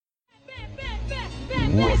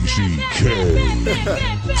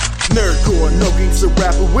Nerdcore, no gangster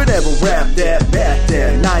rapper would ever rap that, back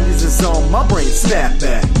that. 90s is on my brain, snap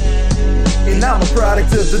back. And I'm a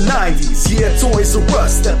product of the 90s, yeah, Toys R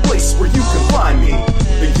Us, that place where you can find me.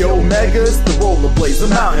 The Yo Megas, the rollerblades, the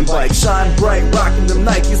mountain bike, shine bright, rocking them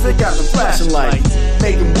Nikes, they got them flashing lights.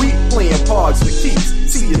 Make them weak, playing pogs with keeps,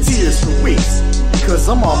 see your tears for weeks. Cause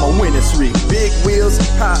I'm on my winning streak. Big wheels,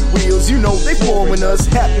 hot wheels, you know they following us.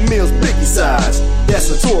 Happy Meals, Biggie size, that's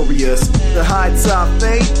notorious. The high top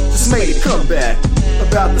fade just made it come back.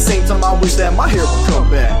 About the same time I wish that my hair would come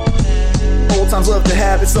back. Old times love to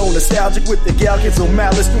have it, so nostalgic with the gal kids on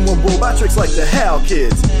malice, doing robot tricks like the Hal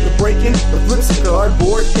kids. The breaking, the flips, the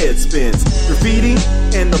cardboard head spins, graffiti,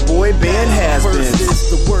 and the boy band has been. First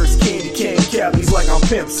is the worst, candy cane Cali's like I'm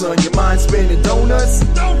pimp, son. Your mind spinning donuts,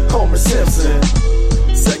 Homer Simpson.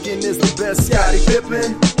 Second is the best, Scottie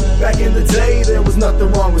Pippen. Back in the day, there was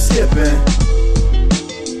nothing wrong with skipping.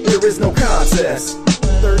 There is no contest.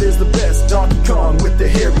 Third is the best, Donkey Kong with the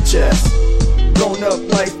hairy chest. Grown up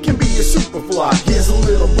life can be a super fly. Here's a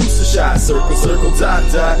little booster shot. Circle, circle, dot,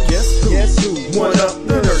 dot. Guess who? Guess who? One up,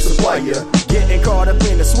 the nerd supplier. Getting caught up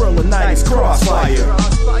in the swirl of 90s crossfire.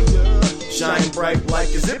 Shine bright like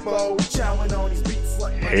a Zippo. Chowing on these beats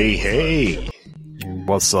like Hey, hey.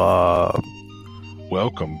 What's up?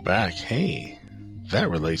 Welcome back. Hey, that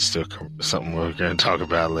relates to something we're going to talk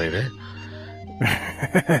about later.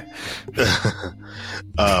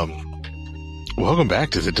 Welcome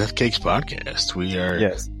back to the Death Cakes podcast. We are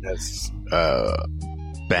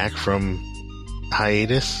back from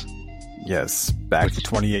hiatus. Yes, back to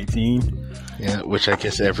 2018. Yeah, which I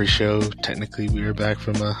guess every show, technically, we are back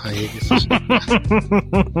from a hiatus.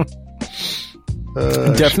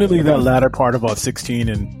 Definitely that latter part about 16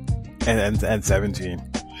 and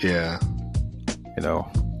 17. Yeah. You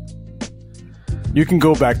know, you can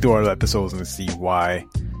go back through our episodes and see why.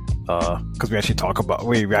 Because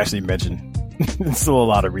we actually mentioned still a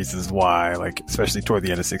lot of reasons why, like especially toward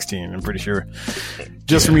the end of 16. I'm pretty sure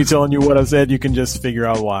just from me telling you what I said, you can just figure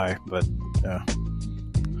out why. But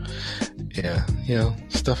yeah, you know,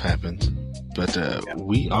 stuff happens. But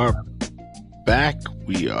we are back.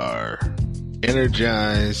 We are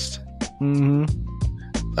energized. Mm-hmm.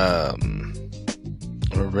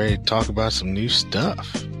 We're ready to talk about some new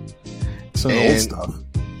stuff. Some old stuff.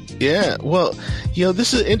 Yeah, well, you know,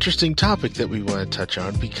 this is an interesting topic that we want to touch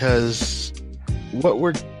on because what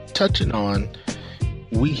we're touching on,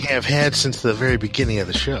 we have had since the very beginning of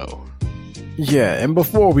the show. Yeah, and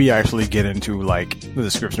before we actually get into like the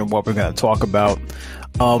description of what we're going to talk about,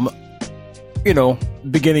 you know,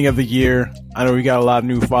 beginning of the year, I know we got a lot of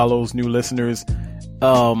new follows, new listeners,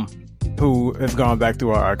 who have gone back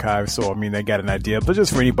through our archives. So I mean, they got an idea. But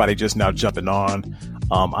just for anybody just now jumping on,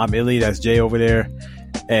 I'm Illy, that's Jay over there.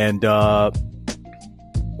 And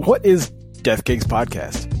what is Death Cakes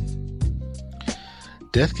Podcast?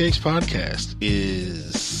 Death Cakes Podcast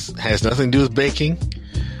has nothing to do with baking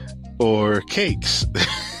or cakes.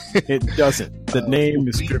 It doesn't. The name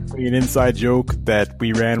is strictly an inside joke that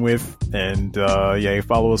we ran with. And you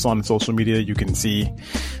follow us on social media. You can see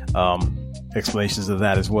explanations of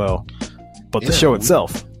that as well. But the show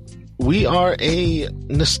itself. We are a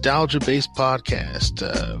nostalgia-based podcast.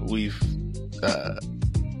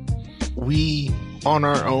 We on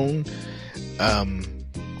our own,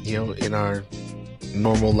 you know, in our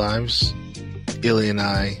normal lives, Illy and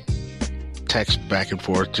I text back and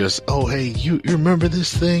forth just, oh, hey, you remember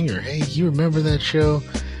this thing? Or, hey, you remember that show?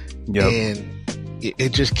 Yep. And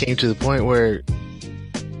it just came to the point where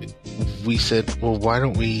we said, well, why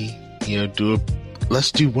don't we, you know,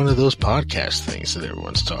 let's do one of those podcast things that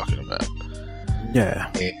everyone's talking about.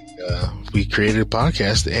 Yeah. And we created a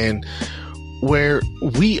podcast, and where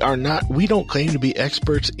we don't claim to be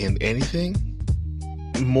experts in anything.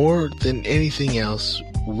 More than anything else,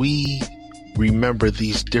 we remember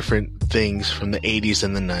these different things from the 80s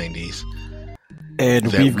and the 90s.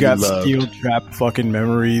 And we've got steel trap fucking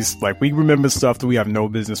memories. Like, we remember stuff that we have no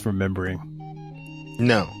business remembering.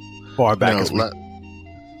 No. Far back as we...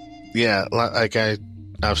 Yeah, like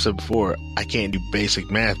I've said before, I can't do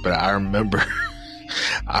basic math, but I remember...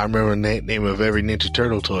 I remember the name of every Ninja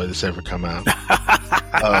Turtle toy that's ever come out.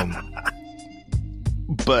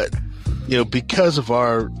 But, you know, because of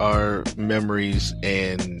our memories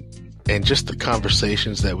and just the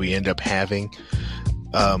conversations that we end up having,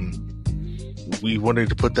 we wanted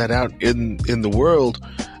to put that out in the world,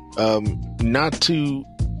 not to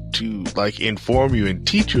like inform you and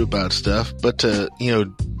teach you about stuff, but to, you know,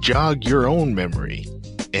 jog your own memory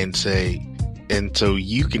and say, and so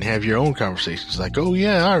you can have your own conversations like, oh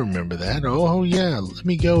yeah, I remember that. Oh yeah, let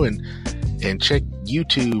me go and and check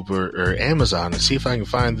YouTube or Amazon and see if I can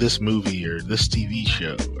find this movie or this TV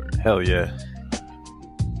show. Hell yeah.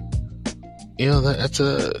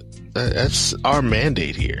 That's our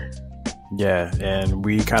mandate here. Yeah, and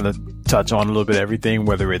we kind of touch on a little bit of everything,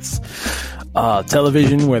 whether it's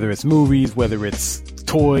television, whether it's movies, whether it's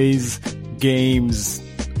toys, games,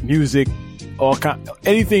 music,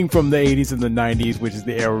 anything from the 80s and the 90s, which is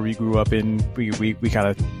the era we grew up in. We kind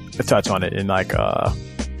of touch on it in like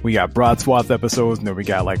we got broad swath episodes, and then we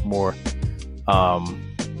got like more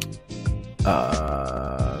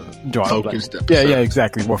focused episode. Yeah,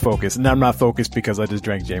 exactly, more focused. And I'm not focused because I just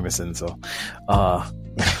drank Jameson, so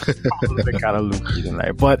they're kind of loopy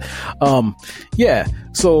tonight. But yeah,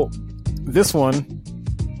 so this one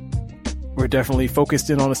we're definitely focused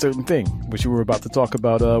in on a certain thing, which we were about to talk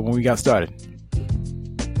about when we got started.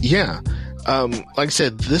 Yeah. Like I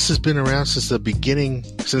said, this has been around since the beginning,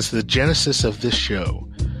 since the genesis of this show.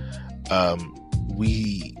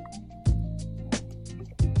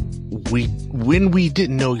 When we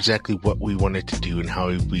didn't know exactly what we wanted to do and how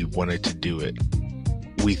we wanted to do it,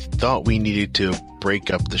 we thought we needed to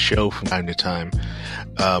break up the show from time to time,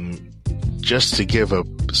 just to give a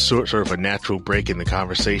sort of a natural break in the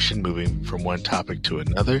conversation, moving from one topic to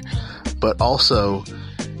another, but also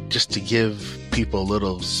just to give people a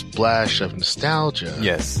little splash of nostalgia.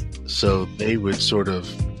 Yes. So they would sort of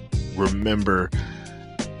remember,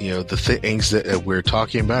 the things that we're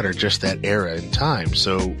talking about are just that era in time.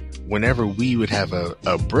 So whenever we would have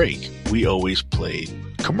a break, we always played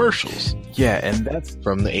commercials. Yeah, and that's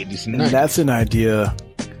from the 80s and 90s. And that's an idea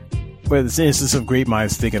where it's an instance of great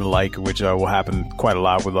minds thinking alike, which will happen quite a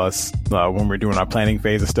lot with us when we're doing our planning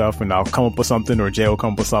phase of stuff. And I'll come up with something, or Jay will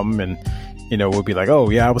come up with something, and we'll be like, oh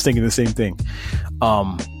yeah, I was thinking the same thing.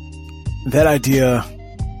 That idea,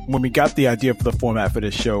 when we got the idea for the format for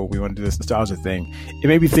this show, we want to do this nostalgia thing. It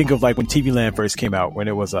made me think of like when TV Land first came out, when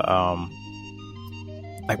it was when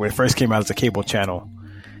it first came out as a cable channel,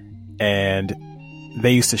 and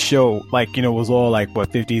they used to show it was all like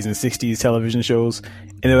 50s and 60s television shows,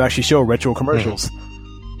 and they would actually show retro commercials.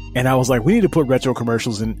 Mm-hmm. And I was like, we need to put retro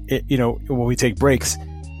commercials in it, when we take breaks.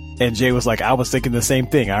 And Jay was like, I was thinking the same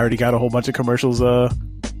thing. I already got a whole bunch of commercials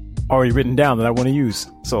already written down that I want to use.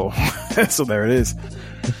 So so there it is.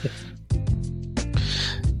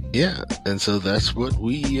 Yeah, and so that's what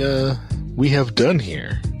we have done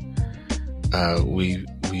here. We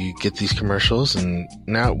get these commercials, and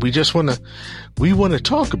now we want to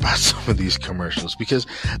talk about some of these commercials, because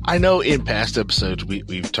I know in past episodes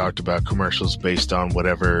we've talked about commercials based on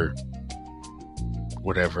whatever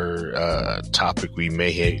topic we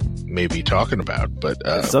may be talking about, but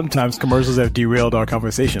sometimes commercials have derailed our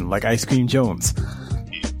conversation, like Ice Cream Jones.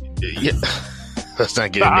 Yeah, let's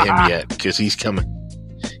not get into him yet, because he's coming.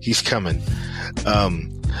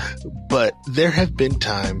 But there have been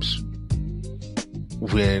times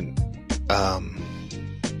when now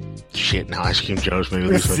Ice Cream Jones maybe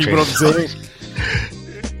lose my train of thought.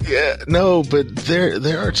 Yeah, no, but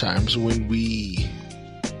there are times when we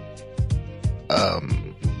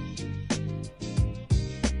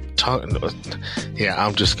talk. Yeah,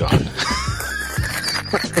 I'm just gone.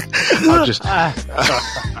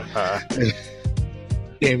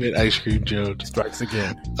 Damn it, Ice Cream Jones strikes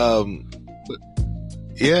again.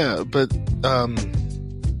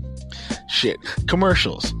 Shit,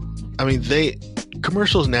 commercials. I mean,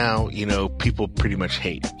 commercials now, people pretty much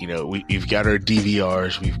hate. We've got our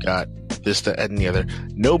DVRs, we've got this, that, and the other.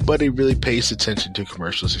 Nobody really pays attention to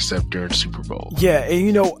commercials except during Super Bowl. Yeah,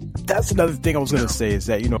 and that's another thing I was going to say, is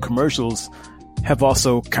that commercials have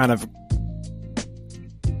also kind of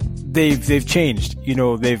they've changed.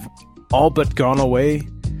 They've all but gone away.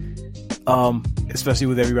 Especially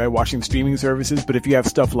with everybody watching streaming services. But if you have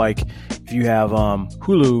stuff like, if you have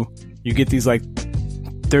Hulu, you get these like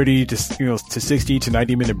 30 to 60 to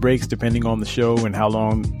 90 minute breaks depending on the show and how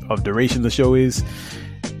long of duration the show is,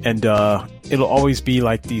 and it'll always be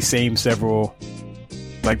like the same several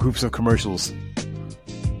like groups of commercials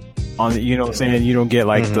on the, what I'm saying, you don't get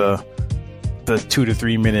like the 2 to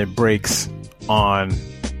 3 minute breaks on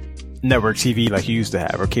network TV like you used to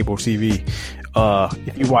have, or cable TV.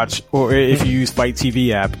 If you watch, or if you use Fight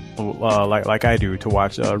TV app, like I do, to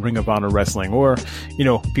watch Ring of Honor wrestling, or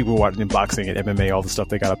people watching boxing and MMA, all the stuff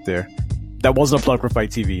they got up there. That wasn't a plug for Fight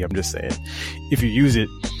TV. I'm just saying, if you use it,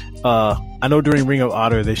 I know during Ring of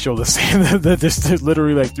Honor they show the same. There's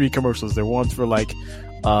literally like 3 commercials. There's one for like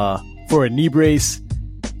for a knee brace.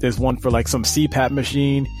 There's one for like some CPAP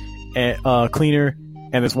machine and cleaner,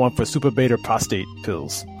 and there's one for Super Beta prostate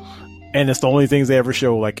pills. And it's the only things they ever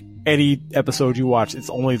show. Like any episode you watch, it's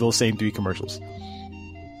only those same 3 commercials.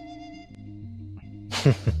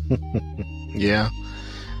 Yeah.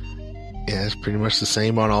 Yeah, it's pretty much the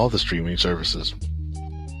same on all the streaming services.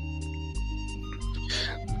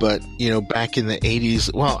 But, back in the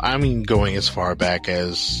 80s, well, I mean, going as far back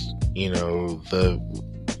as, the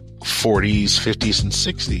 40s, 50s, and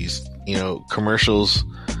 60s, commercials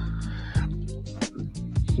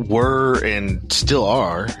were and still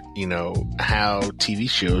are, how TV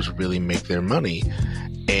shows really make their money.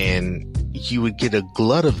 And you would get a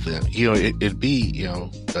glut of them. It'd be, a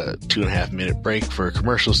 2.5 minute break for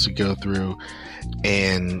commercials to go through.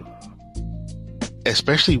 And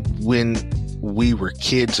especially when we were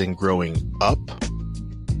kids and growing up,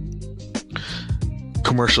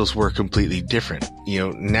 commercials were completely different.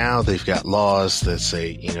 Now they've got laws that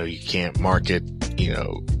say, you can't market,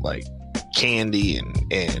 like candy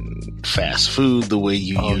and fast food the way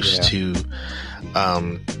you used to.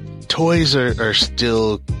 Toys are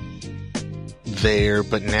still there,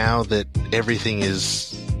 but now that everything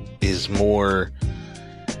is more,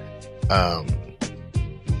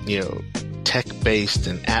 tech based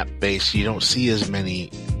and app based, you don't see as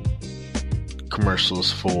many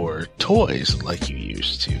commercials for toys like you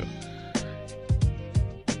used to.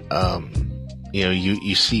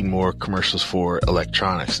 You see more commercials for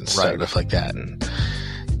electronics and stuff like that, and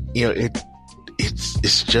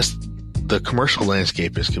it's just the commercial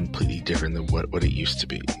landscape is completely different than what it used to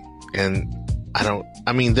be. And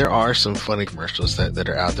there are some funny commercials that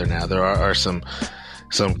are out there now. There are some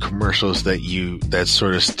commercials that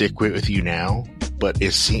sort of stick with you now, but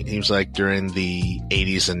it seems like during the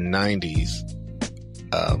 80s and 90s,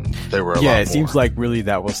 there were a lot more. Yeah, it seems like really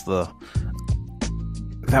that was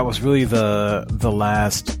really the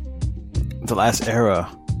last era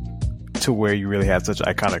to where you really had such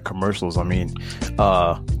iconic commercials. I mean,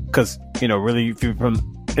 because really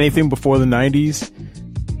from anything before the 90s,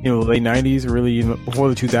 late 90s, really even before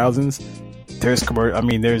the 2000s, there's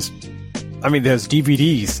there's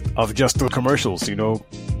DVDs of just the commercials,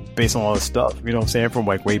 based on all this stuff, you know what I'm saying, from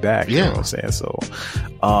like way back. Yeah. You know what I'm saying? So,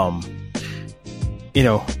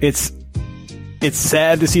 it's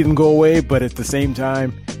sad to see them go away, but at the same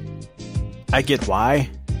time, I get why.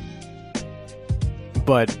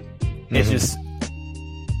 But it's just,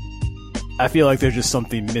 I feel like there's just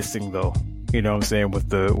something missing though. You know what I'm saying, with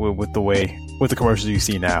the commercials you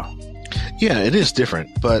see now. Yeah, it is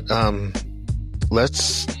different, but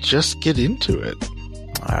let's just get into it.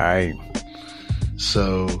 All right.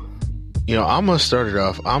 So, I'm going to start it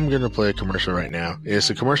off. I'm going to play a commercial right now. It's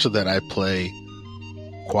a commercial that I play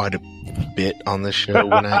quite a bit on the show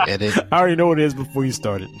when I edit. I already know what it is before you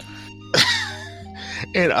started.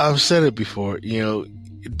 And I've said it before,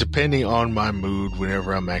 depending on my mood,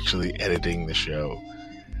 whenever I'm actually editing the show,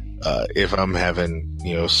 if I'm having,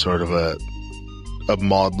 sort of a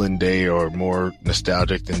maudlin day or more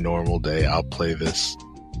nostalgic than normal day, I'll play this.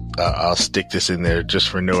 I'll stick this in there just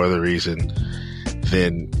for no other reason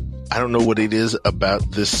than, I don't know what it is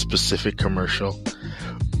about this specific commercial,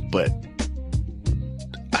 but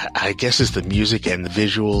I guess it's the music and the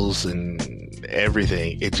visuals and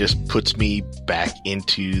everything. It just puts me back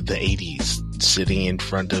into the 80s, sitting in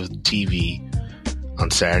front of TV on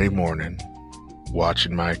Saturday morning,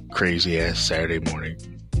 watching my crazy ass Saturday morning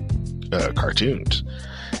cartoons.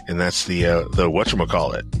 And that's the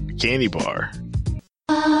whatchamacallit, candy bar.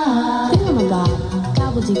 Thingamabob,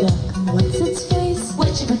 gobbledygook, what's its face?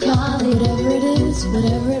 Whatchamacallit, whatever it is,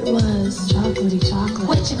 whatever it was, chocolatey chocolate.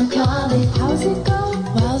 Whatchamacallit, how's it go?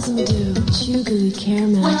 Wows and do, chew-gooey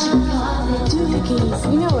caramel. Whatchamacallit,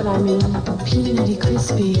 doohickeys, you know what I mean, peanutty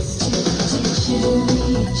crispies.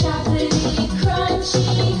 Chewy, chocolatey, crunchy,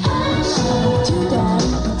 Doodad,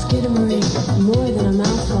 let's get 'em ring, more than a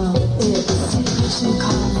mouthful. It's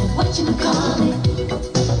whatchamacallit, whatchamacallit.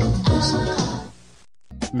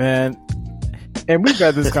 Man, and we've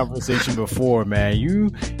had this conversation before, man.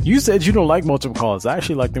 You said you don't like whatchamacallits. I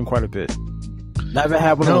actually like them quite a bit. I haven't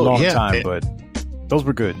had one in a long time, but those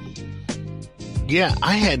were good. Yeah,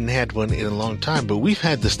 I hadn't had one in a long time, but we've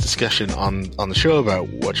had this discussion on the show about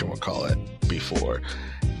whatchamacallit before.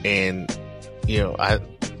 And, a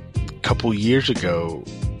couple years ago,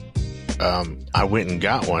 I went and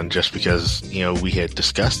got one just because, we had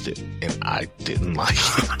discussed it and I didn't like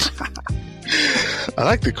it. I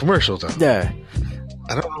like the commercial though. Yeah.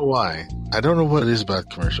 I don't know why. I don't know what it is about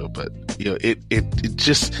the commercial, but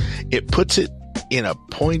it puts it in a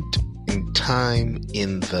point in time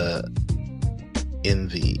in the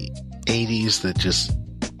 80s that just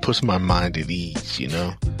puts my mind at ease,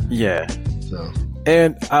 Yeah. So,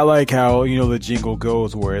 and I like how, the jingle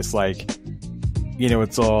goes where it's like,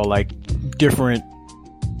 it's all like different,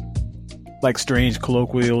 like strange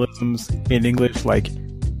colloquialisms in English, like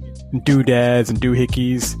doodads and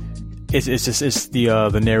doohickeys, it's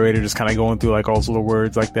the narrator just kind of going through like all those little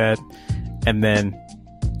words like that, and then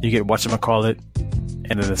you get whatchamacallit,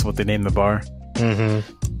 and then that's what they name the bar.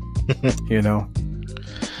 You know.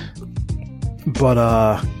 But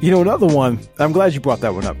another one. I'm glad you brought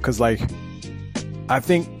that one up because like I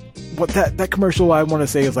think what that commercial I want to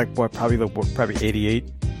say is like probably 88.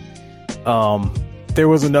 There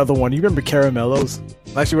was another one. You remember Caramellos?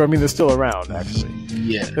 Actually, I mean they're still around. Actually,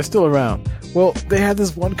 Yeah. they're still around. Well, they had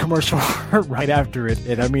this one commercial right after it,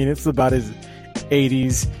 and I mean it's about as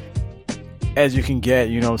 80s as you can get.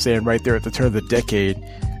 You know what I'm saying? Right there at the turn of the decade.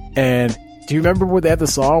 And do you remember where they had the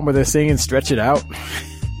song where they're singing "Stretch It Out"?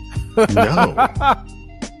 No.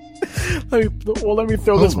 Let me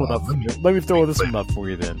throw this one up. Let me throw this one up for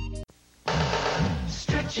you then.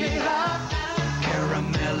 Stretch it out,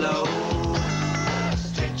 caramello.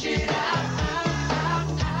 Stretch it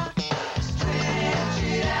out, stretch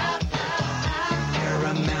it out,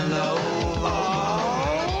 caramello.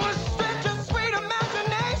 Oh, stretch your sweet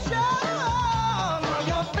imagination from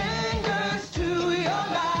your fingers to your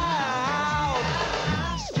mouth.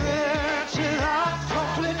 Stretch it out,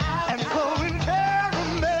 chocolate and glowing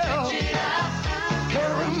caramel.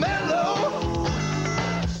 Caramello.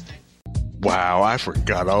 Wow, I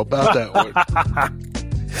forgot all about that one.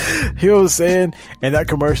 You know what I'm saying? And that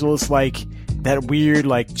commercial is like that weird,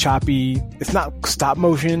 like choppy. It's not stop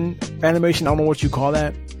motion animation. I don't know what you call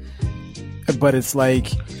that, but it's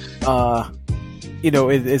like,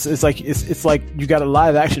 it's like you got a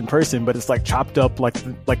live action person, but it's like chopped up, like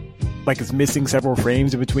it's missing several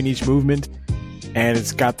frames in between each movement, and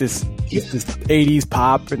it's got this 80s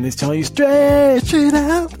pop, and it's telling you stretch it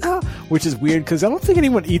out, which is weird because I don't think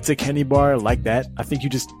anyone eats a candy bar like that. I think you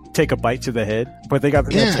just take a bite to the head, but they got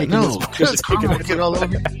Get all over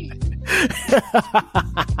me.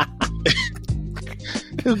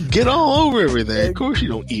 It'll get all over everything. Of course, you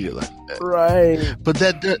don't eat it like that, right? But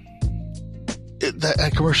that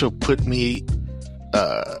commercial put that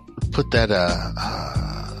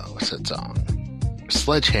what's that song?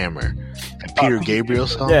 Sledgehammer, and Peter Gabriel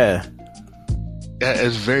song. Yeah,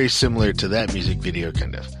 it's very similar to that music video,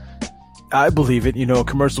 kind of. I believe it.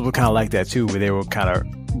 Commercials were kind of like that too, where they were kind of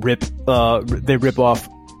rip off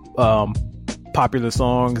popular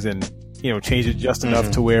songs and change it just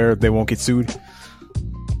enough to where they won't get sued.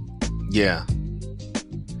 Yeah.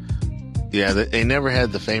 They never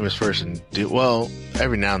had the famous person do well.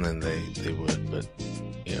 Every now and then they would, but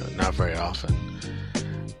not very often.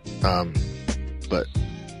 But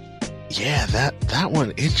yeah, that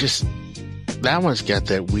one, that one's got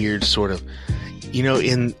that weird sort of,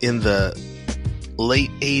 in the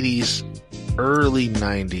late 80s, early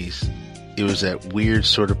 90s, it was that weird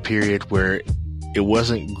sort of period where it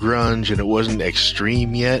wasn't grunge and it wasn't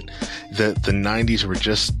extreme yet. The 90s were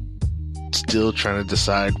just still trying to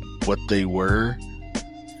decide what they were.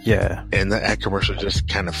 Yeah. And that commercial just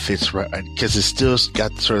kind of fits right, because it's still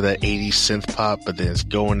got sort of that 80s synth pop, but then it's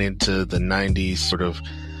going into the 90s sort of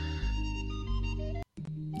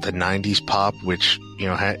the 90s pop, which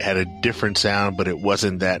had a different sound, but it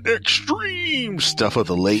wasn't that extreme stuff of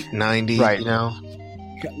the late 90s, right?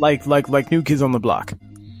 Like New Kids on the Block.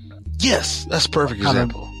 Yes, that's a perfect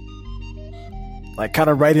example. Like kind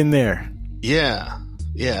of right in there. Yeah,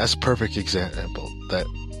 that's a perfect example. That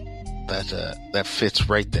fits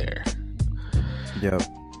right there. Yep.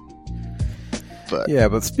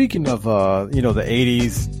 But speaking of the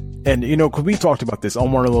 80s, and cause we talked about this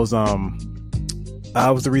on one of those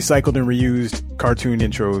was the recycled and reused cartoon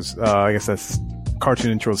intros. I guess that's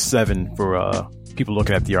cartoon intro 7 for people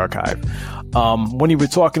looking at the archive. When we were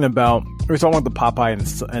talking about the Popeye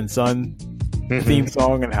and Son theme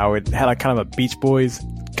song, and how it had a kind of a Beach Boys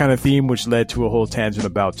kind of theme, which led to a whole tangent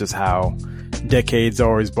about just how decades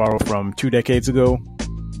always borrow from 2 decades ago.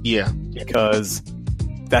 Yeah. Because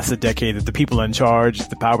that's the decade that the people in charge,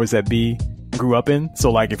 the powers that be, grew up in.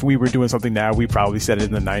 So like if we were doing something now, we probably said it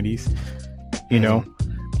in the 90s.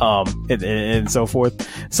 And so forth.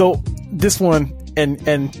 So this one,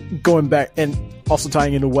 and going back and also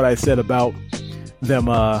tying into what I said about them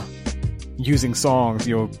using songs,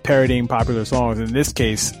 parodying popular songs. In this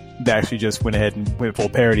case, they actually just went ahead and went full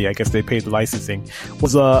parody. I guess they paid the licensing.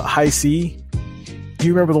 Was High C. Do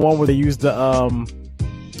you remember the one where they used the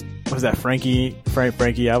what was that,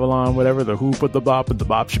 Frankie Avalon, whatever, the who put the bop with the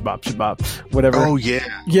bop shabop shabop, whatever. Oh yeah.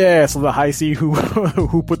 Yeah, so the High C who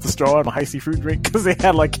put the straw in a High C fruit drink, because they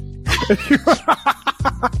had like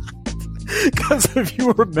because if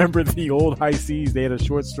you remember the old High C's, they had a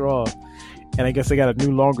short straw, and I guess they got a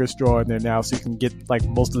new longer straw in there now, so you can get like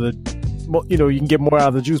most of the, you can get more out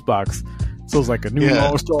of the juice box. So it's like a new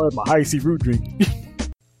long straw in my High C fruit drink.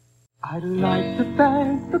 I'd like to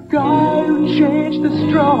thank the guy who changed the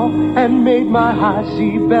straw and made my high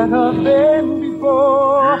C better than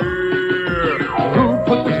before. Who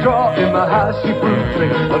put the straw in my high C fruit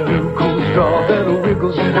drink? A new cool straw that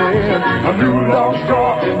wiggles your hand. A new long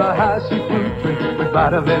straw in my high C fruit drink with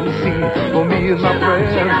vitamin C for me and my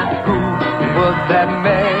friend. Who was that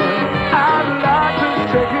man? I'd like to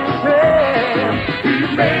shake his hand. He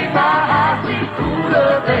made my high C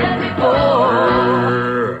cooler than before.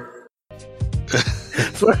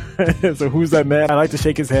 So who's that man? I like to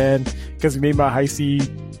shake his hand because he made my high C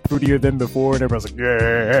fruitier than before, and everyone's like,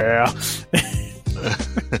 yeah.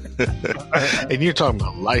 And you're talking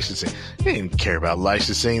about licensing. They didn't care about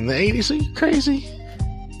licensing in the 80s. Are you crazy?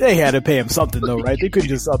 They had to pay him something, though, right? They couldn't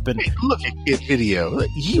just up and... Hey, look at Kid Video.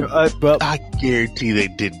 Well, I guarantee they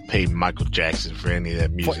didn't pay Michael Jackson for any of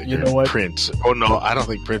that music. You know what? Prince. Oh, no, I don't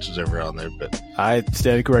think Prince was ever on there, but... I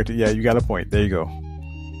stand corrected. Yeah, you got a point. There you go.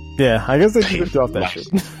 Yeah, I guess they should have off that shit.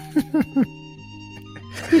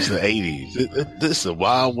 It's the 80s. This is the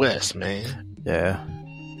Wild West, man. Yeah.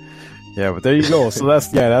 Yeah, but there you go. So that's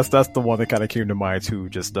the one that kind of came to mind, too,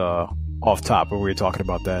 just off top when we were talking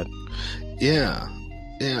about that. Yeah.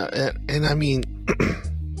 Yeah, and I mean,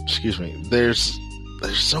 excuse me, there's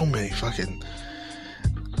so many fucking,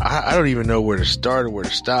 I don't even know where to start or where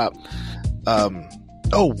to stop.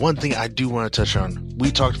 One thing I do want to touch on,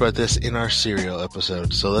 we talked about this in our serial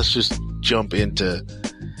episode, so let's just jump into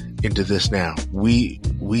this now. We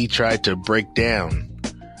tried to break down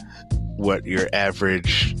what your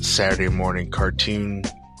average Saturday morning cartoon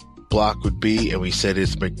block would be, and we said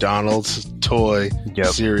it's McDonald's, toy,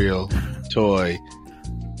 cereal, toy,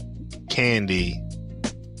 candy,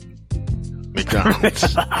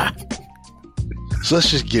 McDonald's. So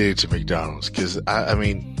let's just get into McDonald's, because I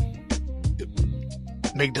mean,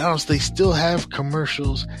 McDonald's, they still have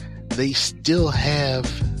commercials. They still have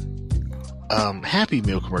Happy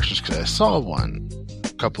Meal commercials, because I saw one a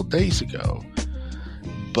couple days ago.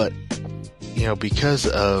 But because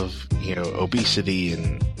of obesity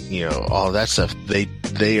and all that stuff,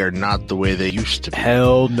 they are not the way they used to be.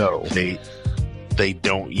 Hell no. They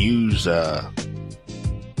don't use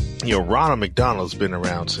Ronald McDonald's been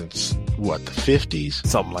around since what, the 50s?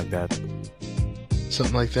 Something like that.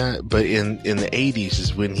 But in the 80s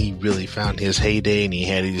is when he really found his heyday, and he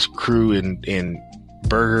had his crew in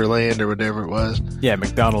Burgerland or whatever it was. Yeah,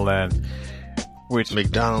 McDonaldland.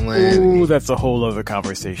 McDonaldland. Ooh, that's a whole other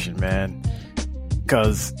conversation, man.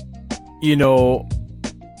 Because,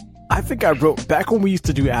 I think I wrote back when we used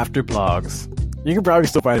to do after blogs. You can probably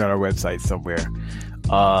still find it on our website somewhere.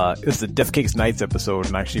 It's the Death Cakes Nights episode,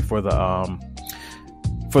 and actually for the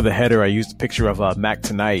header, I used a picture of Mac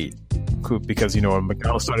Tonight, because when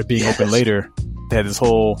McDonald's started being open later, they had this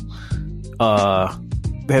whole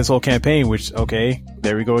campaign. Which, okay,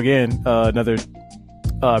 there we go again, another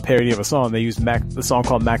parody of a song. They used the song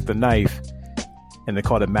called Mac the Knife, and they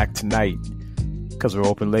called it Mac Tonight because we're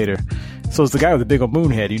open later. So it's the guy with the big old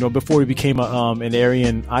moon head, before he became an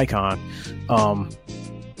Aryan icon.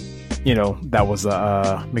 That was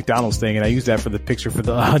a McDonald's thing, and I used that for the picture for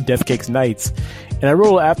the Death Cakes Nights. And I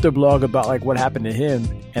wrote an after blog about like what happened to him,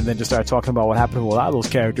 and then just started talking about what happened to a lot of those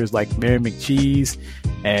characters, like Mary McCheese,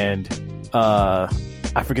 and I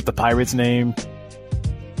forget the pirate's name,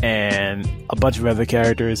 and a bunch of other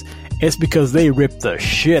characters. It's because they ripped the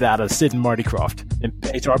shit out of Sid and Marty Krofft and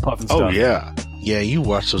HR Puff and stuff. Oh yeah. Yeah, you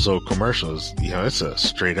watch those old commercials. It's a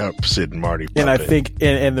straight up Sid and Marty puppet. And I think,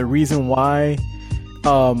 and the reason why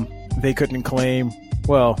they couldn't claim,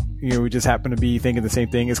 we just happen to be thinking the same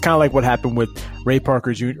thing. It's kind of like what happened with Ray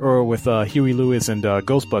Parker Jr. or with Huey Lewis and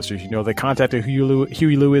Ghostbusters. They contacted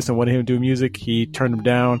Huey Lewis and wanted him to do music. He turned them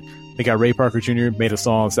down. They got Ray Parker Jr., made a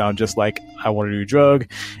song sound just like I Want to Do Drug,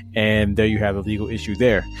 and there you have a legal issue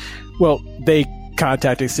there. Well, they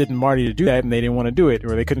contacted Sid and Marty to do that, and they didn't want to do it,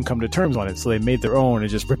 or they couldn't come to terms on it, so they made their own and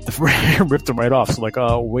just ripped them right off. So like,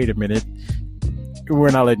 oh, wait a minute,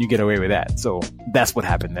 we're not letting you get away with that. So that's what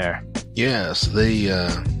happened there. Yes, they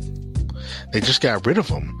just got rid of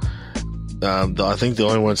them. I think the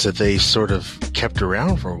only ones that they sort of kept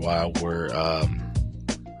around for a while were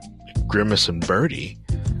Grimace and Birdie.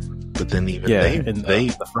 But then even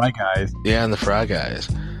the Fry Guys. Yeah, and the Fry Guys.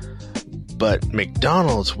 But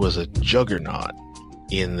McDonald's was a juggernaut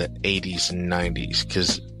in the 80s and 90s,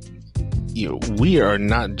 because we are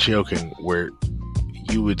not joking, where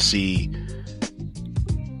you would see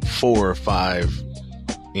 4 or 5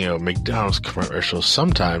 McDonald's commercials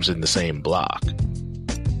sometimes in the same block.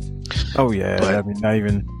 Oh yeah, but, I mean,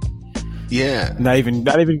 not even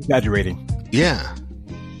exaggerating. Yeah,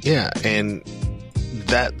 and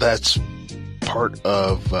that's part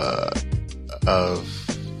of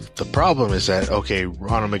the the problem is that, okay,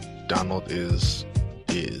 Ronald McDonald is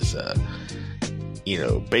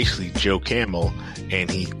basically Joe Camel,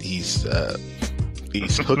 and he's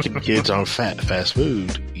hooking kids on fast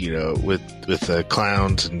food, with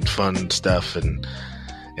clowns and fun stuff and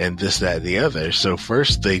this, that, and the other. So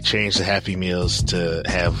first they changed the Happy Meals to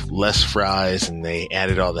have less fries, and they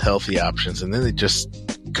added all the healthy options, and then they just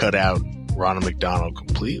cut out Ronald McDonald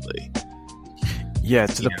completely. Yeah,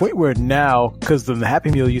 to the point where now, because the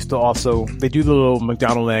Happy Meal used to also, they do the little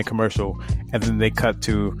McDonald Land commercial, and then they cut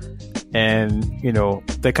to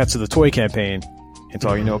the toy campaign. And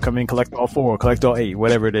so, come in, collect all 4, collect all 8,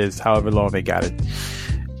 whatever it is, however long they got it.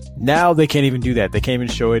 Now they can't even do that. They can't even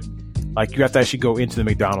show it. Like, you have to actually go into the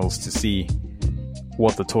McDonald's to see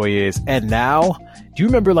what the toy is. And now, do you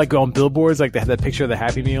remember, like, on billboards, like, they had that picture of the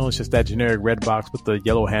Happy Meal? It's just that generic red box with the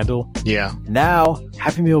yellow handle. Yeah. Now,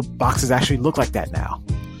 Happy Meal boxes actually look like that now.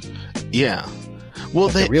 Yeah. Well,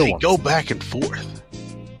 like they go back and forth.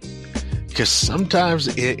 Because sometimes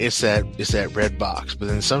it's that red box, but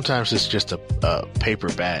then sometimes it's just a paper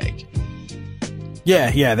bag.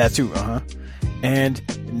 Yeah, that too.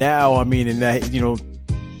 And now, I mean, in that,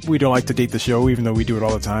 we don't like to date the show, even though we do it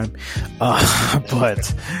all the time.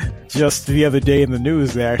 But just the other day in the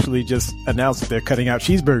news, they actually just announced that they're cutting out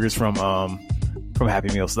cheeseburgers from Happy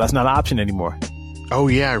Meal, so that's not an option anymore. Oh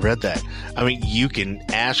yeah, I read that. I mean, you can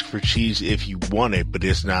ask for cheese if you want it, but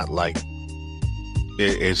it's not like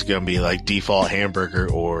it's going to be like default hamburger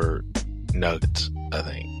or nuggets, I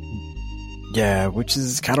think. Yeah, which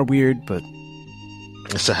is kind of weird, but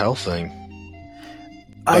it's a health thing.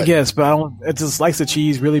 I guess, but does a slice of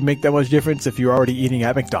cheese really make that much difference if you're already eating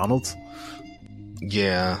at McDonald's?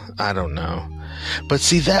 Yeah, I don't know. But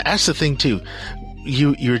see, that's the thing too.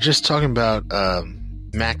 You were just talking about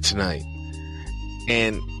Mac Tonight.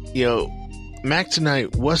 And, Mac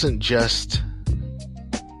Tonight wasn't just...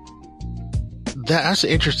 That's an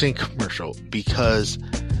interesting commercial, because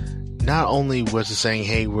not only was it saying,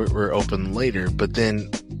 hey, we're open later, but then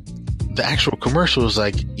the actual commercial is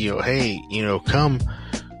like, hey, come,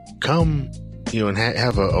 and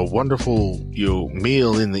have a wonderful,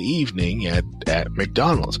 meal in the evening at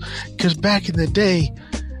McDonald's. Because back in the day,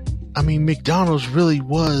 I mean, McDonald's really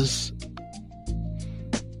was,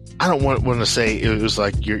 I don't want to say it was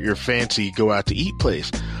like your fancy go out to eat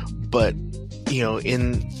place, but,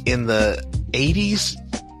 in the 80s,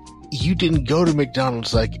 you didn't go to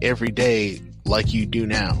McDonald's like every day like you do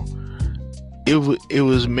now. It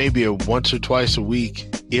was maybe a once or twice a week,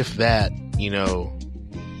 if that,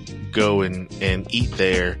 go and eat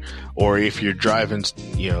there. Or if you're driving,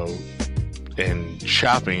 and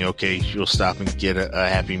shopping, okay, you'll stop and get a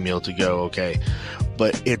Happy Meal to go, okay.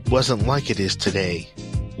 But it wasn't like it is today,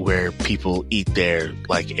 where people eat there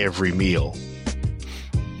like every meal.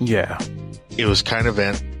 Yeah. It was kind of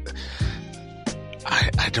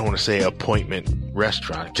I don't want to say appointment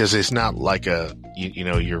restaurant, because it's not like a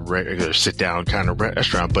your regular sit down kind of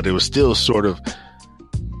restaurant, but it was still sort of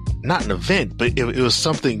not an event, but it was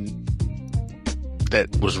something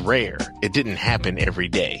that was rare. It didn't happen every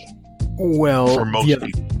day. Well, for most people.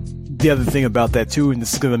 The other thing about that too, and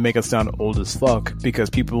this is going to make us sound old as fuck, because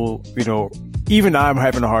people, even I'm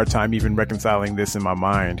having a hard time even reconciling this in my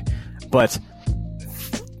mind, but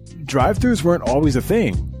drive-thrus weren't always a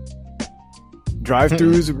thing.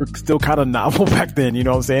 Drive-thrus were still kind of novel back then, you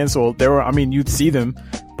know what I'm saying? So there were, you'd see them,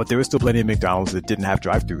 but there was still plenty of McDonald's that didn't have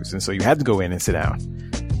drive-thrus, and so you had to go in and sit down.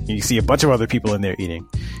 And you see a bunch of other people in there eating.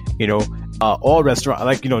 All restaurants,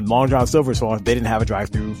 like, Long John Silver's, they didn't have a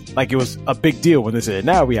drive-thru. Like, it was a big deal when they said,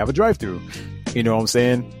 now we have a drive-thru. You know what I'm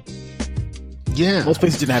saying? Yeah. Most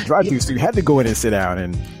places didn't have drive-thrus, so you had to go in and sit down,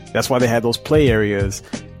 and that's why they had those play areas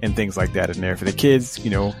and things like that in there for the kids,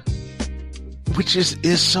 Which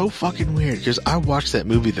is so fucking weird, because I watched that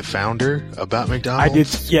movie, The Founder, about McDonald's. I did,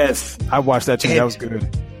 yes. I watched that too. That was good.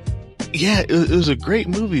 Yeah, it was a great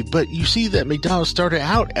movie, but you see that McDonald's started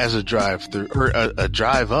out as a drive-through, or a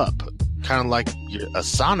drive-up, kind of like a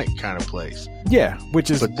Sonic kind of place. Yeah, which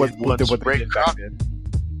is what Ray Kroc did.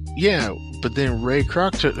 Yeah, but then Ray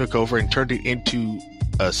Kroc took over and turned it into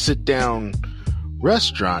a sit-down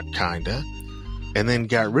restaurant, kinda. And then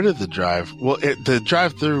got rid of the drive. Well, the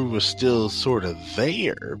drive-through was still sort of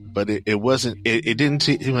there, but it wasn't. It didn't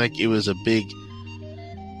seem like it was a big.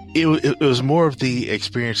 It was more of the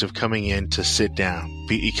experience of coming in to sit down,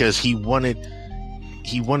 because he wanted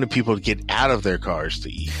people to get out of their cars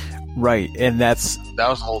to eat. Right, and that was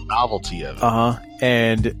the whole novelty of it.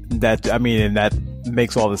 And that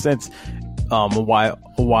makes all the sense.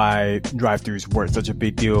 Why drive-thrus weren't such a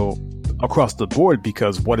big deal across the board,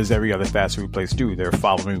 because what does every other fast food place do? They're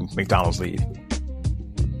following McDonald's lead.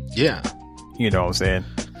 Yeah. You know what I'm saying?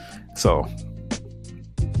 So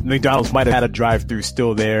McDonald's might have had a drive-through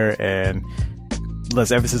still there, and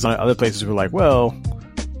less emphasis on other places were like, well,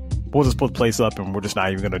 we'll just put the place up and we're just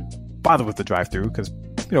not even going to bother with the drive-through because,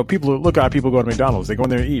 you know, people look at people go to McDonald's, they go in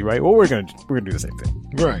there and eat, right? Well, we're gonna do the same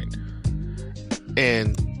thing, right?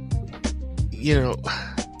 And you know,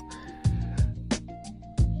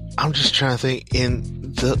 I'm just trying to think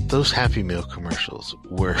in those Happy Meal commercials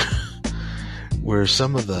where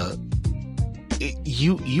some of the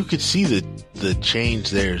you could see the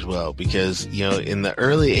change there as well, because you know in the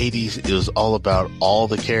early 80s it was all about all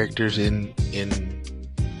the characters in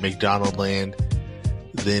McDonald Land.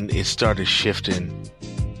 Then it started shifting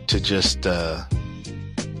to just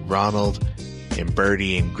Ronald and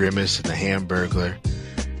Bertie and Grimace and the Hamburglar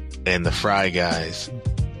and the Fry Guys,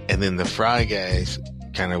 and then the Fry Guys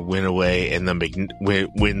kind of went away, and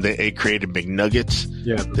when they created McNuggets,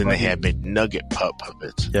 then they had McNugget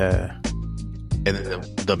puppets, and then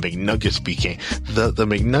the McNuggets became the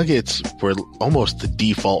McNuggets were almost the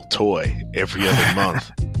default toy every other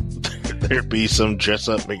month. There'd be some dress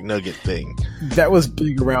up McNugget thing that was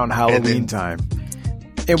big around Halloween time.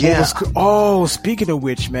 And speaking of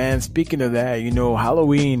which, man, speaking of that, you know,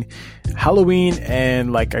 Halloween,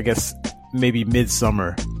 and like I guess maybe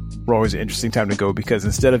Midsummer were always an interesting time to go, because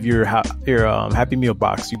instead of your Happy Meal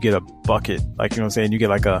box, you get a bucket, like, you know what I'm saying, you get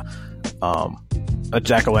like a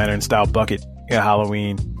jack-o'-lantern style bucket at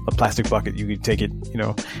Halloween, a plastic bucket. You can take it, you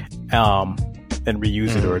know, and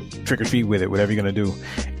reuse it or trick or treat with it, whatever you're gonna do.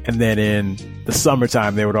 And then in the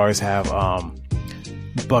summertime, they would always have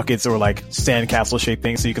buckets or like sandcastle shaped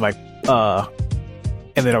things, so you can like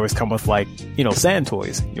and they'd always come with like, you know, sand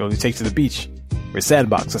toys, you know, you take to the beach or a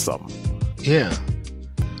sandbox or something. Yeah,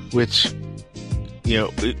 which, you know,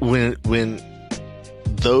 when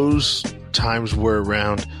those times were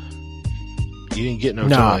around, you didn't get no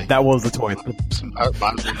toy. That was the toy. That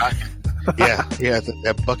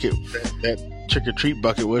bucket, that trick or treat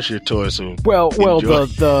bucket was your toy. So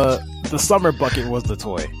the summer bucket was the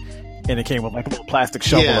toy, and it came with like a little plastic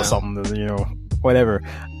shovel or something, you know, whatever.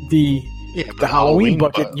 The Halloween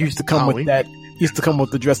bucket used to come with that. Used to come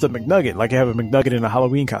with the dressed up McNugget, like you have a McNugget in a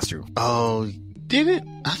Halloween costume. Oh, did it?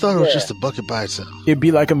 I thought it was just a bucket by itself. It'd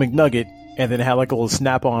be like a McNugget, and then it had like a little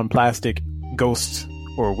snap-on plastic ghost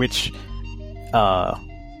or witch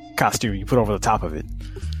costume you put over the top of it.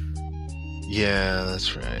 Yeah,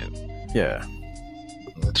 that's right. Yeah.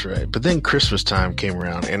 That's right. But then Christmas time came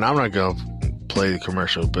around, and I'm not going to play the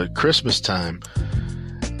commercial, but Christmas time,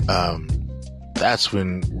 that's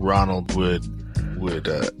when Ronald would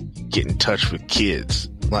get in touch with kids.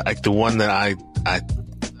 Like the one that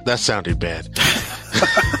that sounded bad.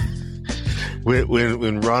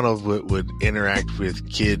 when Ronald would interact with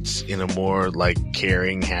kids in a more like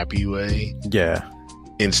caring, happy way. Yeah.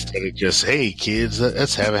 Instead of just, hey kids,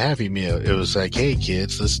 let's have a Happy Meal. It was like, hey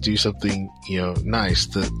kids, let's do something, you know, nice.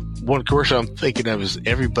 The one commercial I'm thinking of is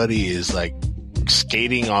everybody is like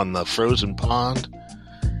skating on the frozen pond,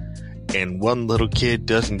 and one little kid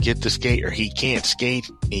doesn't get to skate, or he can't skate,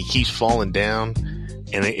 and he keeps falling down,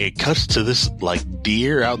 and it cuts to this like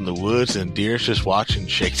deer out in the woods, and deer's just watching,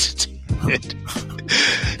 shakes its head.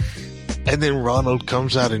 And then Ronald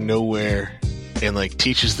comes out of nowhere and like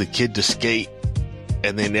teaches the kid to skate.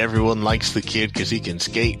 And then everyone likes the kid because he can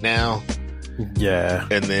skate now. Yeah.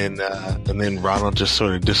 And then Ronald just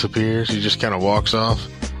sort of disappears. He just kind of walks off.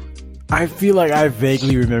 I feel like I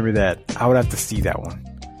vaguely remember that. I would have to see that one.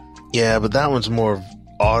 Yeah, but that one's more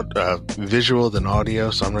visual than audio,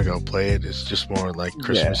 so I'm not going to play it. It's just more like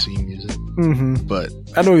Christmassy music. Mm-hmm. But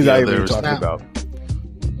I know exactly what you're talking about.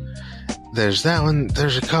 There's that one.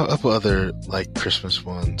 There's a couple other like Christmas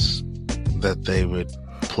ones that they would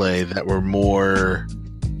play that were more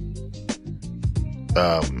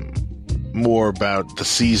about the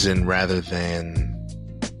season rather than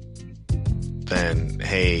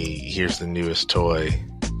hey, here's the newest toy,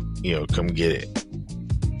 you know, come get it,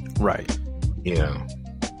 right? You know.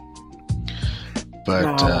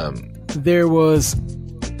 But there was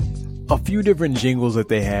a few different jingles that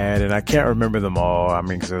they had, and I can't remember them all. I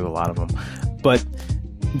mean, because there's a lot of them. But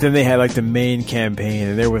then they had like the main campaign,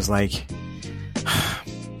 and there was like,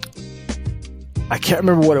 I can't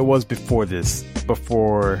remember what it was before this.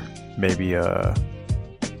 Before maybe I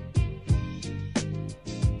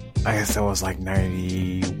guess that was like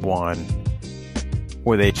 91,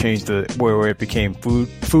 where they changed where it became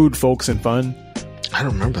food, folks, and fun. I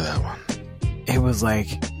don't remember that one. It was like,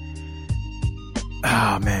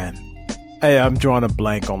 man, I'm drawing a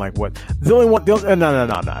blank on like what the only one.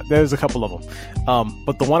 No. There's a couple of them,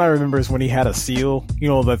 but the one I remember is when he had a seal. You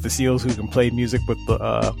know, that the seals who can play music with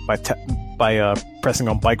the by pressing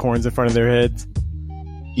on bike horns in front of their heads.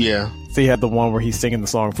 Yeah. So you had the one where he's singing the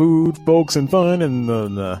song "Food, Folks, and Fun," and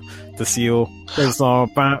the seal plays the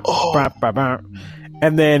song,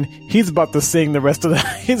 and then he's about to sing the rest of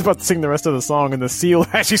the song, and the seal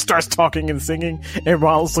actually starts talking and singing, and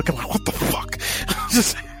Ronald's looking like, "What the fuck?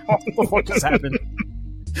 What the fuck just happened?"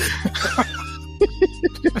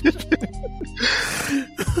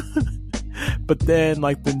 But then,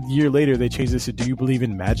 like the year later, they changed this to "Do you believe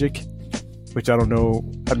in magic?" Which I don't know.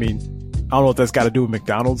 I mean, I don't know if that's got to do with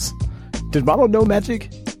McDonald's. Did Ronald know magic?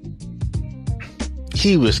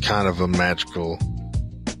 He was kind of a magical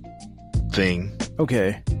thing.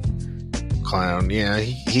 Okay. Clown. Yeah,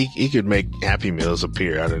 he could make Happy Meals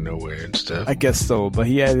appear out of nowhere and stuff. I guess so, but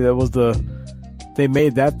they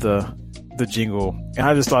made that the jingle, and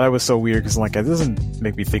I just thought that was so weird because like it doesn't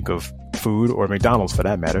make me think of food or McDonald's for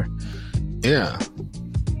that matter. Yeah,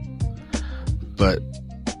 but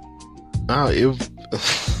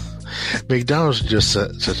McDonald's is just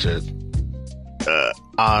such a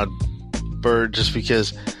odd bird, just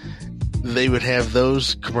because they would have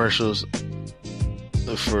those commercials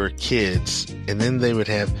for kids, and then they would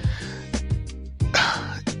have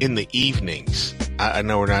in the evenings. I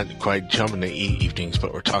know we're not quite jumping to evenings,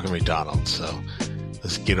 but we're talking McDonald's, so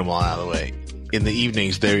let's get them all out of the way. In the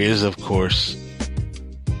evenings, there is, of course,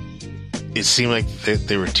 it seemed like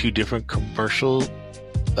there were two different commercial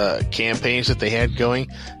campaigns that they had going,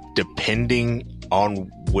 depending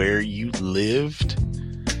on where you lived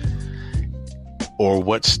or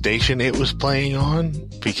what station it was playing on.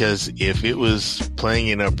 Because if it was playing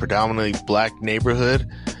in a predominantly black neighborhood,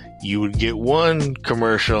 you would get one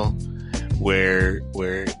commercial where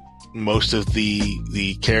most of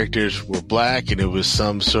the characters were black, and it was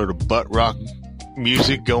some sort of butt rock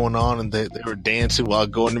music going on, and they were dancing while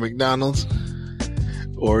going to McDonald's.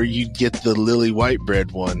 Or you'd get the Lily White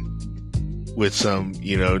Bread one with some,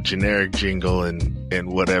 generic jingle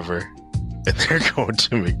and whatever, and they're going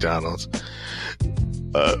to McDonald's.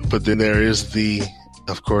 But then there is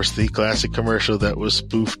of course, the classic commercial that was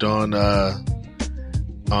spoofed on the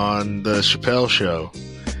Chappelle Show.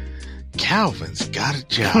 Calvin's got a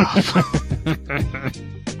job.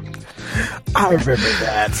 I remember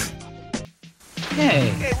that.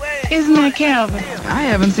 Hey, isn't that Calvin? I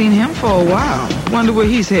haven't seen him for a while. Wonder where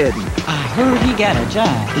he's heading. I heard he got a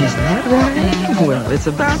job. Is that right? Well, it's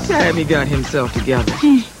about time he got himself together.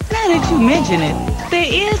 Now that you mention it, there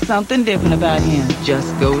is something different about him.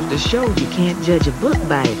 Just goes to show you can't judge a book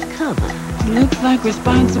by its cover. Looks like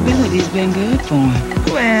responsibility's been good for him.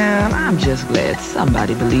 Well, I'm just glad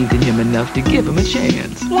somebody believed in him enough to give him a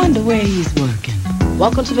chance. Wonder where he's working.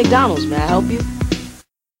 Welcome to McDonald's. May I help you?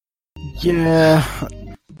 Yeah,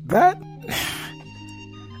 I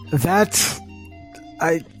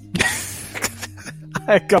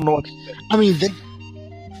don't know. I mean,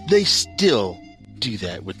 they still do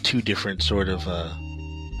that with two different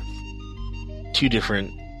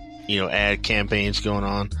ad campaigns going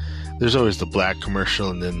on. There's always the black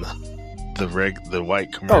commercial and then the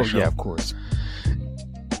white commercial. Oh yeah, of course.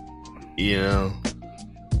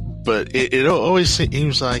 But it always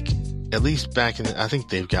seems like, at least back I think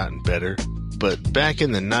they've gotten better, but back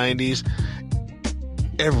in the 90s,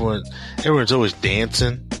 everyone's always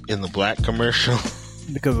dancing in the black commercial.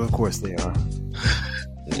 Because of course they are.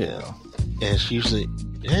 Yeah. And it's usually,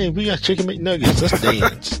 hey, we got chicken McNuggets, let's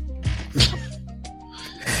dance.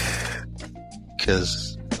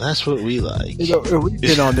 Because that's what we like. We've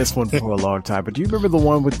been on this one for a long time, but do you remember the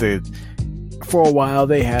one with for a while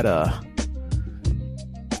they had a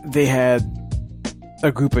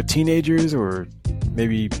group of teenagers or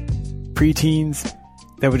maybe preteens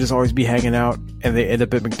that would just always be hanging out, and they end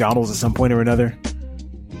up at McDonald's at some point or another?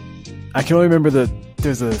 I can only remember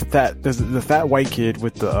there's the fat white kid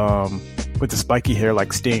with the spiky hair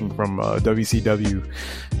like Sting from WCW,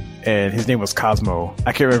 and his name was Cosmo.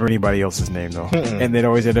 I can't remember anybody else's name though. And they'd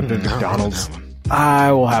always end up at McDonald's.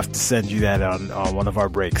 I will have to send you that on one of our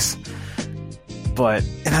breaks.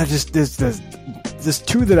 And I just there's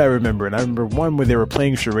two that I remember, and I remember one where they were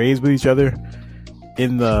playing charades with each other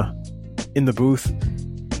in the booth,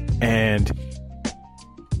 and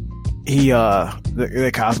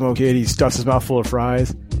the Cosmo kid, he stuffs his mouth full of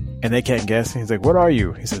fries, and they can't guess. He's like, "What are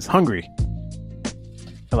you?" He says, "Hungry."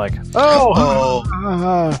 They're like, "Oh, ha, ha,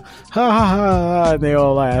 ha, ha, ha," and they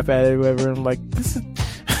all laugh at it, whatever. And I'm like, this is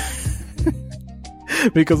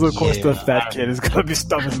because of course the fat kid is gonna be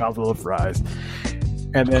stuffing his mouth full of fries.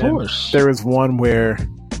 And then there was one where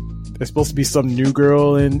there's supposed to be some new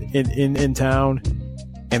girl in town,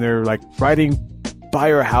 and they're like riding by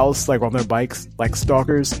her house like on their bikes like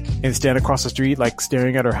stalkers, and stand across the street like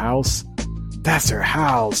staring at her house. That's her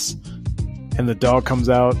house. And the dog comes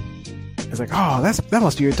out It's like, oh, that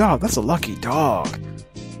must be your dog. That's a lucky dog.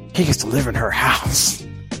 He gets to live in her house.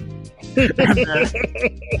 And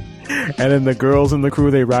then the girls in the crew,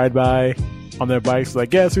 they ride by on their bikes, like,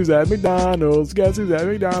 guess who's at McDonald's? Guess who's at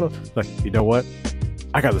McDonald's? Like, you know what?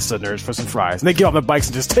 I got the Southerners for some fries. And they get on their bikes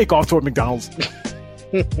and just take off toward McDonald's.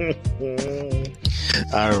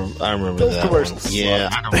 I remember those that commercials. One. Yeah,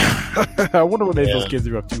 I wonder what those kids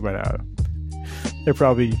are up to by now. They're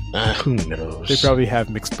probably who knows? They probably have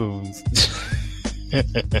McSpoons.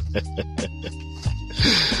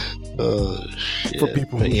 Oh shit! For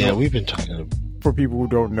people who we've been talking about. For people who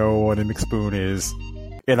don't know what a McSpoon is,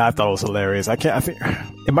 and I thought it was hilarious. I think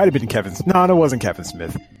it might have been Kevin. No, it wasn't Kevin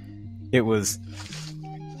Smith. It was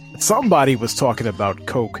somebody was talking about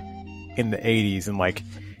Coke in the 80s and like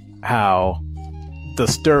how the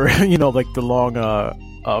stir, like the long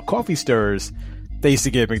coffee stirrers they used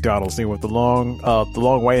to get at McDonald's, with the long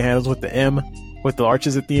white handles with the M with the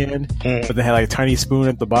arches at the end, but they had like a tiny spoon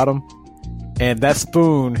at the bottom, and that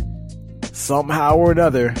spoon somehow or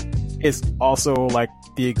another is also like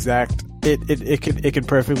the exact it can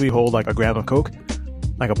perfectly hold like a gram of Coke,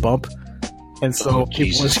 like a bump. And so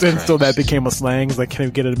so that became a slang. It's like, can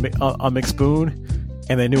we get a McSpoon?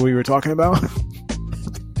 And they knew what we were talking about.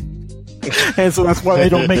 And so that's why they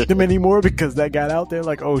don't make them anymore, because that got out there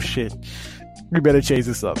like, oh shit, we better change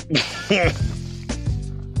this up.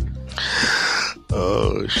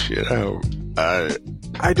 Oh shit.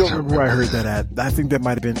 I don't remember where I heard that at. I think that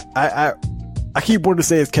might have been I keep wanting to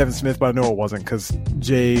say it's Kevin Smith, but I know it wasn't, because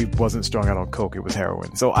Jay wasn't strung out on Coke, it was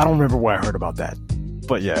heroin. So I don't remember where I heard about that.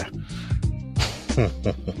 But yeah.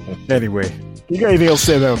 Anyway, you got anything else to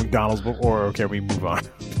say about McDonald's, or can we move on?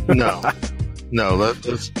 No,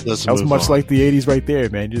 let's that was much on. Like the 80s right there,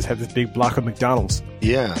 man. You just had this big block of McDonald's.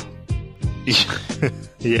 Yeah.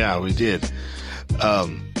 Yeah, we did.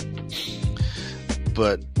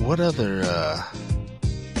 But what other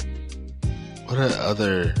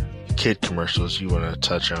kid commercials you want to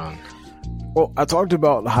touch on? Well, I talked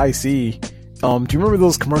about High C. Do you remember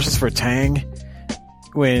those commercials for Tang?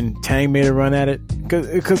 When Tang made a run at it?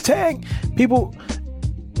 Because Tang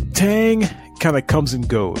kind of comes and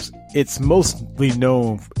goes. It's mostly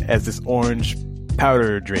known as this orange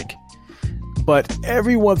powder drink. But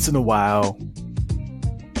every once in a while,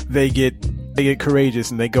 they get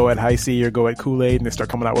courageous and they go at High C or go at Kool-Aid and they start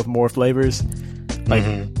coming out with more flavors. Like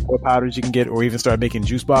more powders you can get, or even start making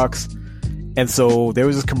juice box. And so there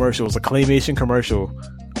was this commercial, it was a claymation commercial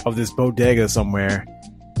of this bodega somewhere,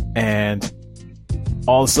 and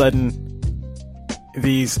all of a sudden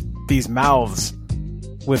these mouths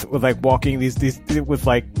with like walking these with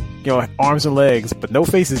like, arms and legs but no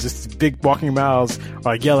faces, just big walking mouths,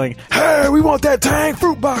 are like yelling, "Hey, we want that Tang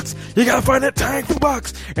fruit box! You gotta find that Tang fruit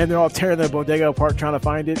box!" And they're all tearing their bodega apart trying to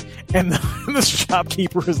find it, and the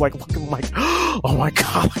shopkeeper is like looking like, oh my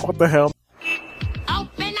god, like, what the hell?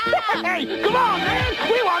 Open up! Hey, come on, man!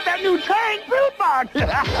 We want that new Tang fruit box!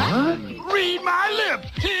 Read my lips!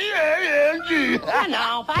 T-A-N-G!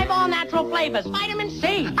 No, 5 all-natural flavors, vitamin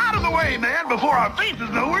C. Out of the way, man, before our faces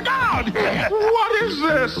know we're gone! What is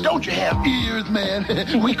this? Don't you have ears, man?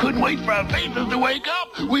 We couldn't wait for our faces to wake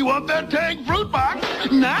up. We want that Tang fruit box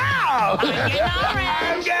now!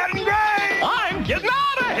 I'm getting great! I'm getting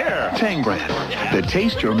out of here! Tang brand. The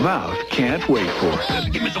taste your mouth can't wait for.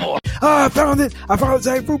 Give me some more. I found it! I found the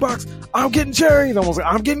Tang fruit box! I'm getting cherry! And almost like,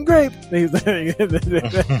 I'm getting grape!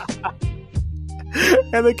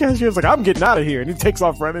 And the cashier's like, I'm getting out of here, and he takes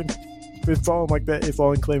off running. It's all like that. It's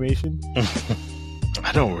all in claymation.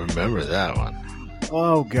 I don't remember that one.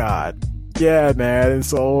 Oh god, yeah, man. And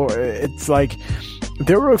so it's like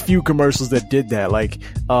there were a few commercials that did that. Like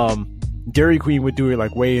Dairy Queen would do it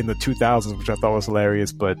like way in the 2000s, which I thought was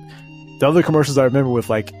hilarious. But the other commercials I remember with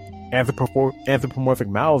like anthropomorphic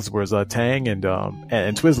mouths was Tang and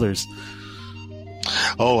Twizzlers.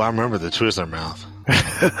 Oh, I remember the Twizzler mouth.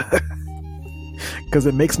 Because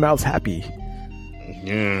it makes mouths happy.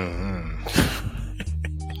 Yeah.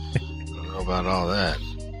 I don't know about all that.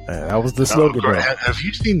 That was the slogan. Have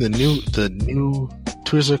you seen the new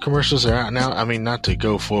Twizzler commercials that are out now? I mean, not to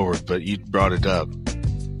go forward, but you brought it up.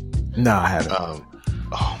 No, I haven't.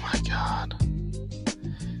 Oh my god.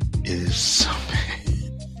 It is so bad.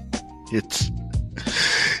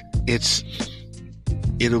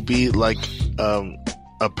 It'll be like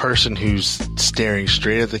a person who's staring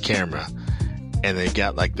straight at the camera, and they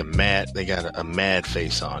got like a mad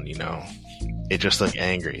face on, it just looked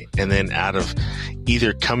angry, and then out of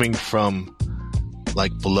either coming from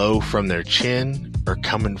like below from their chin, or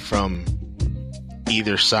coming from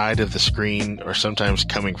either side of the screen, or sometimes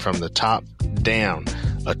coming from the top down,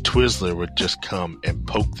 a Twizzler would just come and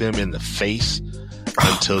poke them in the face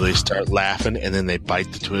until they start laughing, and then they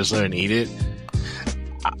bite the Twizzler and eat it.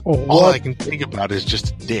 All I can think about is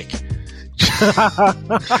just a dick.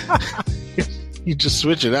 You just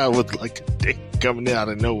switch it out with like a dick coming out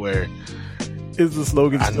of nowhere. Is the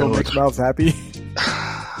slogan still makes mouths happy?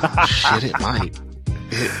 Shit, it might.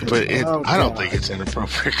 I don't think it's an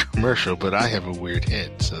appropriate commercial, but I have a weird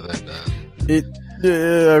head, so that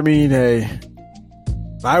I mean, hey,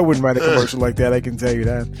 I wouldn't write a commercial like that. I can tell you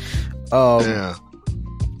that. Yeah.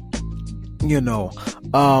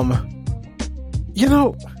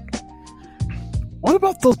 What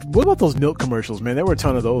about those milk commercials, man? There were a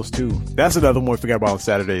ton of those too. That's another one we forgot about on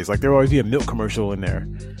Saturdays. Like there would always be a milk commercial in there.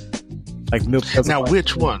 Like milk. Now,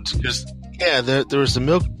 which ones? Because there was the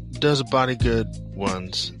milk does a body good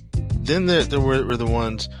ones. Then there were the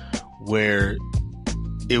ones where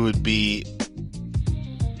it would be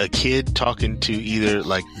a kid talking to either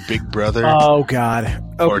like Big Brother. Oh God.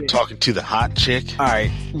 Okay. Or talking to the hot chick. All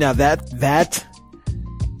right. Now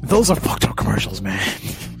those are fucked up commercials, man.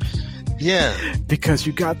 Yeah. Because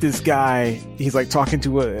you got this guy, he's like talking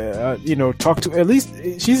to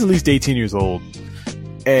she's at least 18 years old.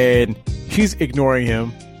 And she's ignoring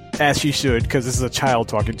him, as she should, because this is a child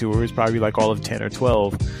talking to her. He's probably like all of 10 or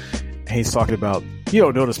 12. And he's talking about, you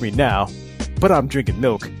don't notice me now, but I'm drinking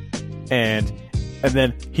milk. And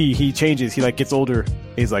then he changes. He like gets older.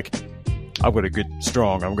 He's like, I'm gonna get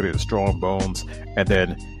strong. I'm gonna get strong bones, and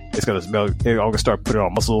then it's gonna smell. I'm gonna start putting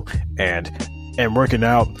on muscle and working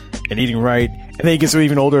out and eating right. And then he gets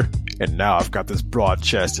even older, and now I've got this broad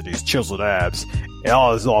chest and these chiseled abs, and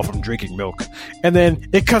all is all from drinking milk. And then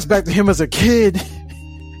it cuts back to him as a kid.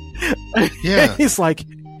 Yeah, he's like,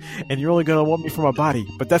 and you're only gonna want me for my body,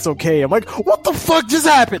 but that's okay. I'm like, what the fuck just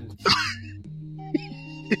happened?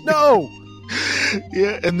 No.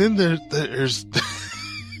 Yeah, and then there's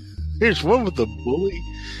one with the bully.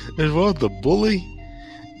 There's one with the bully,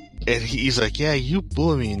 and he's like, "Yeah, you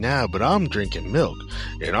bully me now, but I'm drinking milk,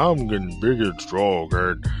 and I'm getting big and strong,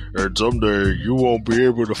 and someday you won't be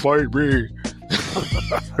able to fight me,"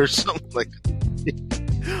 or something like that.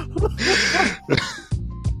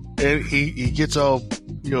 And he gets all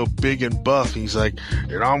big and buff. He's like,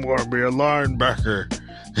 "And I'm going to be a linebacker."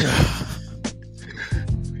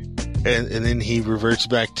 And then he reverts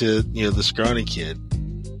back to the scrawny kid.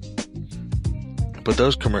 But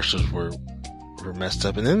those commercials were messed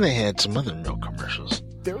up. And then they had some other milk commercials.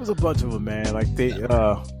 There was a bunch of them, man. Like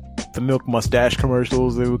the milk mustache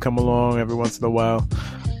commercials, they would come along every once in a while.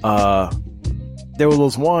 There were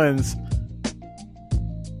those ones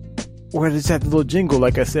where they just had the little jingle,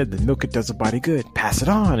 like I said, the milk, it does a body good. Pass it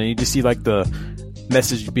on. And you just see like the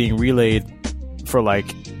message being relayed for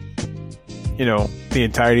like, the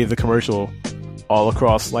entirety of the commercial all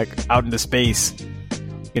across, like out into space,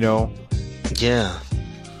 Yeah.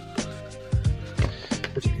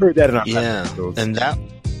 But you heard that in our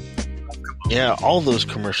and all those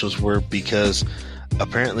commercials were because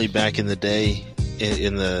apparently back in the day,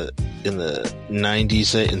 in the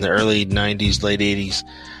 90s, in the early 90s, late 80s,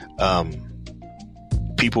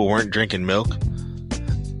 people weren't drinking milk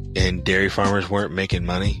and dairy farmers weren't making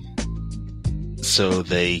money. So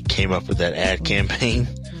they came up with that ad campaign,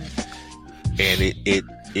 and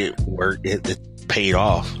it worked. It paid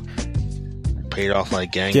off. Paid off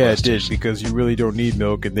like gangbusters. Yeah, it did, because you really don't need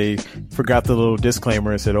milk, and they forgot the little disclaimer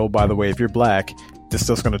and said, "Oh, by the way, if you're black, this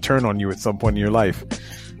stuff's going to turn on you at some point in your life."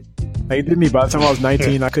 Like, it did me. By the time I was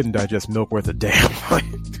 19, I couldn't digest milk worth a damn.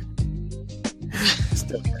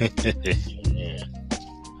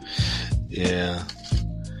 Yeah.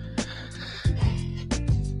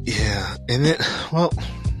 Yeah, and then,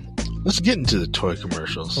 let's get into the toy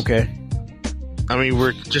commercials. Okay. I mean,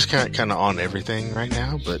 we're just kind of on everything right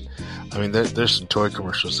now, but I mean, there's some toy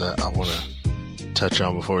commercials that I want to touch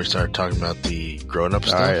on before we start talking about the grown-up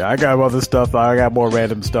stuff. All right, I got other stuff. I got more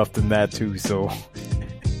random stuff than that too. So,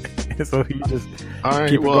 so you just all right.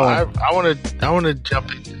 Keep well, I want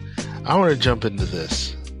to jump into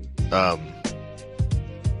this. The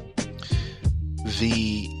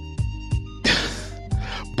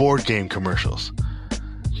board game commercials.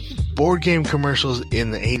 Board game commercials in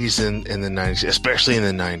the 80s and the 90s, especially in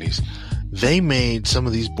the 90s, they made some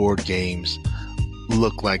of these board games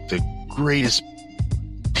look like the greatest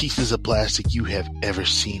pieces of plastic you have ever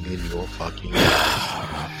seen in your fucking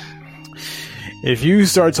life. If you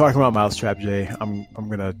start talking about Mousetrap, Jay, I'm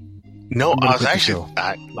gonna. No, I was actually.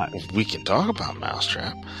 We can talk about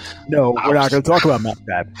Mousetrap. No, we're not going to talk about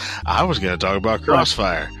Mousetrap. I was going to talk about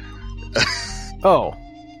Crossfire. Oh,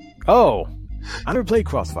 I never played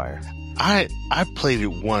Crossfire. I played it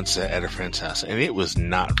once at a friend's house, and it was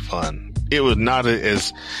not fun. It was not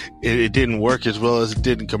it didn't work as well as it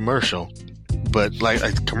did in commercial, but like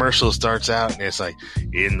the commercial starts out and it's like,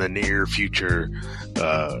 in the near future,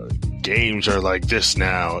 games are like this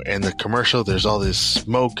now. And the commercial, there's all this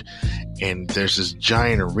smoke and there's this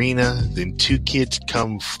giant arena. Then 2 kids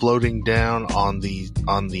come floating down on the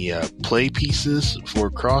play pieces for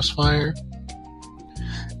Crossfire.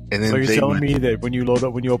 And then so you're telling me that when you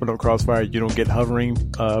open up Crossfire, you don't get hovering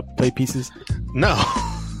play pieces? No.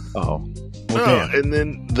 Oh. Well, no. damn. And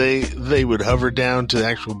then they would hover down to the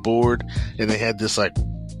actual board, and they had this like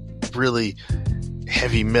really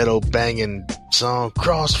heavy metal banging song,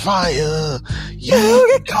 Crossfire. You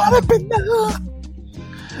get caught up in that.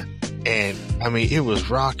 And I mean, it was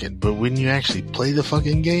rocking, but when you actually play the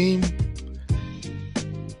fucking game,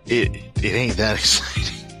 it ain't that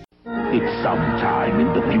exciting. It's sometime in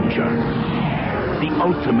the future. The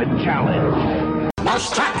ultimate challenge.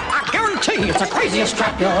 Mousetrap, I guarantee it's the craziest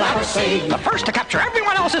trap you'll ever see. The first to capture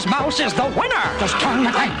everyone else's mouse is the winner. Just turn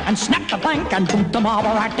the crank and snap the plank and boot the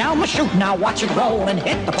marble right down the chute. Now watch it roll and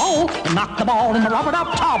hit the pole and knock the ball in the rubber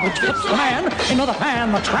duck tub, which fits the man into the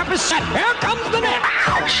pan. The trap is set. Here comes the net.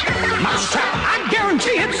 Ouch! Mousetrap, I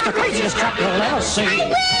guarantee it's the craziest trap you'll ever see.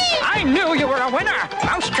 I knew you were a winner.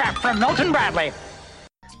 Mousetrap from Milton Bradley.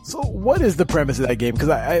 So what is the premise of that game? Because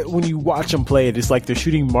I when you watch them play it, it's like they're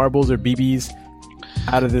shooting marbles or BBs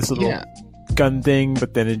out of this little gun thing,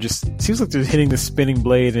 but then it just seems like they're hitting the spinning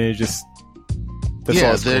blade, and it just that's all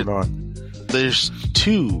that's going on. There's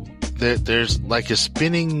 2. There's like a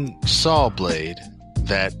spinning saw blade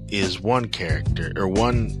that is one character or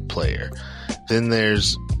one player. Then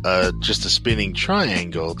there's just a spinning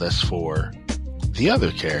triangle that's for the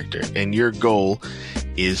other character, and your goal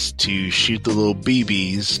is to shoot the little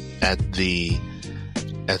BBs at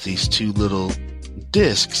these 2 little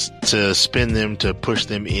discs to spin them to push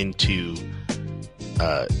them into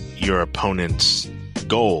your opponent's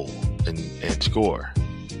goal and score.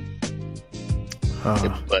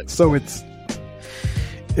 So it's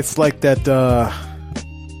like that.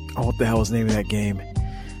 What the hell was the name of that game?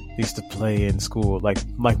 I used to play in school, like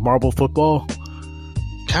marble football.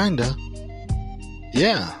 Kinda.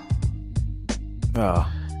 Yeah.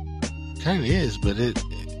 Kind of is, but it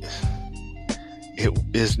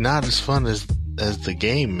is not as fun as the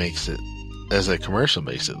game makes it, as a commercial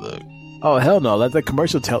makes it look. Oh hell no! Let the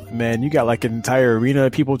commercial tell, man. You got like an entire arena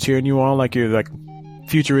of people cheering you on, like you're like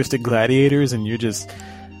futuristic gladiators, and you're just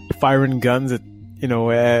firing guns at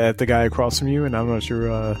the guy across from you. And I'm not sure.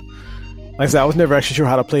 Like I said, I was never actually sure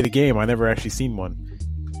how to play the game. I never actually seen one.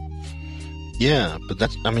 Yeah, but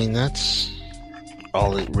that's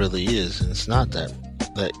all it really is, and it's not that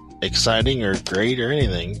exciting or great or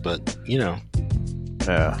anything, but yeah.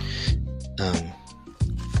 I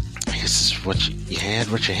guess this is what you had,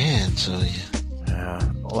 so yeah.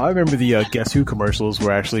 Well, I remember the Guess Who commercials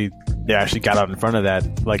where they actually got out in front of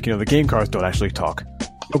that. Like, the game cards don't actually talk.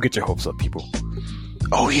 Don't get your hopes up, people.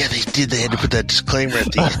 Oh yeah, they did. They had to put that disclaimer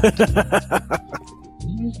at the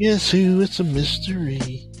end. Guess who? It's a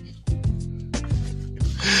mystery.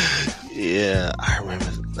 Yeah, I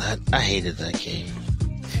remember that. I hated that game.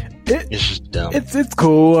 It's just dumb. It's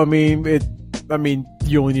cool. I mean,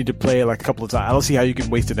 you only need to play it like a couple of times. I don't see how you can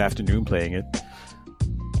waste an afternoon playing it.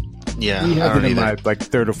 Yeah, we had it in my like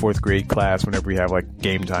 3rd or 4th grade class. Whenever we have like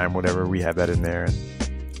game time, whatever, we had that in there.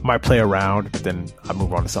 Might play around, but then I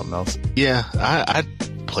move on to something else. Yeah, I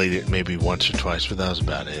played it maybe once or twice, but that was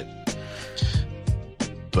about it.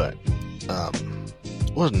 But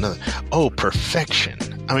what was another? Oh, Perfection.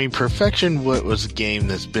 I mean, Perfection was a game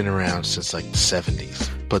that's been around since like the 70s,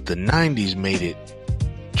 but the 90s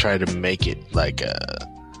try to make it like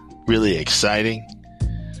really exciting.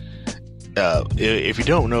 If you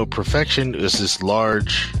don't know, Perfection is this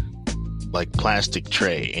large like plastic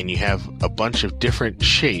tray, and you have a bunch of different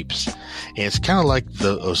shapes, and it's kind of like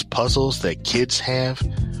those puzzles that kids have,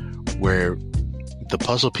 where the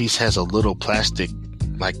puzzle piece has a little plastic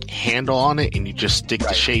like handle on it, and you just stick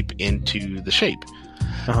the shape into the shape.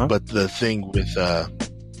 But the thing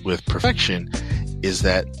with Perfection is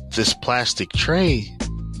that this plastic tray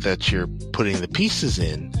that you're putting the pieces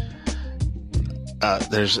in,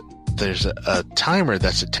 there's a timer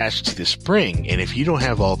that's attached to the spring, and if you don't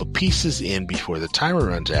have all the pieces in before the timer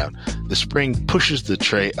runs out, the spring pushes the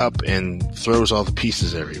tray up and throws all the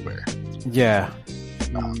pieces everywhere. Yeah.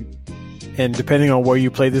 And depending on where you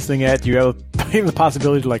play this thing at, you have the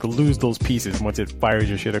possibility to like lose those pieces once it fires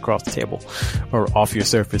your shit across the table or off your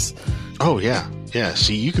surface. Oh yeah.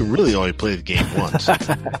 See, you can really only play the game once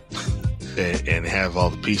and have all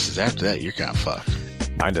the pieces. After that, you're kind of fucked.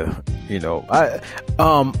 Kinda.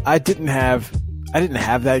 I didn't have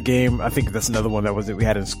that game. I think that's another one that we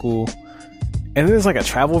had in school. And then there's like a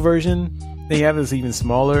travel version they have that's even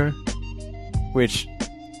smaller. which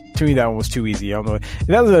to me that one was too easy. I don't know. And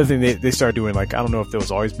that was another thing they started doing. Like, I don't know if there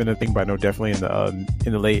was always been a thing, but I know definitely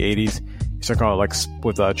in the late 80s, you start calling it like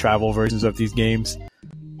with travel versions of these games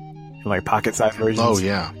and like pocket-sized versions. Oh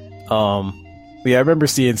yeah. Yeah, I remember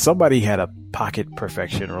seeing somebody had a pocket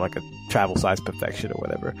perfection or like a travel size perfection or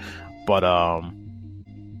whatever. But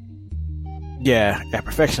yeah, at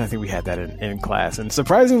perfection, I think we had that in class, and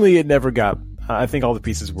surprisingly, it never got. I think all the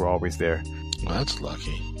pieces were always there. Well, that's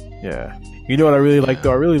lucky. Yeah, you know what I really like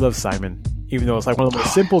though? I really love Simon, even though it's like one of the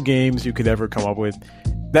most simple games you could ever come up with.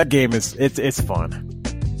 That game it's fun.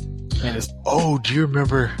 And it's, do you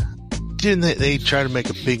remember? Didn't they try to make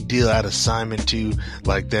a big deal out of Simon too?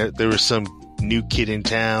 Like there was some new kid in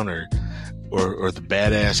town or the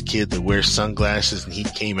badass kid that wears sunglasses, and he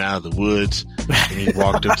came out of the woods and he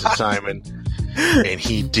walked up to Simon and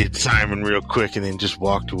he did Simon real quick and then just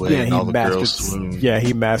walked away, and all the girls swooned. Yeah,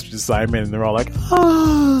 he mastered Simon and they're all like,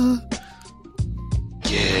 ah.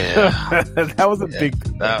 Yeah. That was a big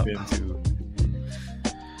thing too.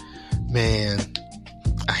 Man,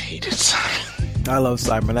 I hated Simon. I love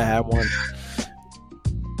Simon. I had one.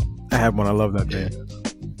 I love that game.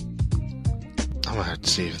 I'm gonna have to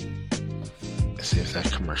see if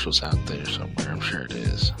that commercial's out there somewhere. I'm sure it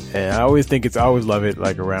is. Yeah, I always love it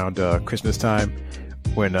like around Christmas time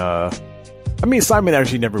when Simon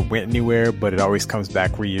actually never went anywhere, but it always comes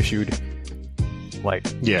back reissued. Like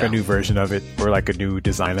a new version of it or like a new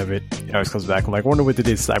design of it. It always comes back. I'm like, I wonder what they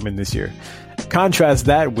did Simon this year. Contrast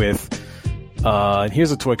that with and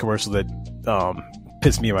here's a toy commercial that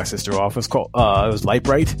pissed me and my sister off. It was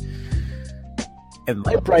Light-Brite. And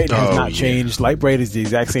Light-Brite has not changed. Light-Brite is the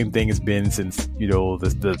exact same thing it's been since,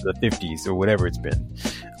 the 50s or whatever it's been.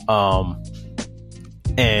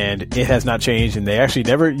 And it has not changed. And they actually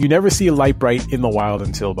you never see a Light-Brite in the wild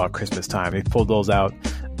until about Christmas time. They pulled those out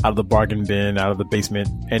of the bargain bin, out of the basement,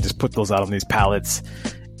 and just put those out on these pallets.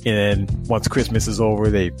 And then once Christmas is over,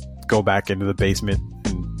 they go back into the basement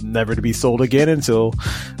and never to be sold again until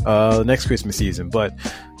the next Christmas season. But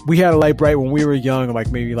we had a Light-Brite when we were young,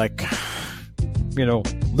 like maybe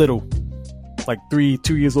little, like 2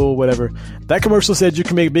 years old, whatever. That commercial said you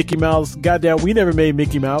can make Mickey Mouse. Goddamn, we never made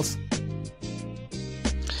Mickey Mouse.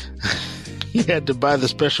 You had to buy the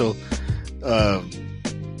special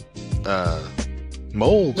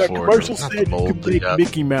mold the for commercial it. Not said the mold, you could make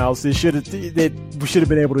Mickey Mouse. We should have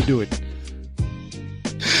been able to do it.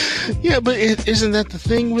 Yeah, but isn't that the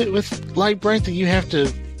thing with Light-Brite, that you have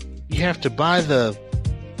to buy the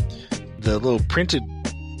little printed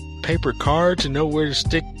paper card to know where to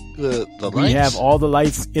stick the lights? We have all the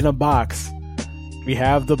lights in a box. We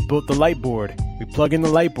have the light board. We plug in the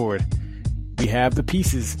light board. We have the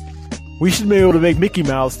pieces. We should be able to make Mickey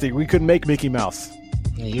Mouse thing. We couldn't make Mickey Mouse.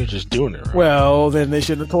 You're just doing it right. Well, then they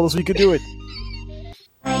shouldn't have told us we could do it.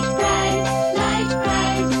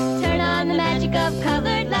 Light-Brite, turn on the magic of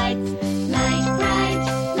colored lights.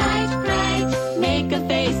 Light-Brite, make a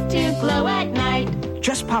face to glow at night.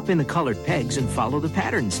 Just pop in the colored pegs and follow the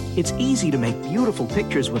patterns. It's easy to make beautiful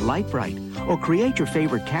pictures with Light-Brite, or create your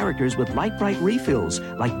favorite characters with Light-Brite refills,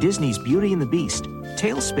 like Disney's Beauty and the Beast,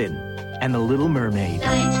 Tailspin, and The Little Mermaid.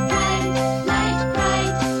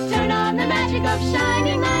 Light-Brite, turn on the magic of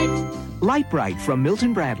shining lights. Light-Brite from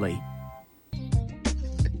Milton Bradley.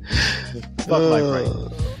 Fuck Light-Brite.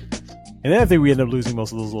 And then I think we end up losing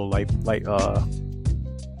most of those little those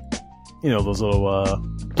little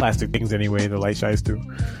plastic things anyway, the light shines through.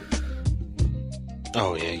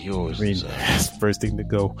 Oh yeah, you always. That's the first thing to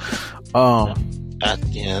go.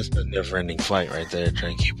 That's a never-ending fight right there.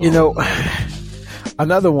 Trying to keep.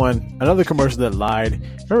 Another commercial that lied.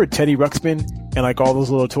 Remember Teddy Ruxpin and like all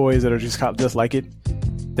those little toys that are just like it,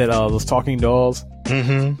 that those talking dolls.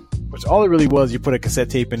 Mm-hmm. Which all it really was, you put a cassette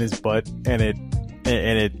tape in his butt and it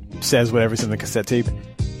says whatever's in the cassette tape.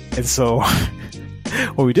 And so,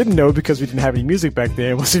 what we didn't know, because we didn't have any music back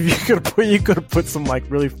then, was if you could have put some like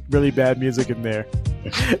really really bad music in there.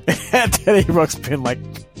 And Teddy Ruxpin like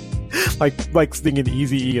singing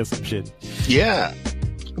Eazy-E or some shit. Yeah.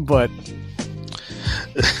 But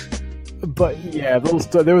yeah,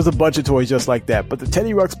 there was a bunch of toys just like that. But the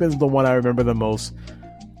Teddy Ruxpin's the one I remember the most,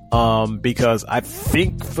 because I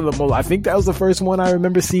think that was the first one I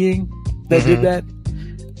remember seeing that did that.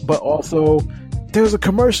 But also, there was a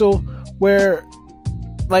commercial where,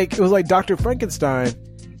 like, it was like Dr. Frankenstein,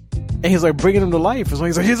 and he's like bringing him to life. He's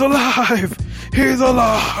like, he's alive.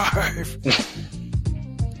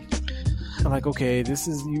 I'm like, okay, this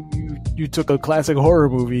is you took a classic horror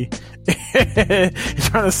movie and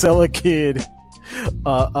trying to sell a kid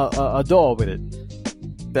a doll with it.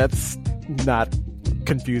 That's not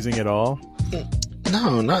confusing at all.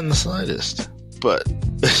 No, not in the slightest. But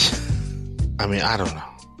I mean, I don't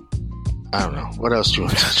know. What else do you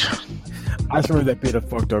want to touch on? I just remember that being a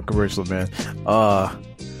fucked up commercial, man.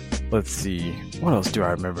 Let's see. What else do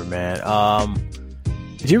I remember, man?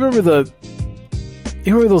 Do you remember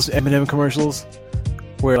those Eminem commercials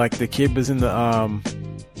where like the kid was in the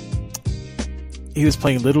he was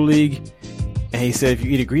playing Little League and he said if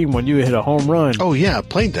you eat a green one you hit a home run. Oh yeah, I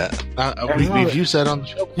played that. We've used that on the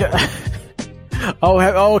show. Yeah.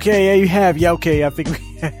 Oh, okay. Yeah, you have. Yeah, okay. I think we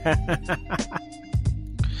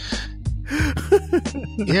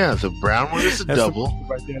yeah, the brown one is a double.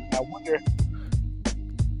 I wonder.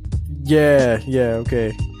 Yeah,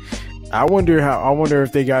 okay. I wonder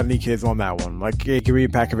if they got any kids on that one. Like, hey, give me a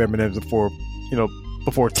pack of M&Ms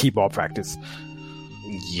before T-ball practice.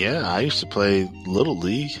 Yeah, I used to play Little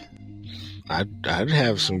League. I'd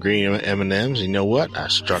have some green M&Ms. You know what? I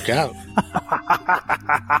struck out.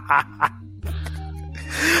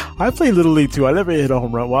 I played Little League too. I never hit a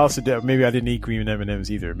home run. Well, maybe I didn't eat green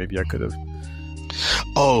M&Ms either. Maybe I could have.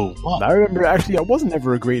 Oh, I remember actually I wasn't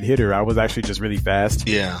ever a great hitter. I was actually just really fast.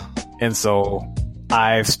 Yeah, and so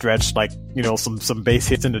I've stretched like some base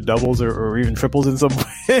hits into doubles or even triples in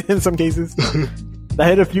some cases. I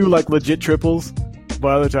hit a few like legit triples, but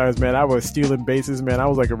other times, man, I was stealing bases. Man, I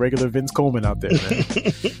was like a regular Vince Coleman out there, man.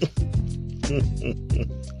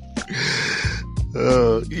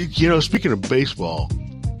 Speaking of baseball,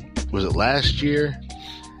 was it last year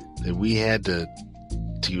that we had to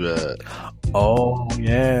oh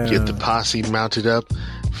yeah, get the posse mounted up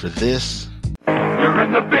for this? You're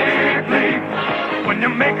in the big league when you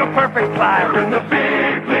make a perfect play. You're in the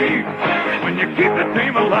big league when you keep the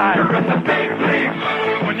team alive. You're in the big league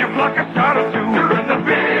when you block a shot or two. You're in the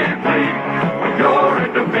big league when you're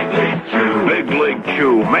in the big league chew. Big League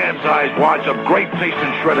Chew, man-sized wads of great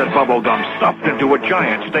tasting shredded bubble gum stuffed into a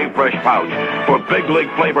giant Stay Fresh pouch for big league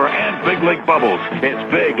flavor and big league bubbles.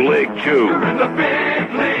 It's Big League Chew. You're in the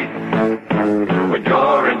big league when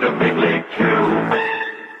you're in the big league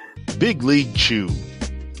chew. Big League Chew.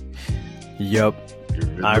 Yep,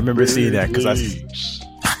 I remember seeing that because you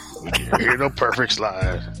hear no perfect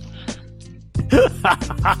slide.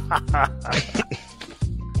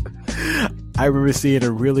 I remember seeing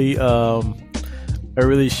a really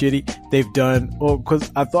shitty. They've done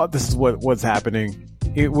because I thought this is what's happening,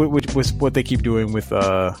 which was what they keep doing with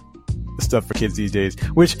stuff for kids these days.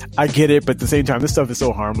 Which I get it, but at the same time, this stuff is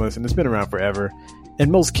so harmless and it's been around forever.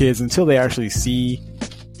 And most kids, until they actually see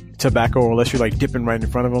tobacco, unless you're like dipping right in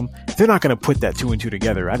front of them, they're not going to put that two and two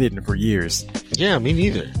together. I didn't for years. Yeah, me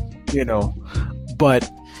neither. But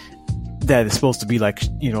that is supposed to be like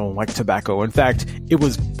tobacco. In fact, it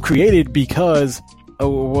was created because it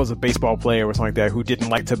was a baseball player or something like that who didn't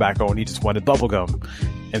like tobacco and he just wanted bubblegum.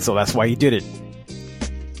 And so that's why he did it.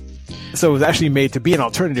 So it was actually made to be an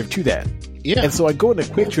alternative to that. Yeah. And so I go into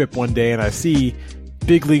Quick Trip one day and I see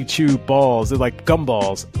Big League Chew balls. They're like gum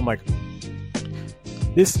balls. I'm like,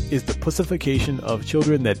 this is the pussification of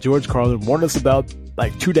children that George Carlin warned us about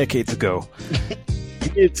like 2 decades ago. You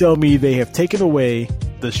did tell me they have taken away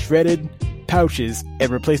the shredded pouches and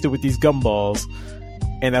replaced it with these gum balls,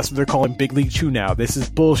 and that's what they're calling Big League Chew now. This is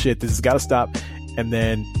bullshit. This has got to stop. And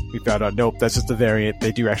then we found out, nope, that's just a variant.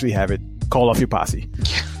 They do actually have it. Call off your posse.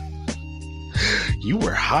 You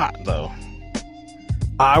were hot though.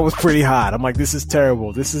 I was pretty hot. I'm like, this is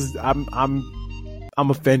terrible. I'm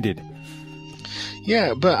offended.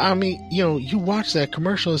 Yeah, but I mean, you watch that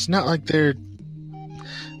commercial. It's not like they're.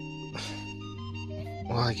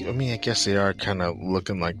 Well, I guess they are kind of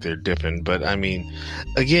looking like they're dipping. But I mean,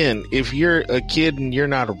 again, if you're a kid and you're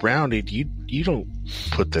not around it, you don't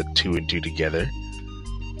put the two and two together.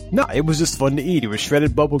 No, it was just fun to eat. It was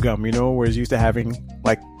shredded bubble gum, whereas used to having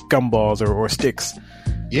like gumballs or sticks.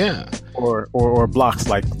 Yeah. Or blocks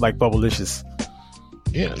like Bubblicious.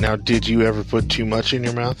 Yeah. Now, did you ever put too much in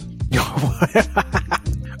your mouth?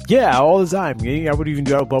 Yeah, all the time. I would even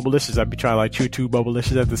do that with Bubblicious. I'd be trying to like chew 2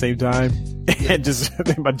 Bubblicious at the same time, and just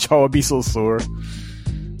my jaw would be so sore.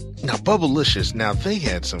 Now, Bubblicious. Now they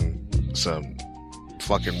had some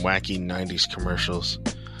fucking wacky '90s commercials.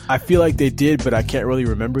 I feel like they did, but I can't really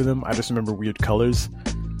remember them. I just remember weird colors.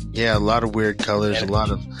 Yeah, a lot of weird colors. A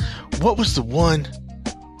lot of. What was the one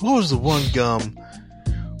gum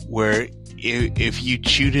where if you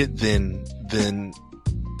chewed it, then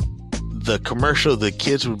the commercial, the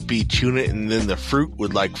kids would be chewing it, and then the fruit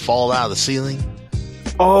would like fall out of the ceiling?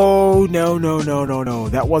 Oh no!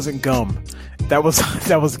 That wasn't gum. That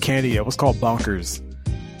was candy. It was called Bonkers.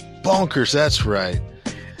 Bonkers, that's right.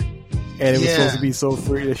 And it was supposed to be so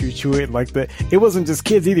free that you chew it like that. It wasn't just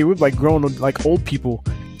kids either. It was like grown, like old people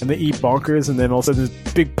and they eat bonkers, and then all of a sudden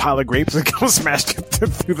this big pile of grapes and comes smashed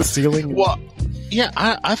through the ceiling. Well, yeah,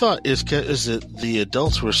 I thought is that the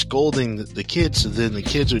adults were scolding the kids, so then the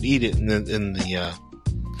kids would eat it, and then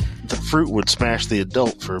the fruit would smash the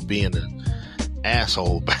adult for being an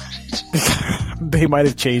asshole about it. They might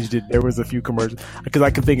have changed it. There was a few commercials because I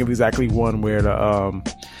can think of exactly one where the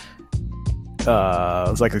it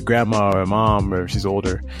was like a grandma or a mom, or she's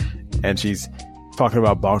older, and she's talking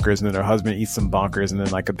about bonkers, and then her husband eats some bonkers, and then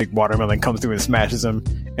like a big watermelon comes through and smashes him,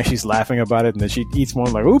 and she's laughing about it, and then she eats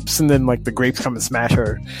one like oops, and then like the grapes come and smash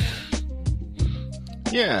her.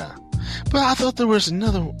 Yeah, but I thought there was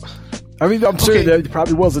another one. I mean, I'm sure there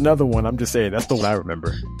probably was another one. I'm just saying that's the one I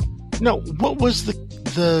remember. No, what was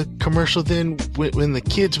the commercial then when the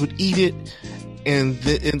kids would eat it and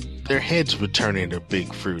their heads would turn into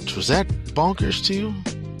big fruits? Was that bonkers too?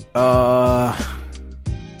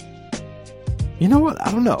 You know what?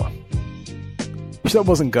 I don't know. That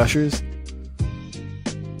wasn't Gushers.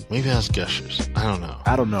 Maybe that's Gushers.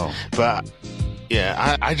 I don't know. But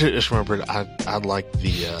yeah, I just remembered I like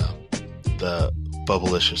the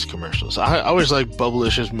Bubblicious commercials. I always like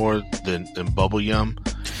Bubblicious more than Bubble Yum.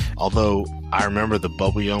 Although I remember the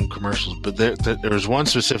Bubble Yum commercials, but there was one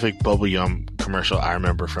specific Bubble Yum commercial I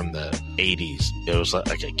remember from the 80s. It was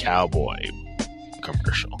like a cowboy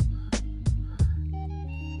commercial.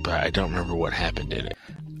 But I don't remember what happened in it.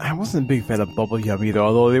 I wasn't a big fan of Bubble Yum either,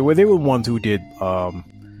 although they were ones who did, or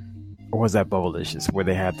was that Bubblicious, where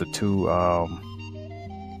they had the two,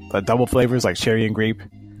 the double flavors, like cherry and grape?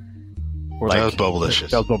 Or that was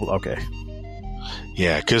Bubblicious. That was okay.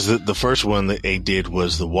 Yeah, because the first one that they did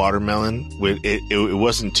was the watermelon. It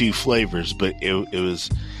wasn't two flavors, but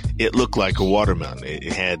it looked like a watermelon.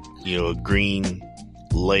 It had a green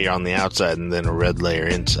layer on the outside and then a red layer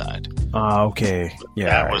inside. Okay.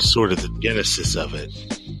 Yeah. That was sort of the genesis of it.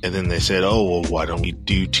 And then they said, oh, well, why don't we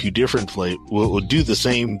do two different flavors? We'll do the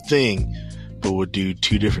same thing, but we'll do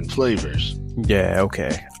two different flavors. Yeah,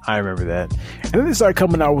 okay. I remember that. And then they started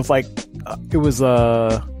coming out with like, it was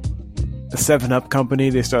the 7-Up company.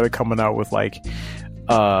 They started coming out with like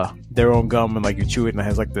their own gum, and like you chew it and it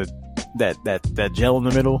has like that gel in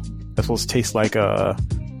the middle that's supposed to taste like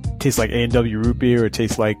A&W root beer, or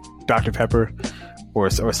taste like Dr. Pepper or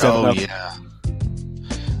 7-Up. Oh yeah,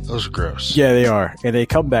 those are gross. Yeah, they are, and they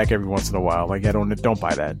come back every once in a while. Like I don't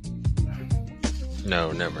buy that.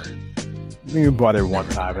 No, never. I think I bought it one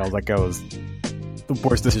time, and I was like, that was the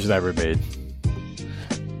worst decision I ever made.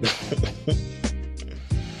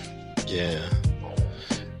 Yeah.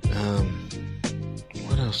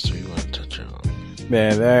 What else do you want to touch on?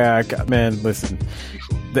 Man, listen.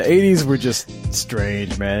 The 80s were just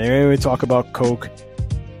strange, man. We talk about Coke,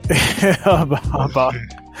 about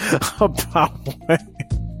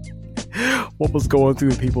what was going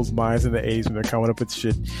through people's minds in the 80s when they're coming up with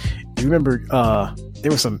shit. Do you remember?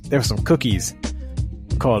 There were some cookies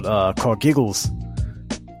called Giggles.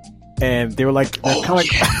 And they were like they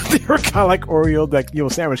were kind of like Oreo, like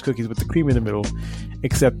sandwich cookies with the cream in the middle,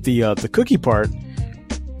 except the cookie part,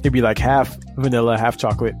 it'd be like half vanilla, half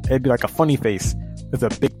chocolate. It'd be like a funny face with a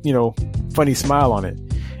big funny smile on it.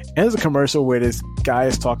 And there's a commercial where this guy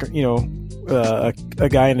is talking, a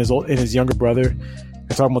guy and his younger brother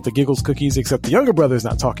are talking about the Giggles cookies, except the younger brother is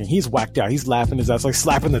not talking. He's whacked out. He's laughing his ass, like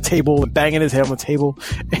slapping the table and banging his head on the table.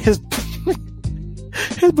 And his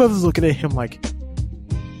brother's looking at him like,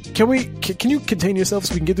 Can you contain yourself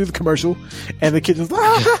so we can get through the commercial? And the kid just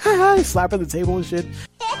slapping the table and shit.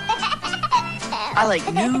 I like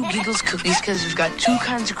new Giggles cookies because they've got 2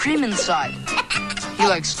 kinds of cream inside. He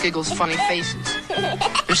likes Giggles' funny faces.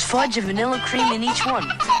 There's fudge and vanilla cream in each one.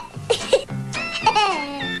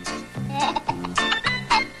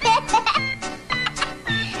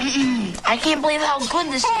 I can't believe how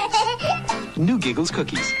good this is. New Giggles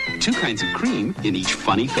cookies. 2 kinds of cream in each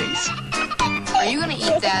funny face. Are you gonna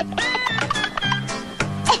eat that?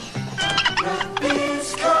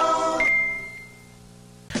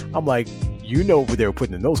 I'm like, what they were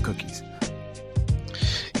putting in those cookies.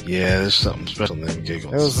 Yeah, there's something special in them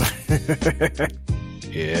Giggles.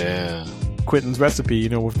 Yeah. Quentin's recipe,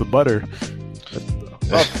 with the butter.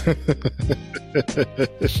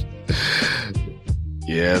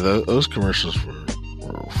 Yeah, those commercials were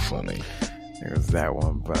funny. There's that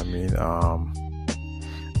one, but I mean,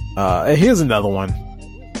 here's another one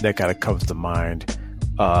that kind of comes to mind.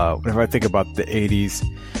 Whenever I think about the 80s,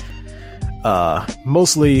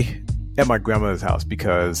 mostly at my grandmother's house,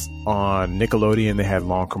 because on Nickelodeon they had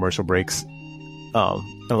long commercial breaks. A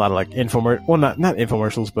lot of like not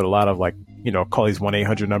infomercials, but a lot of like, call these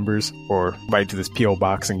 1-800 numbers or write to this PO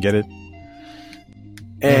box and get it.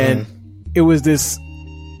 And it was this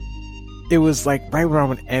it was like right around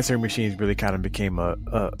when answering machines really kind of became a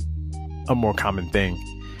more common thing.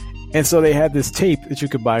 And so they had this tape that you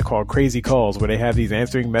could buy called Crazy Calls, where they have these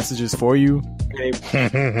answering messages for you.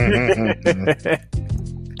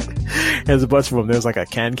 There's a bunch of them. There's like a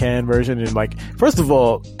can version, and like, first of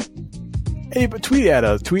all, hey, but tweet at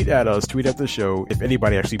us, tweet at the show if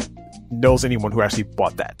anybody actually knows anyone who actually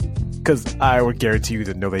bought that, because I would guarantee you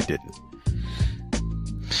that no, they didn't.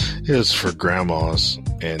 It was for grandmas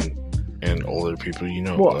and older people, you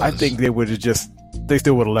know. Well, I think they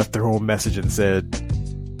still would have left their home message and said,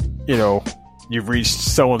 you know, you've reached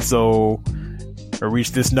so and so, or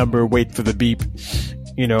reached this number, wait for the beep,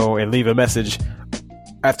 you know, and leave a message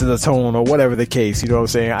after the tone, or whatever the case. You know what I'm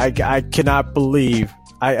saying? I cannot believe,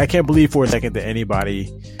 I can't believe for a second that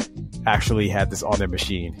anybody actually had this on their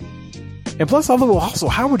machine. And plus, also,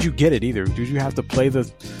 how would you get it either? Did you have to play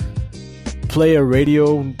a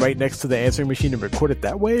radio right next to the answering machine and record it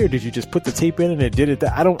that way, or did you just put the tape in and it did it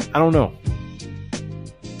that? I don't know.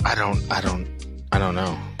 I don't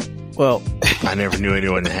know. Well, I never knew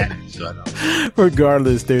anyone that had it, so I don't.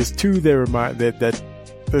 Regardless, there's two that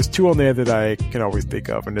there's two on there that I can always think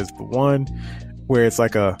of, and there's the one where it's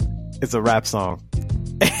a rap song.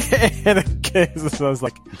 And I was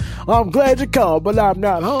like, I'm glad you called, but I'm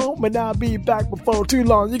not home, and I'll be back before too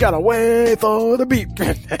long. You gotta wait for the beep.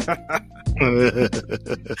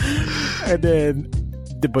 And then,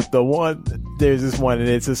 but there's this one, and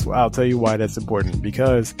it's just, I'll tell you why that's important.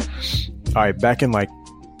 Because, all right, back in like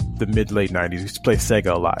the mid-late 90s, we used to play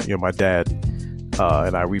Sega a lot. You know, my dad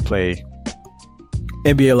and we play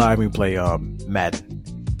NBA Live, we play Madden.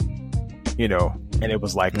 You know, and it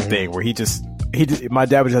was like a thing where my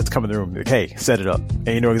dad would just have to come in the room, like, hey, set it up, and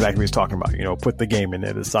you know exactly what he's talking about. You know, put the game in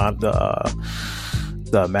there, the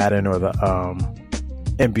Madden or the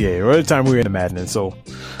NBA, or the time we were in the Madden. And so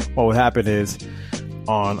what would happen is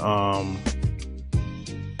on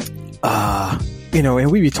you know,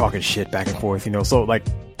 and we'd be talking shit back and forth, you know, so like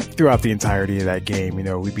throughout the entirety of that game, you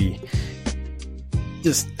know, we'd be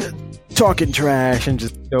just talking trash and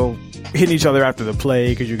just, you know, hitting each other after the play,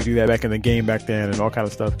 because you could do that back in the game back then, and all kind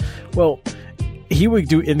of stuff. Well, he would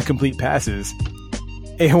do incomplete passes,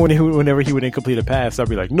 and whenever he would incomplete a pass, I'd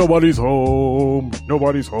be like, nobody's home. And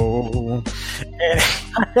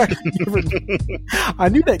I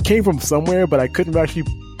knew that came from somewhere, but I couldn't actually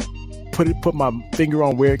put my finger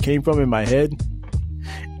on where it came from in my head.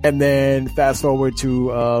 And then fast forward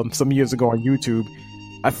to some years ago on YouTube,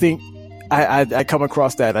 I think I come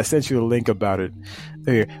across that. I sent you a link about it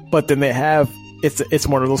there. But then they have, it's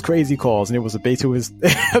one of those crazy calls, and it was a Beethoven's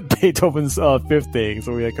fifth thing.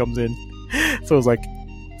 So it comes in. So it's like,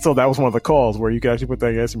 so that was one of the calls where you could actually put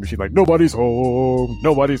that answering machine, like, nobody's home.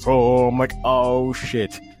 I'm like, oh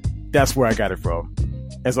shit, that's where I got it from.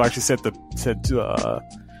 And so I actually sent that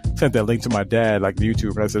link to my dad, like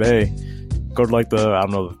YouTube, and I said, hey, go to like the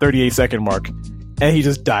 38-second mark, and he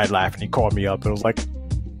just died laughing. He called me up and was like,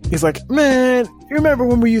 he's like, man, you remember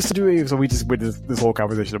when we used to do it? So we just went this whole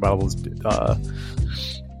conversation about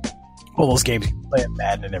all those games, playing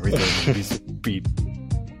Madden and everything. We'd be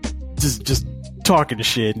just talking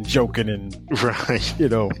shit and joking and, right, you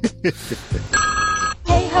know.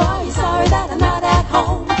 Hey, how are you? Sorry that I'm not at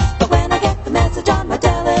home, but when I get the message on my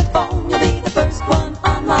telephone, you'll be the first one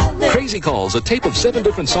on my list. Crazy Calls, a tape of 7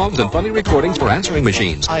 different songs and funny recordings for answering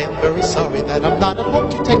machines. I am very sorry that I'm not at home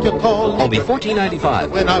to take your call. Only $14.95.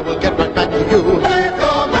 When I will get right back to you.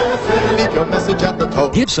 Leave your message at the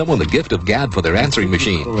tone. Give someone the gift of gab for their answering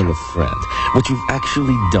machine. Calling a friend. What you've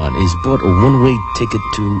actually done is bought a one-way ticket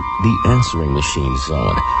to the answering machine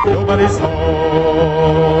zone. Nobody's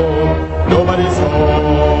home. Nobody's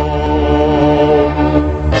home.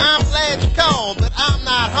 I'm glad you called, but I'm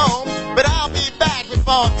not home. But I'll be back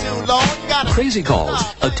before too long. Crazy Calls,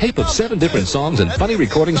 a tape of 7 different songs and funny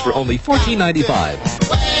recordings for only $14.95.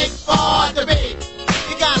 Wait for the beat.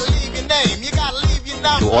 You gotta leave your name. You gotta leave your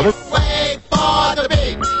number. To order, wait for the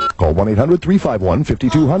beat. Call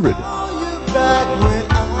 1-800-351-5200.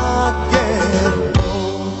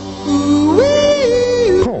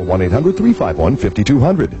 Call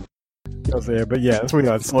 1-800-351-5200. But yeah, that's what we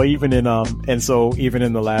got. So even in in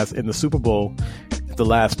the Super Bowl, the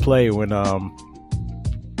last play when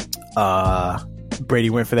Brady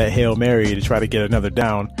went for that Hail Mary to try to get another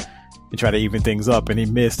down and try to even things up, and he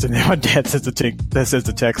missed, and then my dad says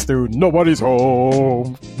the text through, nobody's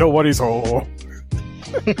home.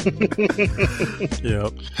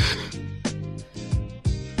 Yep.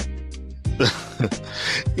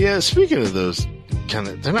 Yeah, speaking of those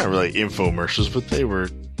they're not really infomercials, but they were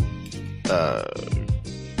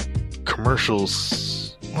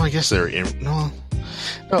commercials. Well, I guess they're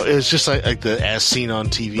No, it was just like the as seen on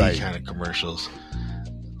TV kind of commercials.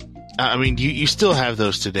 I mean, you still have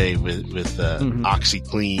those today with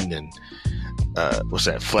OxyClean and what's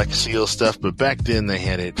that, Flex Seal stuff, but back then they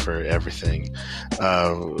had it for everything.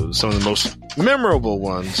 Some of the most memorable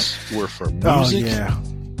ones were for music. Oh yeah.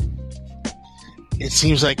 It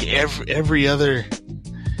seems like every other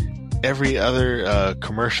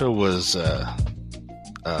commercial was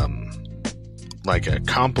like a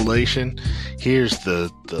compilation. Here's the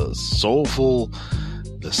soulful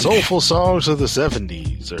songs of the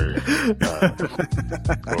 70s, or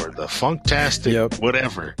the funktastic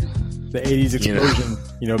whatever. The 80s explosion,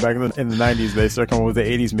 back in the 90s, they started coming with the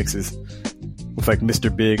 80s mixes with like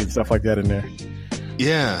Mr. Big and stuff like that in there.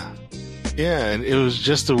 Yeah, and it was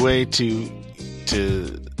just a way to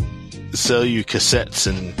sell you cassettes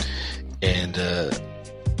and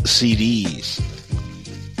CDs,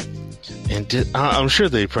 and I'm sure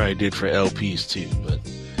they probably did for LPs too. But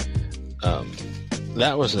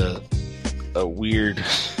that was a weird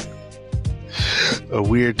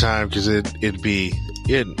time, because it'd be.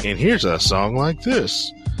 And here's a song like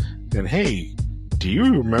this. And hey, do you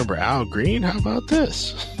remember Al Green? How about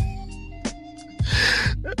this?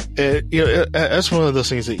 That's one of those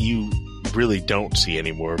things that you really don't see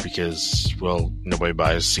anymore because, well, nobody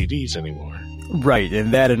buys CDs anymore. Right,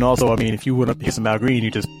 and also, I mean, if you want to hear some Al Green,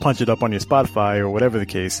 you just punch it up on your Spotify or whatever the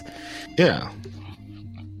case. Yeah,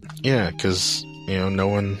 because no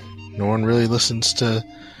one really listens to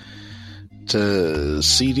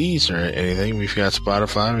CDs or anything. We've got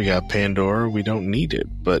Spotify, we got Pandora. We don't need it.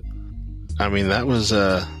 But I mean, that was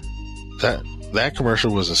that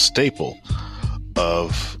commercial was a staple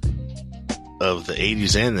of the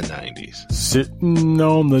 80s and the 90s. Sitting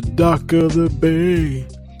on the dock of the bay.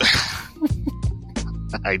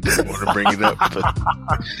 I didn't want to bring it up, but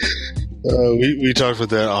we talked about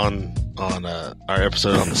that on our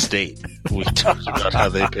episode on the state. We talked about how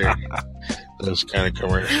they parody those kind of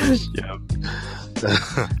commercials. Yeah.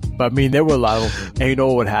 But I mean, there were a lot of them. And you know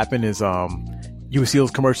what would happen is you would see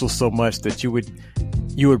those commercials so much that you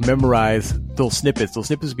would memorize those snippets. Those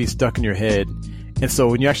snippets would be stuck in your head. And so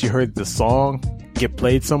when you actually heard the song get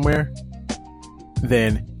played somewhere,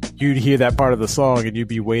 then you'd hear that part of the song and you'd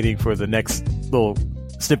be waiting for the next little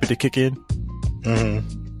snippet to kick in.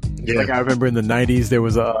 Mm-hmm. Yeah. Like I remember in the 90s there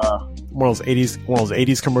was one of those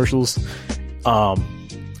 80s commercials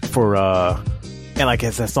for and like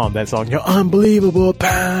it's that song, you're unbelievable,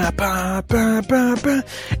 bah, bah, bah, bah, bah.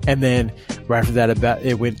 And then right after that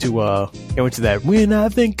it went to that when I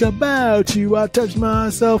think about you I touch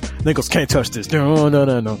myself, and then it goes can't touch this, no.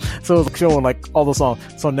 So it's showing like all the songs.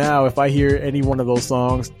 So now if I hear any one of those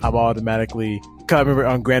songs, I'm automatically, cause I remember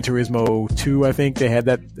on Gran Turismo 2 I think they had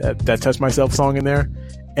that Touch Myself song in there,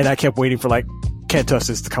 and I kept waiting for like Can't Touch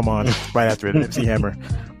This to come on right after it, MC Hammer.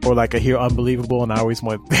 Or like I hear Unbelievable and I always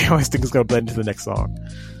think it's going to blend into the next song.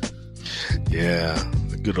 Yeah,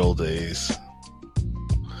 the good old days.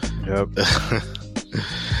 Yep.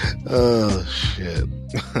 Oh shit.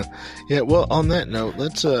 Yeah, well, on that note,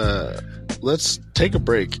 let's take a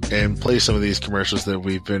break and play some of these commercials that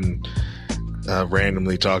we've been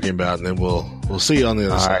randomly talking about, and then we'll see you on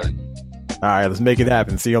the other side. All right, let's make it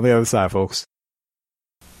happen. See you on the other side, folks.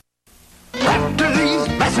 After these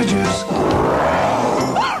messages,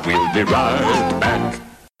 we'll be right back.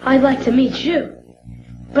 I'd like to meet you,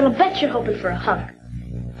 but I'll bet you're hoping for a hug.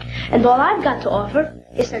 And all I've got to offer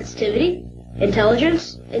is sensitivity,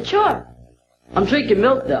 intelligence, and charm. I'm drinking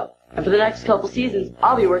milk, though, and for the next couple seasons,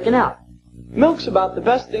 I'll be working out. Milk's about the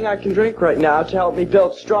best thing I can drink right now to help me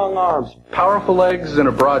build strong arms, powerful legs, and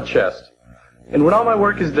a broad chest. And when all my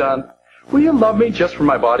work is done, will you love me just for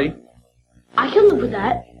my body? I can live with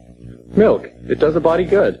that. Milk, it does a body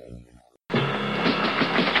good.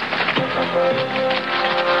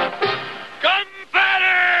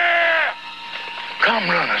 Come,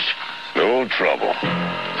 runners. No trouble.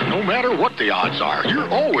 No matter what the odds are, you're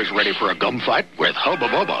always ready for a gum fight with Hubba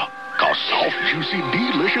Bubba. Cause soft, juicy,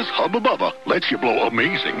 delicious Hubba Bubba lets you blow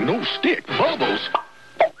amazing, no-stick bubbles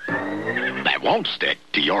that won't stick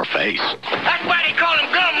to your face. That's why they call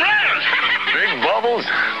them gum runners. Big bubbles,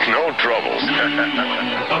 no troubles.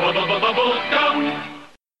 Bubble, bubble, bubble, gum.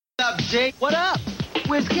 What up, Jake? What up?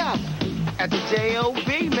 Where's Calvin? At the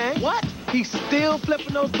J.O.B., man. What? He's still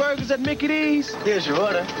flipping those burgers at Mickey D's? Here's your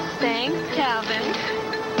order. Thanks, Calvin.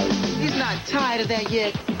 He's not tired of that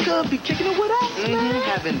yet. Could be kicking it with us, man.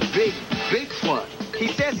 Having big fun. He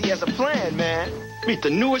says he has a plan, man. Meet the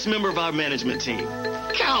newest member of our management team,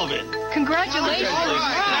 Calvin. Congratulations. All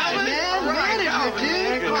right, man. Management,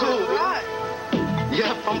 dude. Cool.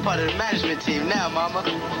 Yep, I'm part of the management team now, Mama.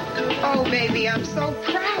 Oh, baby, I'm so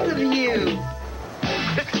proud of you.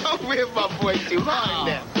 wear my boy too hard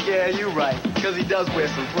now. Yeah, you're right, because he does wear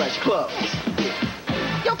some fresh clothes.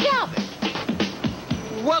 Yo, Calvin,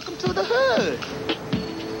 welcome to the hood.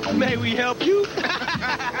 May we help you?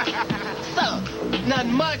 So,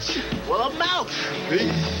 nothing much. Well, I'm out.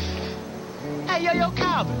 Hey, yo,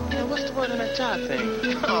 Calvin. Man, what's the word on that job thing?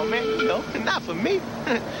 Oh, man, you know, not for me.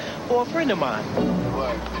 For a friend of mine.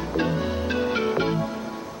 What?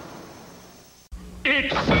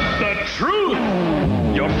 It's the truth.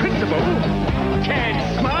 Your principal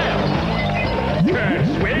can't smile, can't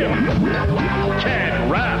swim,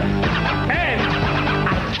 can't rap, and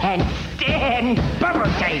I can't stand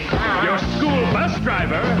bubble tape. Your school bus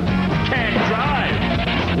driver can't drive,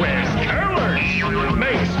 wears curlers,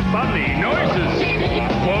 makes funny noises,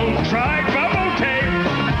 won't try bubble tape.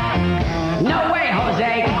 No way,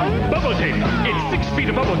 Jose. Bubble tape. It's 6 feet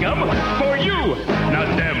of bubble gum for you, not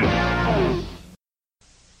them.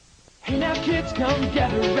 Hey now kids, come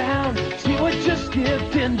gather round. See what just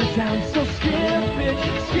skipped into town. So skip it,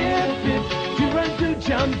 do run, do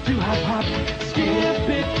jump, do hop, hop. Skip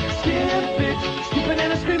it, skipping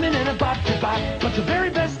and a screaming and a bop to bop. But the very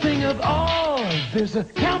best thing of all, there's a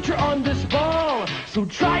counter on this ball. So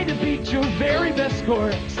try to beat your very best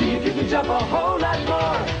score. See if you can jump a whole lot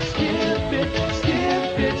more. Skip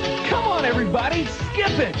it, come on everybody,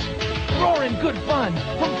 skip it. Roaring good fun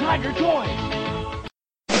from Tiger Toys.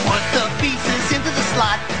 Put the pieces into the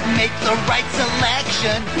slot, make the right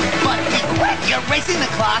selection. But be quick, you're racing the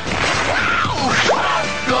clock. Wow!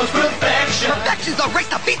 Goes perfection. Perfection's a race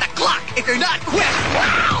to beat the clock if you're not quick.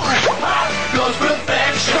 Wow! Goes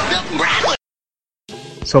perfection. Milton Bradley.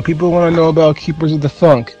 So people want to know about Keepers of the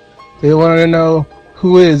Funk. They want to know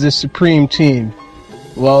who is the Supreme Team.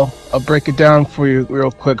 Well, I'll break it down for you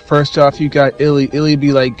real quick. First off, you got Illy. Illy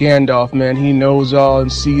be like Gandalf, man. He knows all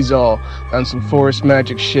and sees all on some forest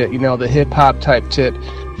magic shit. You know, the hip-hop type tip.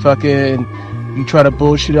 Fucking, you try to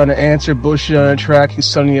bullshit on an answer, bullshit on a track, he's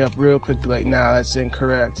sunning you up real quick. Be like, nah, that's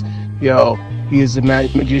incorrect. Yo, he is the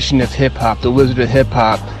magician of hip-hop, the wizard of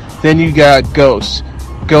hip-hop. Then you got Ghost.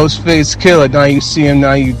 Ghostface Killer. Now you see him,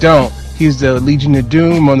 now you don't. He's the Legion of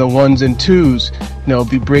Doom on the 1s and 2s. You know,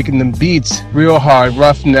 be breaking them beats real hard,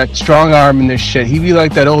 roughneck, strong arm in this shit. He be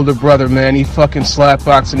like that older brother, man. He fucking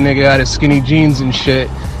slapbox a nigga out of skinny jeans and shit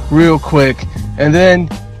real quick. And then,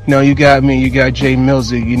 you know, you got me, you got Jay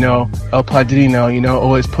Millsy, you know, El Padrino, you know,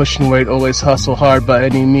 always pushing weight, always hustle hard by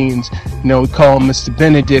any means. You know, we call him Mr.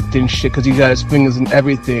 Benedict and shit because he got his fingers in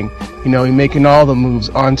everything. You know, he making all the moves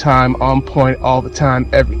on time, on point, all the time,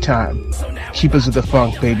 every time. Keepers of the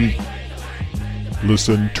Funk, baby.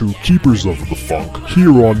 Listen to Keepers of the Funk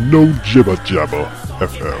here on No Jibba Jabba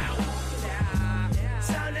FM.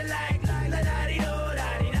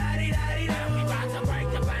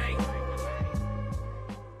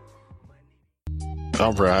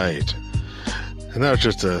 All right. And that was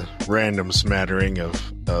just a random smattering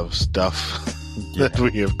of stuff that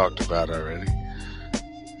we have talked about already.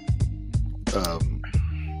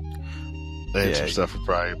 And some stuff we're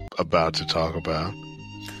probably about to talk about.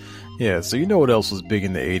 Yeah, so you know what else was big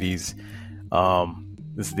in the 80s?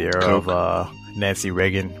 This is the era Coke. of Nancy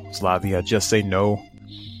Reagan. It was a lot of the Just Say No.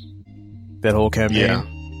 That whole campaign. Yeah.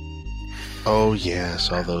 Oh, yes,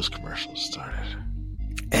 all those commercials started.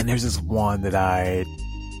 And there's this one that I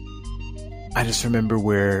just remember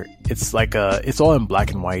where it's like it's all in black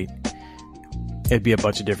and white. It'd be a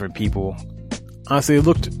bunch of different people. Honestly,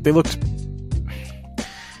 they looked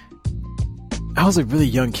I was a really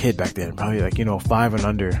young kid back then, probably like, 5 and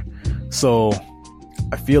under. So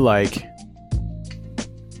I feel like,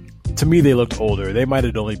 to me, they looked older. They might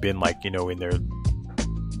have only been like, they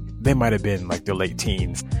might have been like their late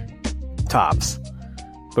teens tops.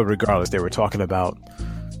 But regardless, they were talking about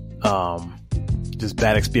just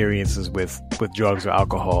bad experiences with drugs or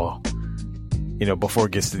alcohol, before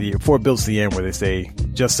it builds to the end where they say,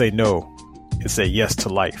 just say no and say yes to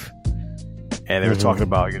life. And they were talking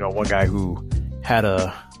about, one guy who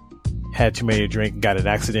had too many to drink, got in an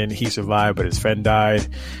accident, he survived, but his friend died.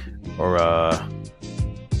 Or,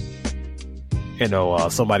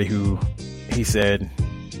 somebody who, he said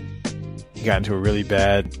he got into a really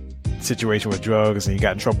bad situation with drugs and he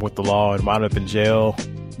got in trouble with the law and wound up in jail.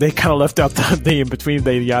 They kind of left out the in between.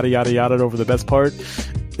 They yada yada yada over the best part.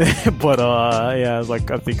 But yeah,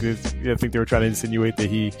 I think they were trying to insinuate that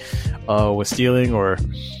he was stealing or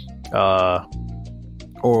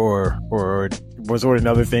was ordering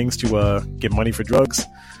other things to get money for drugs.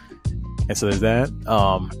 And so there's that.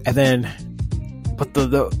 And then, but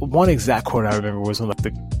the one exact quote I remember was when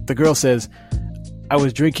the girl says, "I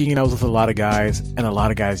was drinking and I was with a lot of guys, and a lot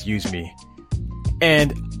of guys used me."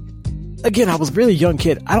 And again, I was a really young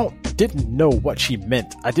kid. I don't didn't know what she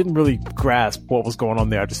meant. I didn't really grasp what was going on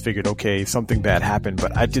there. I just figured, okay, something bad happened,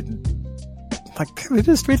 but I didn't, like, they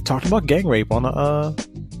just talked about gang rape on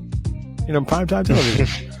primetime television.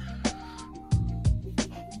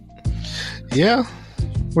 Yeah.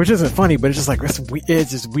 Which isn't funny, but it's just like, it's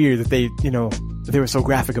just weird that they were so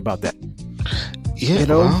graphic about that. Yeah,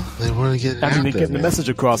 well, they want to get it out they're getting the message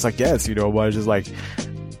across, I guess, but it's just like,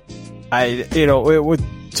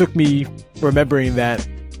 it took me remembering that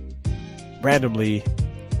randomly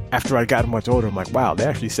after I got much older. I'm like, wow, they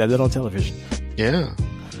actually said that on television. Yeah.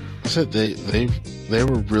 I said they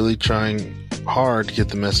were really trying hard to get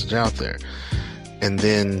the message out there. And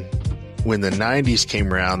then when the 90s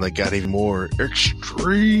came around, they got even more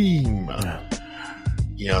extreme.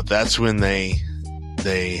 Yeah. That's when they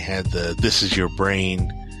had the "This Is Your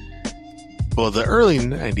Brain." Well, the early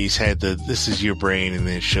 90s had the "This Is Your Brain," and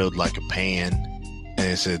then it showed like a pan, and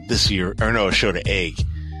it said "This is your," or no, it showed an egg.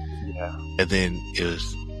 Yeah. And then it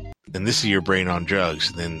was, and "This is your brain on drugs."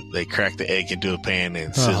 And then they cracked the egg into a pan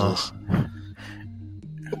and it sizzles.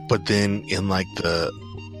 But then in like the,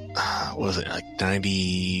 what was it, like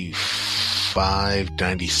 95,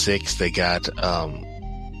 96, they got,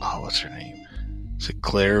 what's her name? Is it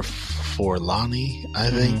Claire Forlani, I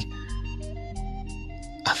think?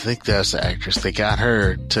 I think that's the actress. They got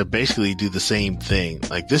her to basically do the same thing.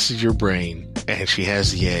 Like, this is your brain, and she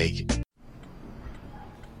has the egg.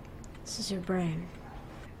 This is your brain.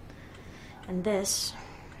 And this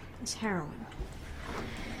is heroin.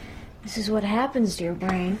 This is what happens to your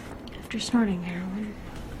brain after snorting heroin.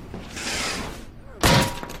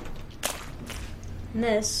 And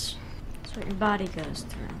this is what your body goes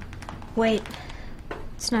through. Wait.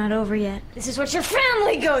 It's not over yet. This is what your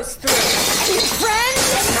family goes through. And your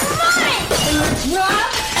friends and your money. And your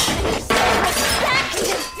job. And your self-respect and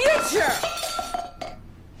your future.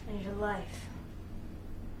 And your life.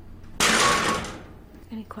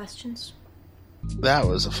 Any questions? That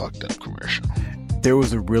was a fucked up commercial. There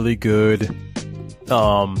was a really good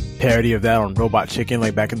parody of that on Robot Chicken,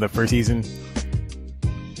 like back in the first season,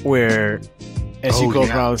 where as she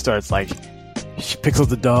goes around and starts, like, she picks up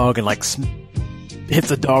the dog and like hits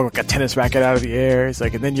the dog like a tennis racket out of the air. It's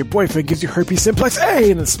like, and then your boyfriend gives you herpes simplex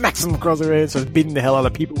A, and then smacks him across the head, starts beating the hell out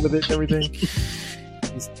of people with it and everything.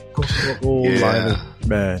 Just goes through a whole line of,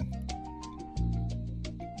 man.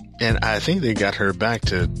 And I think they got her back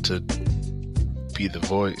to be the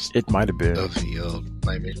voice. It might have been of the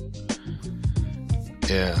Nightmare.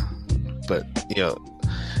 Yeah, but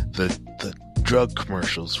the drug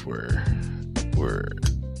commercials were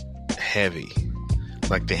heavy.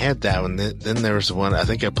 Like, they had that one. Then there was the one, I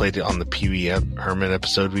think I played it on the Pee Wee Herman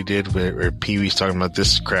episode we did, where Pee Wee's talking about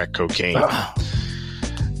this crack cocaine.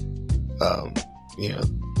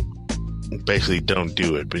 Basically don't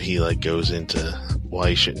do it, but he like goes into why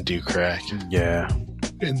you shouldn't do crack. Yeah.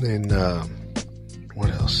 And then what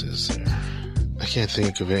else is there? I can't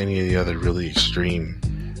think of any of the other really extreme.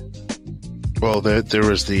 Well, there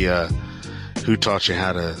was the Who Taught You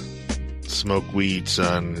How to Smoke Weed,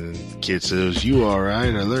 Son? And kid says, "You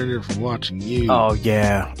alright? I learned it from watching you." Oh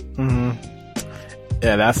yeah.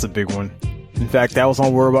 Yeah, that's the big one. In fact, that was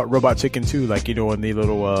on Robot Chicken too, like, in the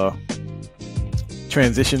little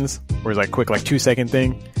transitions where it's like quick, like 2-second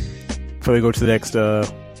thing before they go to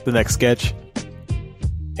the next sketch.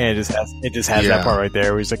 And it just has that part right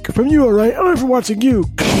there where he's like, "From you, alright? I learned from watching you."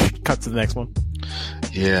 Cut to the next one.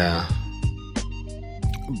 Yeah.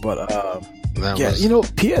 But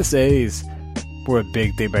PSAs were a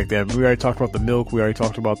big thing back then. We already talked about the milk. We already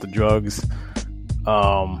talked about the drugs.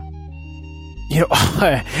 Oh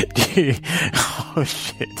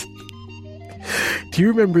shit! Do you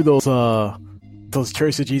remember those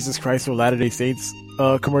Church of Jesus Christ or Latter-day Saints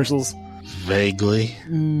commercials? Vaguely.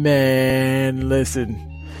 Man, listen.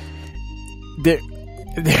 There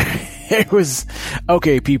was,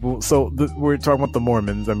 okay, people. So we're talking about the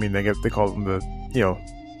Mormons. I mean, I guess they call them the,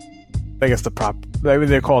 I guess the prop. I mean,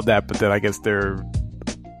 they're called that, but then I guess they're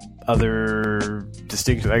other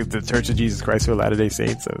distinctions, like the Church of Jesus Christ or Latter-day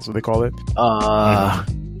Saints. That's what they call it.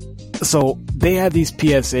 So they had these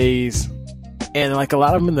PSAs, and like a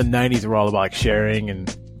lot of them in the 90s were all about like sharing and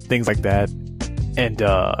things like that, and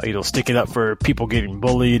sticking up for people getting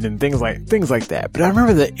bullied and things like that. But I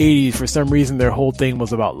remember the 80s, for some reason, their whole thing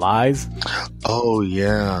was about lies. Oh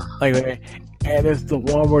yeah. And there's the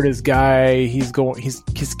one where this guy, his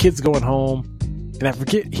kid's going home, and I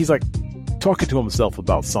forget, he's like talking to himself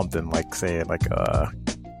about something, like saying like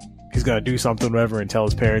he's gonna do something, whatever, and tell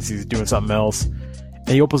his parents he's doing something else. And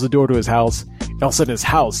he opens the door to his house, and all of a sudden his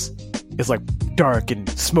house is like dark and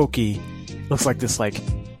smoky. Looks like this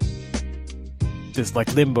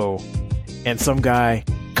limbo, and some guy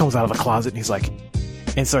comes out of the closet and he's like,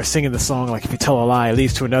 and starts singing the song like, if you tell a lie, it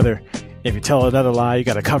leads to another. If you tell another lie, you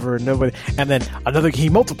got to cover nobody. And then he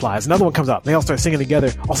multiplies. Another one comes out. They all start singing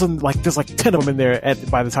together. All of a sudden, like, there's like 10 of them in there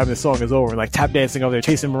by the time the song is over, like tap dancing over there,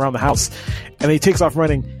 chasing him around the house. And then he takes off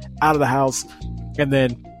running out of the house. And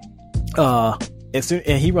then,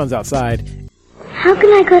 and he runs outside. How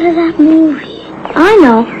can I go to that movie? I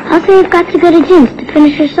know. I'll say I've got to go to Jim's to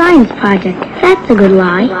finish her science project. That's a good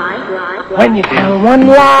lie. When you tell one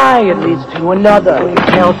lie, it leads to another. When you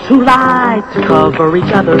tell two lies to cover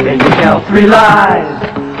each other, then you tell three lies.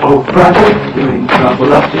 Oh, brother, you're in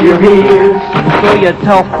trouble up to your ears. So you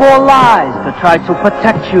tell four lies to try to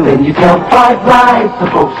protect you. Then you tell five lies so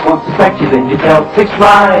folks won't suspect you. Then you tell six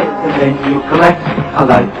lies, and then you collect a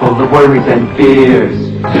life full of worries and fears.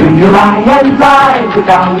 Soon you lie and lie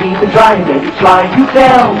without even trying. And each lie you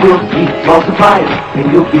tell will keep multiplying. And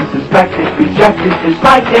you'll be suspected, rejected,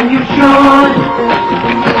 disliked, and you should.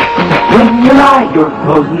 When you lie, you're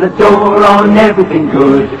closing the door on everything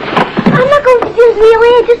good. I'm not going to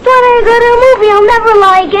Disneyland. I just thought I'd go to a movie. I'll never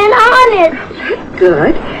lie again. Honest.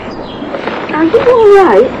 Good. Are you all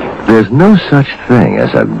right? There's no such thing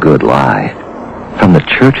as a good lie. From the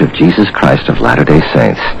Church of Jesus Christ of Latter-day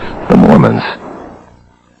Saints, the Mormons.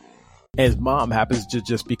 His mom happens to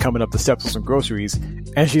just be coming up the steps with some groceries,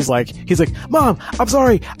 and he's like, Mom, I'm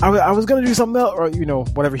sorry, I was gonna do something else, or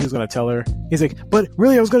whatever he was gonna tell her. He's like, but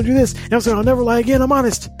really, I was gonna do this, and I was like, I'll never lie again. I'm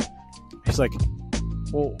honest. She's like,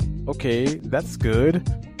 well, okay, that's good.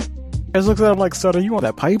 I just looks at him like, son, are you on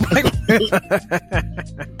that pipe?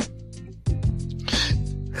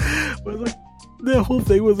 But like, the whole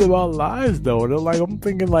thing was about lies, though. And I'm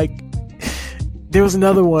thinking, like, there was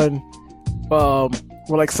another one, where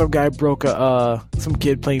like some guy broke some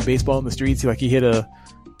kid playing baseball in the streets. He hit a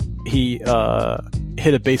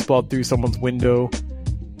baseball through someone's window,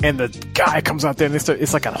 and the guy comes out there and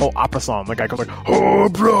it's like a whole opera song. The guy goes like, "Oh,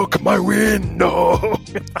 broke my window."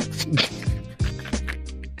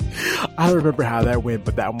 I don't remember how that went,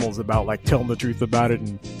 but that one was about like telling the truth about it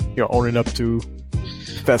and owning up to,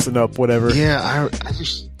 fessing up, whatever. Yeah, I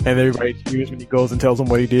just, and everybody cheers when he goes and tells them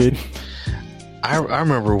what he did. I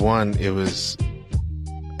remember one. It was,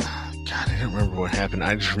 God, I don't remember what happened.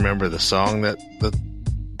 I just remember the song that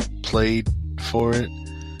played for it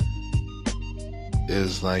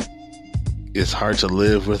is like, it's hard to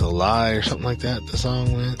live with a lie or something like that. The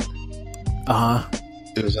song went.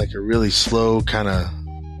 It was like a really slow kind of.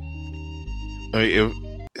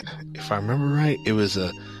 If I remember right, it was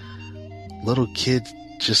a little kid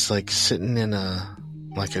just like sitting in a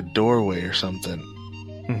doorway or something,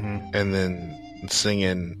 and then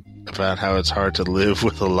singing about how it's hard to live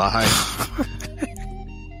with a lie.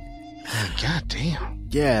 God damn.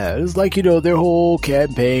 Yeah, it was like, their whole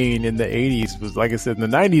campaign in the 80s was, like I said, in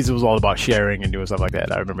the 90s it was all about sharing and doing stuff like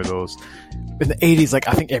that. I remember those. In the 80s, like,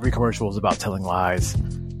 I think every commercial was about telling lies.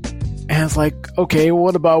 And it's like, okay, well,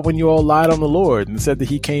 what about when you all lied on the Lord and said that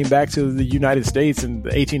he came back to the United States in the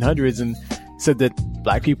 1800s and said that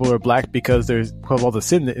black people are black because there's all the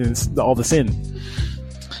sin.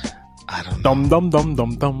 I don't know. Dum, dum, dum,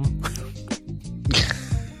 dum, dum.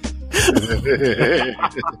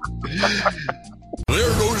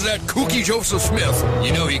 There goes that kooky Joseph Smith.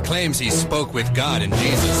 He claims he spoke with God and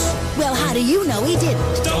Jesus. Well, how do you know he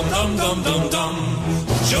didn't? Dum, dum, dum, dum, dum.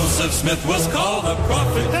 Joseph Smith was called a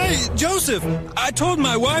prophet. Hey, Joseph, I told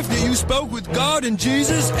my wife that you spoke with God and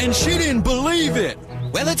Jesus, and she didn't believe it.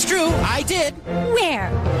 Well, it's true. I did.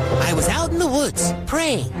 Where? I was out in the woods,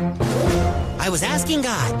 praying. I was asking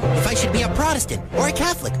God if I should be a Protestant or a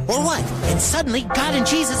Catholic or what. And suddenly, God and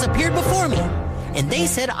Jesus appeared before me. And they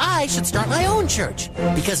said I should start my own church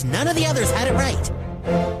because none of the others had it right.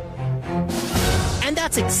 And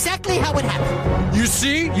that's exactly how it happened. You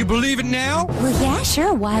see? You believe it now? Well, yeah,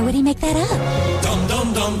 sure. Why would he make that up? Dum,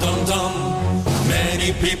 dum, dum, dum, dum.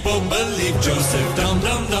 Many people believe Joseph. Dum,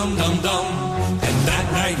 dum, dum, dum, dum. And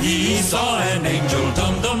that night he saw an angel.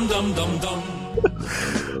 Dum, dum, dum, dum, dum.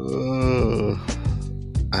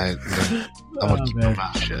 I'm gonna keep my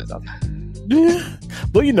mouth shut.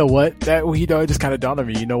 But you know what? It just kind of dawned on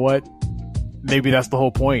me. You know what? Maybe that's the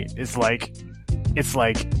whole point. It's like,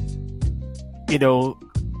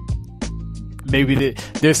 maybe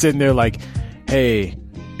they're sitting there like, hey,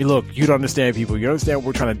 look, you don't understand people. You don't understand what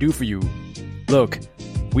we're trying to do for you. Look,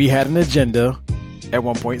 we had an agenda at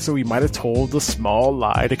one point, so we might have told a small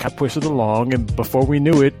lie to kind of push it along, and before we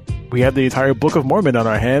knew it, we had the entire Book of Mormon on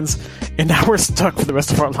our hands, and now we're stuck for the rest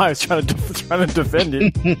of our lives trying to defend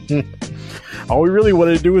it. All we really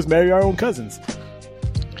wanted to do was marry our own cousins.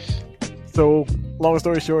 So, long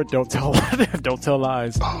story short, don't tell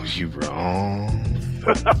lies. Oh, you wrong.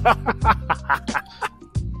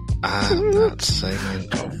 I'm not saying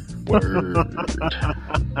a word.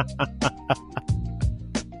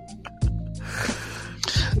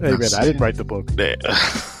 Hey man, I didn't write the book.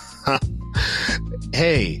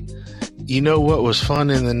 Hey, you know what was fun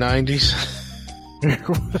in the 90s?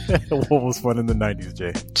 What was fun in the 90s,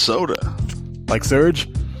 Jay? Soda. Like Surge?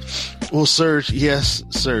 Well, Surge, yes,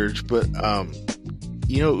 Surge, but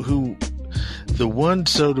you know who the one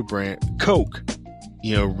soda brand, Coke,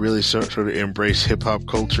 you know, really sort of embraced hip hop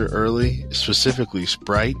culture early, specifically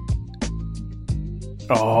Sprite.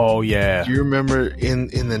 Oh yeah. Do you remember in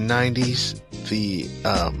the 90s the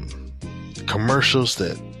commercials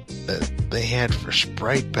that they had for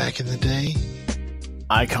Sprite back in the day?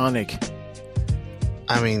 Iconic.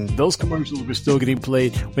 I mean, those commercials were still getting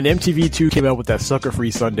played when MTV2 came out with that Sucker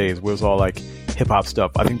Free Sundays, where it was all like hip hop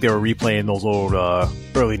stuff. I think they were replaying those old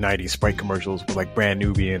early 90s Sprite commercials with like Brand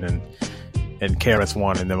Nubian and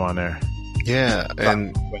KRS-One and them on there. Yeah,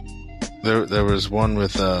 and there was one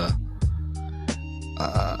with the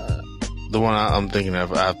one I'm thinking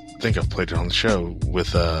of. I think I've played it on the show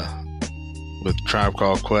with Tribe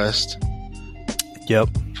Called Quest. Yep.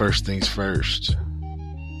 First things first.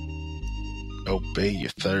 Obey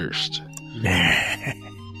your thirst. You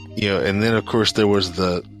know, and then of course there was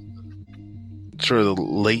the sort of the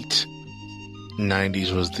late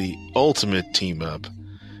 90s was the ultimate team up.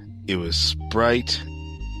 It was Sprite,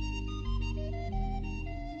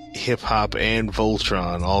 hip hop, and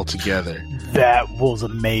Voltron all together. That was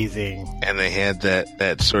amazing. And they had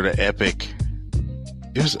that sort of epic.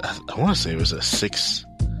 It was, I want to say it was a 6.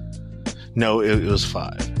 No, it was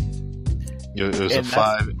 5. It was a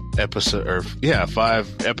 5 episode, or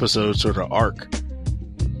 5 episode sort of arc.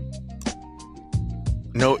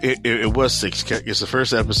 No, it was 6 because the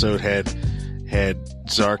first episode had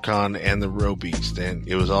Zarkon and the Robeast, and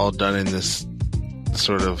it was all done in this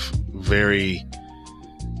sort of very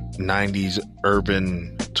 90s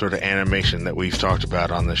urban sort of animation that we've talked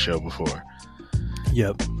about on the show before.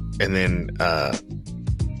 Yep. And then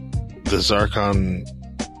the Zarkon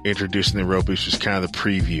introducing the Robeast was kind of the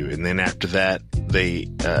preview, and then after that they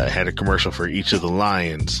had a commercial for each of the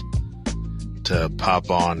lions to pop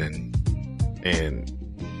on and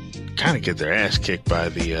kind of get their ass kicked by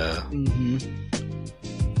the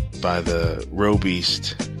by the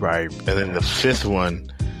Robeast, right? And then the 5th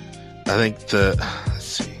one, I think let's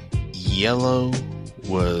see, yellow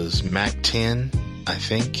was Mac 10, I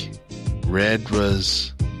think. Red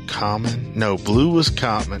was Common. No, blue was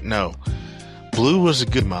Common. No, blue was a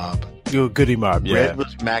Good Mob. Goody Mob, yeah. Red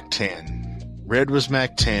was Mac 10. Red was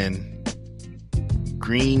Mac 10.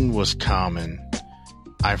 Green was Common.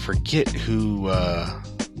 I forget who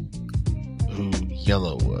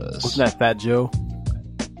yellow was. Wasn't that Fat Joe?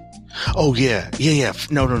 Oh yeah.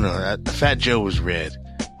 No. Fat Joe was red,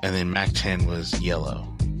 and then Mac 10 was yellow.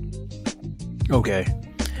 Okay.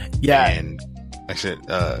 Yeah. And like I said,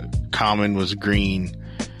 Common was green.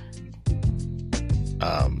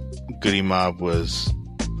 Goody Mob was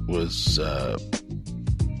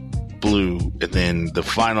blue, and then the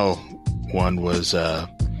final one was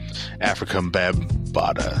African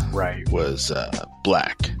Bambaataa. Right. Was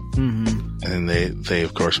black. Mm-hmm. And then they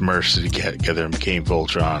of course merged together and became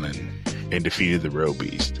Voltron and defeated the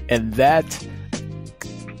Robeast. And that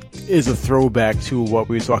is a throwback to what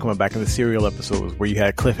we were talking about back in the Serial episodes, where you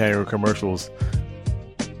had cliffhanger commercials,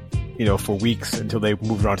 you know, for weeks until they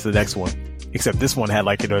moved on to the next one. Except this one had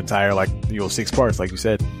like an entire 6 parts, like you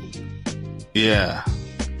said. Yeah.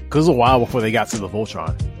 Because it was a while before they got to the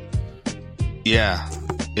Voltron. Yeah,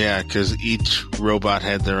 because each robot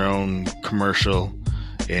had their own commercial,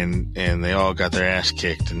 and they all got their ass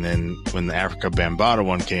kicked. And then when the Africa Bambaataa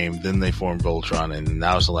one came, then they formed Voltron, and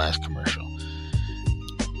that was the last commercial.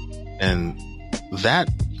 And that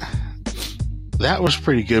was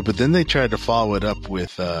pretty good. But then they tried to follow it up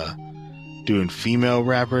with doing female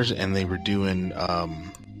rappers, and they were doing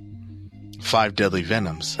 5 Deadly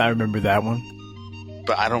Venoms. I remember that one,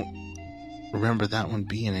 but I don't remember that one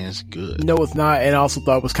being as good. No, it's not. And I also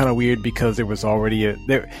thought it was kind of weird because there was already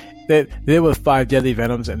there was 5 Deadly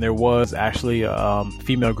Venoms, and there was actually a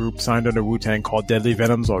female group signed under Wu-Tang called Deadly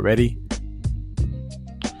Venoms already.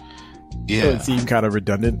 Yeah, so it seemed kind of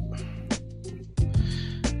redundant.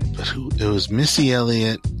 But it was Missy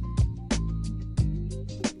Elliott.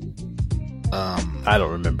 I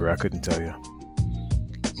don't remember. I couldn't tell you.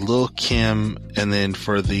 Lil' Kim, and then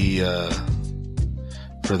for the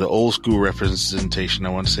old school representation, I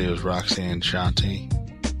want to say it was Roxanne Shante.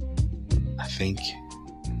 I think.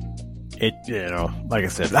 It, like I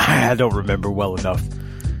said, I don't remember well enough.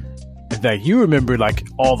 In fact, you remember like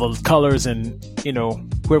all those colors and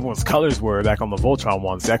who who everyone's colors were back on the Voltron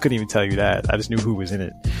ones. I couldn't even tell you that. I just knew who was in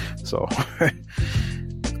it. So, but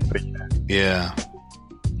yeah.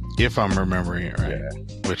 If I'm remembering it right,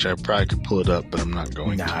 which I probably could pull it up, but I'm not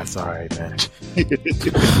going to. Nah, it's all right, man.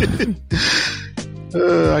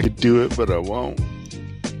 I could do it, but I won't.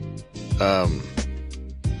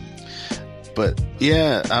 But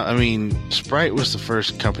yeah, I mean, Sprite was the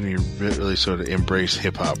first company to really sort of embrace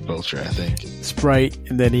hip hop culture, I think. Sprite,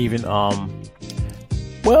 and then even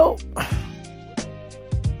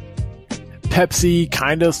Pepsi,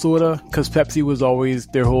 kind of, sort of, because Pepsi was always,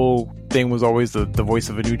 their whole thing was always the voice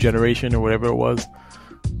of a new generation or whatever it was.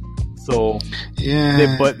 So yeah, I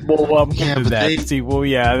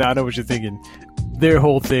know what you're thinking. Their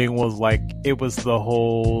whole thing was like, it was the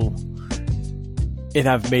whole, and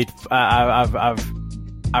I've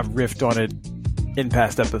riffed on it in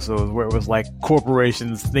past episodes where it was like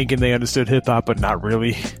corporations thinking they understood hip hop but not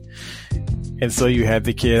really. And so you had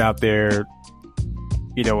the kid out there,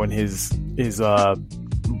 you know, in his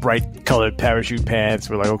bright colored parachute pants.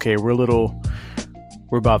 We're like, okay, we're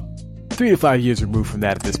about 3 to 5 years removed from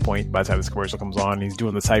that at this point. By the time this commercial comes on, he's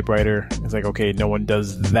doing the typewriter. It's like, okay, no one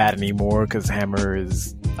does that anymore because Hammer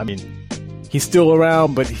is, I mean, he's still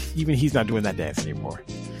around, but even he's not doing that dance anymore.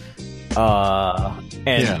 So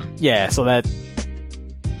that,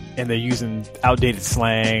 and they're using outdated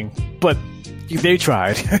slang, but they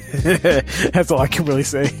tried. That's all I can really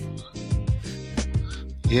say.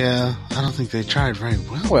 Yeah, I don't think they tried very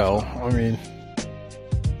well. Well,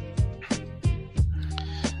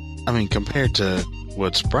 I mean, compared to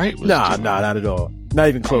what Sprite was doing. Nah, not at all. Not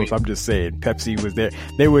even close. I'm just saying, Pepsi was there.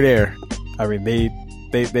 They were there. I mean,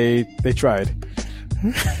 they tried.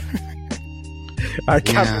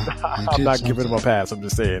 I'm not giving them a pass. I'm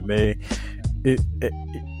just saying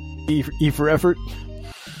E for effort.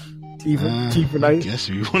 T for nice. I guess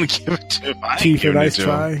if you want to give it to him, T for nice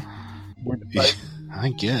try. I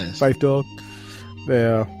guess. Fight dog.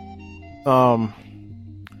 Yeah. I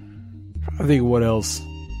think what else?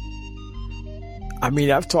 I mean,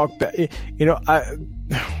 I've talked. You know,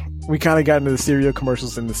 we kind of got into the cereal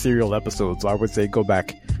commercials in the cereal episode, so I would say go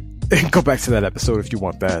back to that episode if you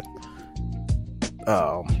want that.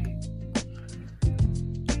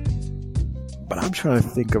 But I'm trying to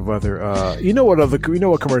think of other. You know what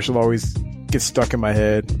commercial always gets stuck in my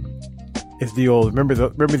head? It's the old.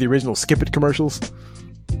 Remember the original Skip It commercials?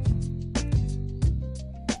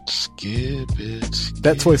 Skip it.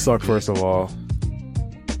 That toy sucked, first of all,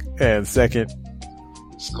 and second,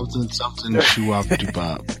 something shoo-wop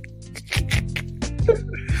doo-bop.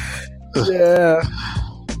 Yeah,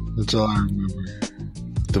 that's all I remember.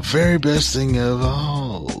 The very best thing of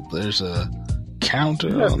all. There's a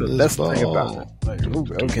counter on this best ball. Thing about it. Like,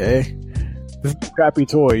 okay, this is a crappy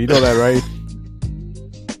toy. You know that, right?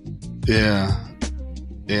 Yeah,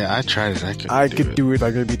 I tried it. I could do it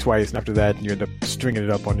like maybe twice, and after that, you end up stringing it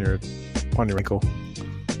up on your ankle.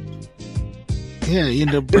 Yeah, you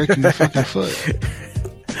end up breaking your fucking foot.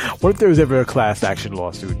 What if there was ever a class action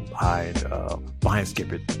lawsuit behind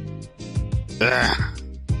Skip It? That'd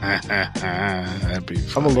be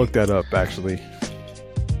funny. I'm gonna look that up. Actually,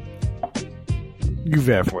 you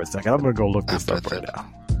vet for a second. I'm gonna go look this up right now.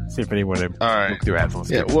 See if anyone looked through ads on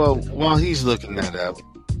Skip It. Well, while he's looking that up.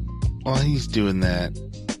 While he's doing that,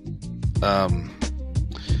 I'm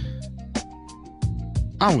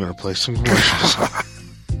going to play some commercials.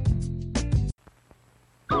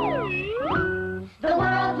 The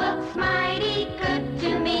world looks mighty good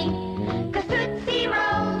to me, 'cause Tootsie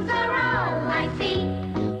Rolls are all I see.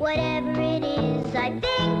 Whatever it is I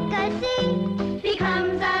think I see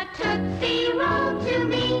becomes a Tootsie Roll to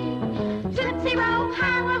me. Tootsie Roll,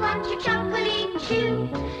 how I want your chocolatey chew.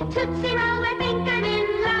 Tootsie Roll, I think I'm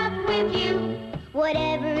in love with you.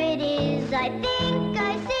 Whatever it is I think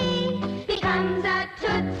I see becomes a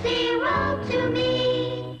Tootsie Roll to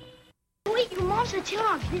me. Wait, your mom's gonna tell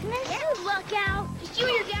on business? You look out. Just you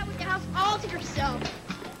and your dad with the house all to yourself.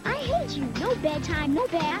 I hate you. No bedtime, no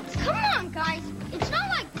baths. Come on, guys. It's not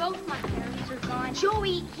like both my parents are gone.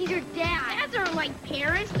 Joey, he's your dad. Dads aren't like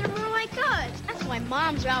parents. They're more like us. That's why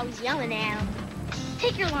moms are always yelling at them.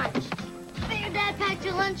 Take your lunch. Your dad packed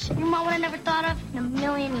your lunch. Your mom would have never thought of in a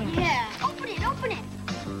million years. Yeah. Open it.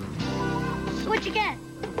 So what'd you get?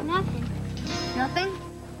 Nothing. Nothing?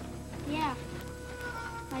 Yeah.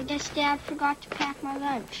 I guess Dad forgot to pack my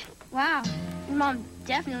lunch. Wow. Your mom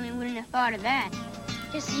definitely wouldn't have thought of that.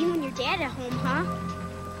 Just you and your dad at home, huh?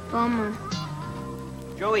 Bummer.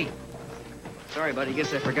 Joey. Sorry, buddy.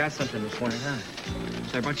 Guess I forgot something this morning, huh?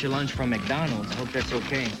 So I brought you lunch from McDonald's. I hope that's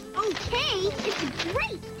okay. Okay? It's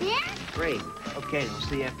great, Dad. Great. Okay, we'll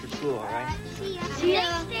see you after school, all right? See ya.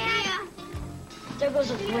 Thanks, Dad. There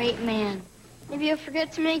goes a great man. Maybe you'll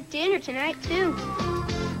forget to make dinner tonight, too.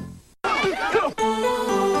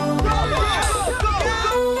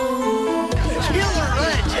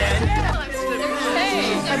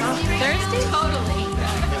 Thirsty? Totally.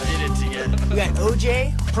 We got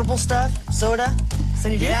OJ, purple stuff, soda.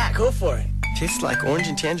 Sunny D? Yeah, go for it. Tastes like orange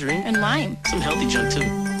and tangerine. And lime. Some healthy junk, too.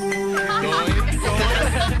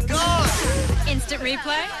 Instant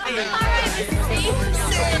replay?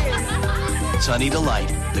 Sunny Delight.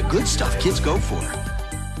 The good stuff kids go for.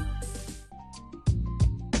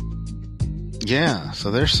 Yeah,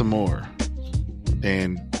 so there's some more.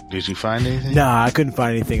 And did you find anything? Nah, I couldn't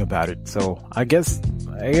find anything about it. So I guess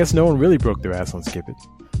no one really broke their ass on Skip It.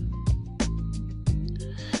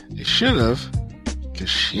 They should have. Cause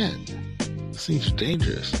shit, this thing's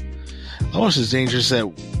dangerous. Almost as dangerous as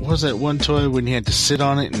what was that one toy when you had to sit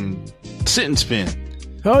on it and sit and spin?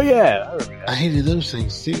 Oh yeah, I hated those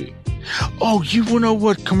things too. Oh, you know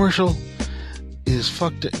what commercial is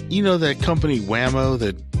fucked up? You know that company Whammo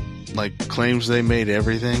that like claims they made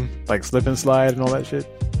everything, like Slip and Slide and all that shit.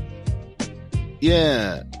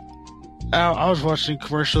 Yeah, I was watching a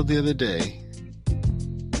commercial the other day,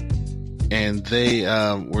 and they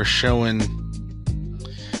were showing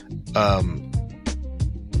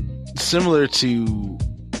similar to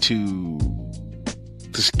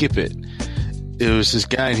Skip It. It was this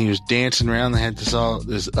guy and he was dancing around. They had this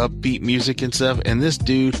upbeat music and stuff. And this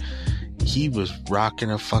dude, he was rocking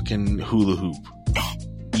a fucking hula hoop.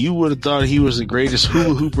 You would have thought he was the greatest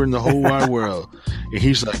hula hooper in the whole wide world. And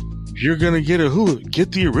he's like, "You're gonna get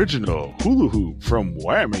get the original hula hoop from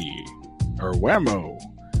Whammy or Whammo."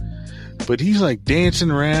 But he's like dancing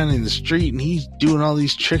around in the street and he's doing all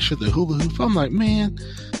these tricks with the hula hoop. I'm like, man,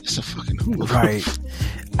 it's a fucking hula hoop. Right.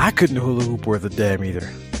 I couldn't hula hoop worth a damn either.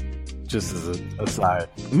 Just as an aside.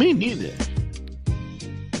 Me neither.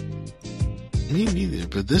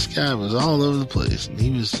 But this guy was all over the place and he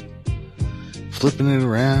was flipping it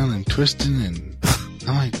around and twisting, and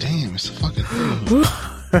I'm like, damn, it's a fucking hula hoop.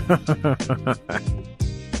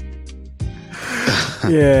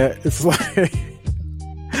 Yeah, it's like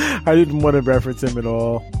I didn't want to reference him at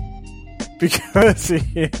all because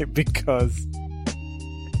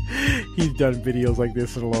he's done videos like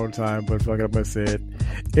this in a long time, but fuck, I'm gonna say it.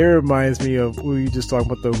 It reminds me of when we just talking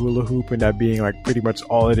about the hula hoop and that being like pretty much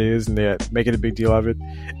all it is, and they're making a big deal of it.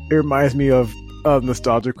 It reminds me of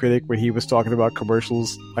Nostalgia Critic when he was talking about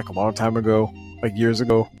commercials like a long time ago, like years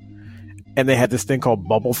ago, and they had this thing called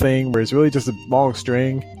Bubble Thing, where it's really just a long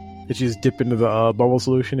string that you just dip into the bubble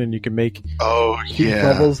solution and you can make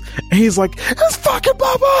bubbles. And he's like, "It's fucking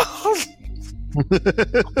bubbles!"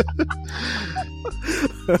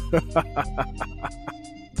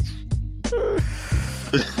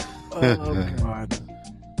 Oh god.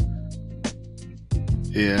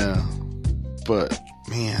 Yeah, but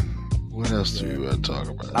man, what else do we want to talk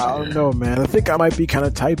about? I don't know, man. I think I might be kind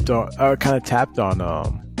of tapped on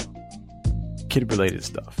kid-related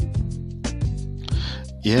stuff.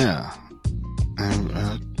 Yeah, and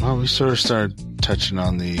well, we sort of started touching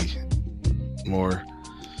on the more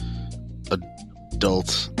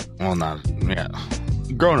adult,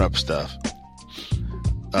 grown-up stuff.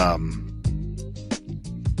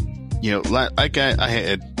 Like I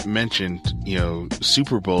had mentioned,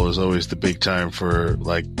 Super Bowl is always the big time for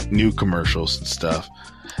like new commercials and stuff.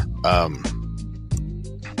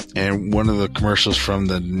 And one of the commercials from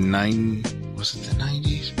the 90s?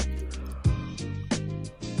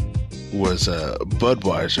 Was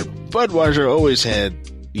Budweiser. Budweiser always had,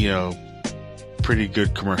 pretty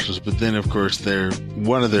good commercials, but then of course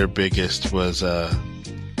one of their biggest was the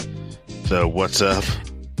What's Up?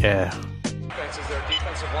 Yeah.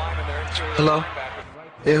 Hello?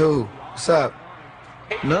 Hey, who? What's up?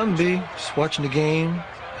 Nothing, B. Just watching the game,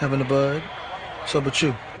 having a bud. What's up with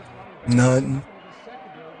you? Nothing.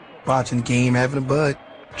 Watching the game, having a bud.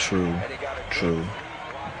 True.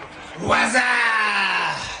 What's up?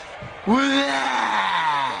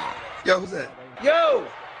 Yo, who's that? Yo,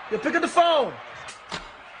 pick up the phone.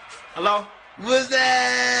 Hello? What's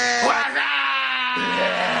that? What's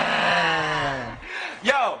up?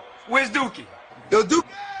 Yo, where's Dookie? Yo, Dookie.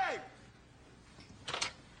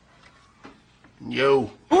 Yo.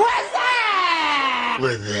 What's that?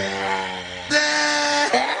 What's that?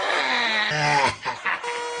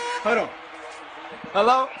 Hold on.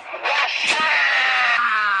 Hello?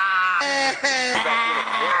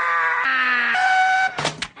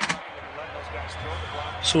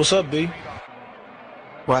 So what's up, B?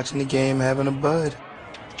 Watching the game, having a bud.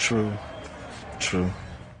 True.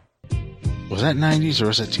 Was that 90s or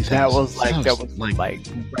was that 2000s? That was like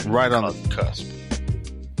right on the cusp.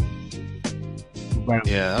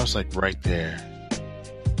 Yeah, that was like right there.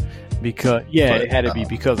 Because it had to be,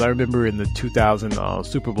 because I remember in the 2000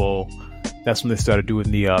 Super Bowl, that's when they started doing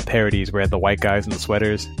the parodies where they had the white guys in the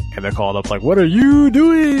sweaters, and they're called up like, "What are you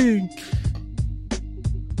doing?"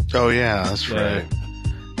 Oh yeah, that's right.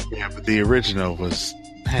 Yeah, but the original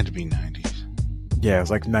had to be 90s. Yeah, it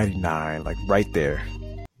was like 99, like right there.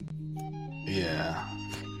 Yeah,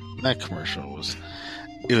 that commercial was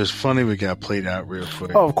funny. We got played out real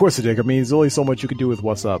quick. Oh, of course it did. I mean, there's only so much you can do with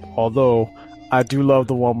What's Up. Although I do love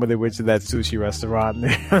the one where they went to that sushi restaurant and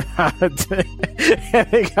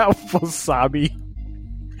they got wasabi.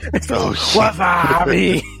 Oh,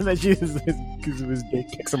 wasabi! And then she just gives him his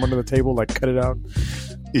dick, kicks him under the table, like cut it out.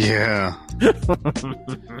 Yeah.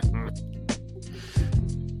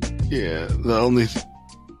 Yeah. The only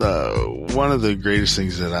one of the greatest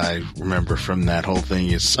things that I remember from that whole thing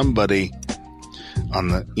is somebody on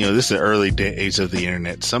the, this is the early days of the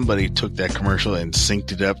internet. Somebody took that commercial and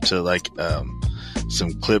synced it up to like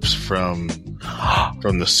some clips from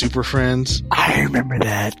the Super Friends. I remember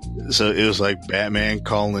that. So it was like Batman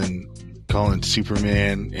calling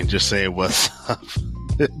Superman and just saying what's up.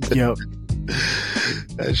 Yep.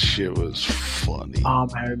 That shit was funny. I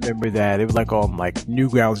remember that. It was like on like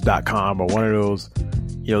Newgrounds.com or one of those.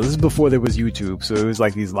 This is before there was YouTube, so it was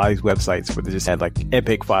like these live websites where they just had like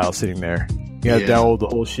epic files sitting there. You had to download the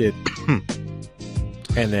whole shit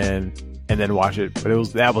and then watch it.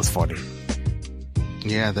 But that was funny.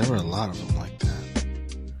 Yeah, there were a lot of them like that.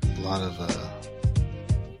 A lot of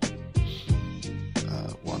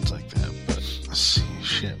ones like that. But let's see,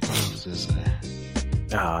 shit, what else is there?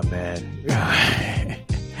 Ah, man.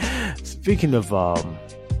 Speaking of one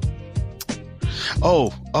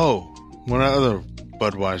other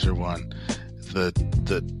Budweiser one, the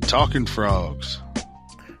Talking Frogs.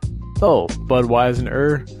 Oh,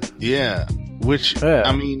 Budweiser. Yeah, which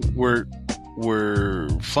I mean were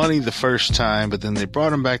funny the first time, but then they brought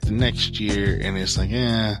them back the next year, and it's like,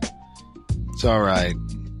 it's all right.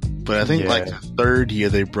 But I think like the third year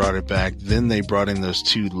they brought it back. Then they brought in those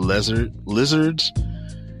two lizards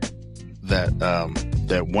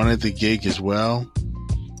that wanted the gig as well.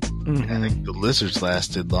 Mm-hmm. I think the lizards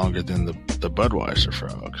lasted longer than the Budweiser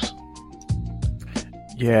frogs.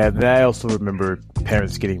 Yeah, I also remember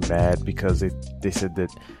parents getting mad because they said that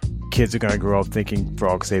kids are going to grow up thinking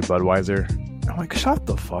frogs say Budweiser. I'm like, shut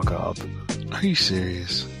the fuck up. Are you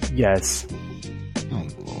serious? Yes. Oh,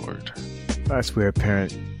 Lord. I swear,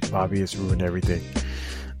 parent lobbyists ruined everything.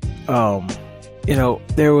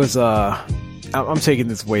 There was I'm taking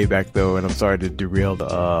this way back though, and I'm sorry to derail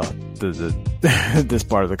the this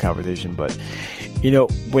part of the conversation, but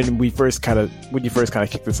when you first kind of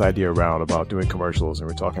kicked this idea around about doing commercials, and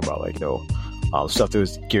we're talking about like stuff that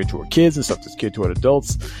was geared toward kids and stuff that's geared toward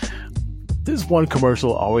adults, this one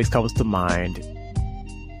commercial always comes to mind,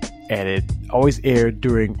 and it always aired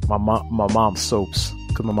during my mom's soaps,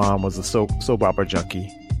 because my mom was a soap opera junkie,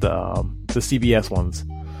 the CBS ones.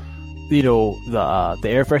 The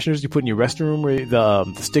air fresheners you put in your restroom, where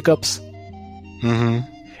the stick-ups. Mm-hmm.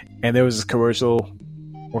 And there was this commercial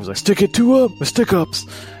where it was like, stick it to up, the stick-ups.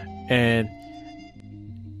 And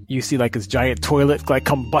you see like this giant toilet like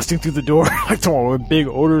come busting through the door, like someone with big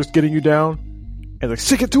odors getting you down. And like,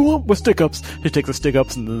 stick it to up with stick-ups. He takes the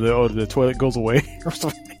stick-ups and the toilet goes away or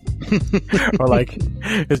something. Or like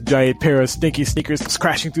this giant pair of stinky sneakers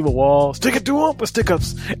crashing through the wall. Stick it to up with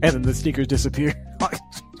stick-ups. And then the sneakers disappear.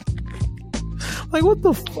 Like, what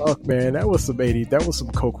the fuck, man? That was some 80s. That was some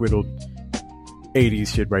coke-riddled 80s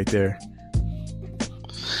shit right there.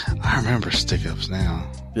 I remember stick-ups now.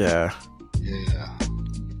 Yeah. Yeah.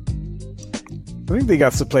 I think they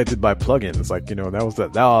got supplanted by plugins. Like, that was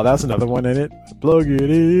that. Oh, that's another one in it. Plug it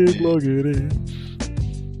in, plug it in.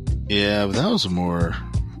 Yeah, but that was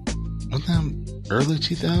wasn't that early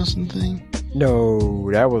 2000 thing?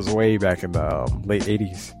 No, that was way back in the late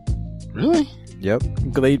 80s. Really? Yep.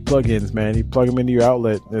 Glade plugins, man. You plug them into your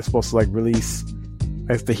outlet. They're supposed to like release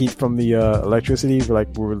like the heat from the electricity will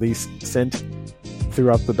release scent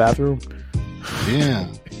throughout the bathroom. Yeah.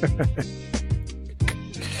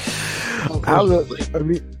 I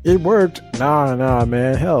mean, it worked. Nah,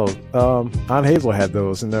 man. Hell, Aunt Hazel had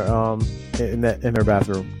those in their in their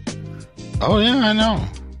bathroom. Oh yeah, I know.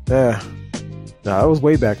 Yeah. Nah, that was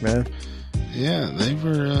way back, man. Yeah, they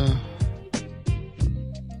were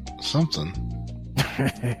something.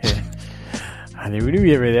 I never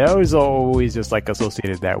knew everything. I was always just like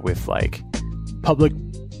associated that with like public.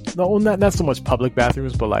 No, not so much public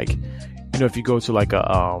bathrooms, but like if you go to like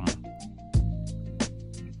a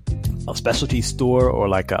specialty store or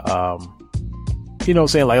like a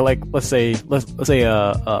saying like let's say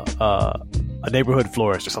a neighborhood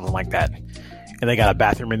florist or something like that, and they got a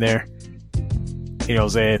bathroom in there. You know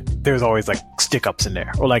what I'm saying? There's always like stick ups in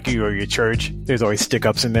there, or like your church. There's always stick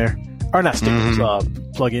ups in there, or not stick ups,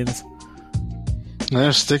 plugins.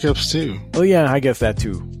 There's stick ups too. Oh yeah, I guess that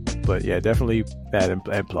too. But yeah, definitely that and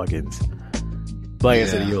plugins. But like I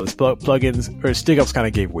said, plugins or stick ups kind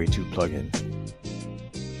of gave way to plugins.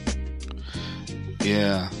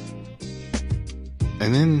 Yeah.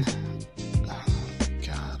 And then,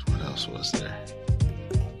 God, what else was there?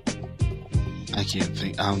 I can't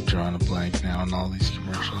think. I'm drawing a blank now on all these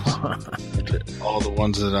commercials. All the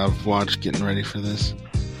ones that I've watched getting ready for this.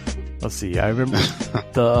 Let's see. I remember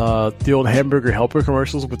the old Hamburger Helper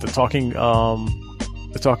commercials with the talking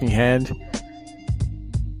hand.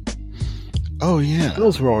 Oh yeah,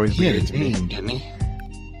 those were always weird. He had a name, didn't he?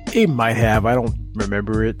 He might have. I don't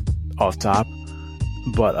remember it off top.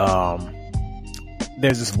 But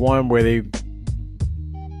there's this one where it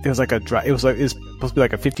was like it's supposed to be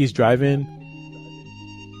like a 50s drive-in,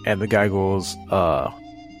 and the guy goes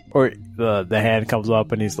or the hand comes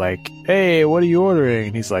up and he's like, "Hey, what are you ordering?"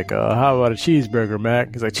 And he's like, "How about a cheeseburger,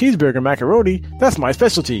 Mac?" He's like, "Cheeseburger macaroni? That's my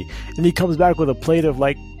specialty." And he comes back with a plate of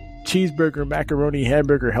like cheeseburger macaroni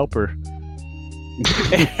hamburger helper.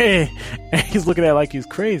 And he's looking at it like he's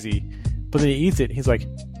crazy, but then he eats it and he's like,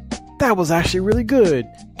 "That was actually really good.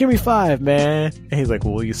 Give me 5, man." And he's like,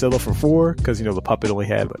 "Well, will you settle for 4?" Because the puppet only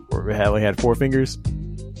had 4 fingers.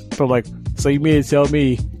 But I'm like, so you mean to tell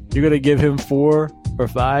me you're gonna give him 4 or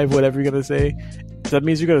 5, whatever you're gonna say? That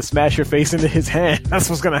means you're gonna smash your face into his hand. That's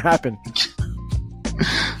what's gonna happen.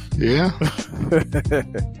 Yeah.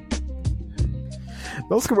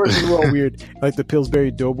 Those commercials were all weird. Like the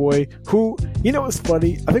Pillsbury Doughboy, who, what's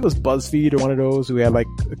funny? I think it was BuzzFeed or one of those who had like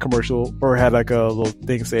a commercial or had like a little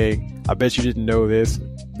thing saying, "I bet you didn't know this,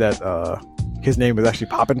 that his name was actually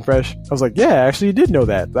Poppin' Fresh." I was like, yeah, I actually did know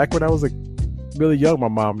that. Back when I was like really young, my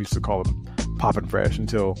mom used to call him Poppin' Fresh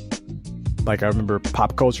until like I remember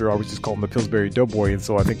pop culture always just called him the Pillsbury Doughboy, and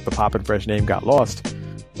so I think the Poppin' Fresh name got lost.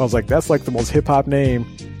 I was like, that's like the most hip hop name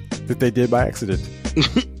that they did by accident.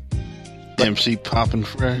 MC Poppin'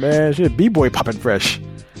 Fresh. Man, shit, B-Boy Poppin' Fresh.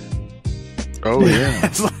 Oh, yeah.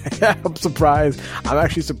 I'm surprised. I'm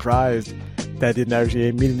actually surprised that didn't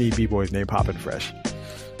actually meet any B-Boys named Poppin' Fresh.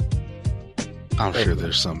 I'm sure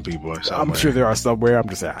there's some B-Boy somewhere. I'm sure there are somewhere. I'm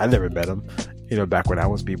just saying, I never met them, back when I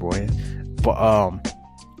was B-Boying. But,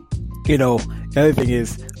 the other thing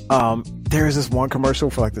is, there is this one commercial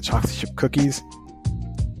for like the chocolate chip cookies.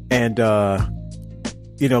 And, the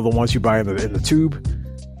ones you buy in the tube.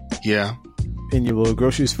 Yeah. In your little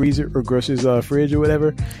groceries freezer or groceries fridge or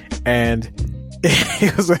whatever, and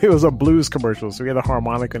it was a blues commercial. So he had a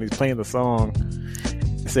harmonica and he's playing the song,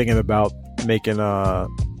 singing about making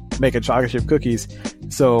chocolate chip cookies.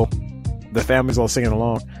 So the family's all singing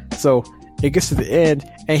along. So it gets to the end,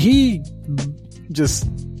 and he just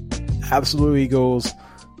absolutely goes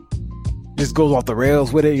off the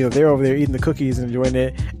rails with it. They're over there eating the cookies and enjoying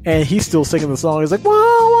it, and he's still singing the song. He's like, "Wow,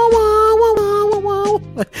 wow, wow, wow, wow, wow, wow."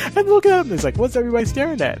 And look at him. He's like, "What's everybody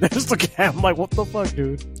staring at?" And I just look at him like, "What the fuck,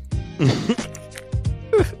 dude?"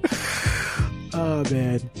 Oh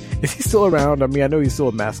man, is he still around? I mean, I know he's still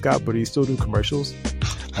a mascot, but he still do commercials.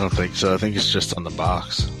 I don't think so. I think it's just on the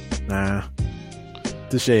box. Nah,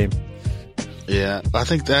 it's a shame. Yeah, I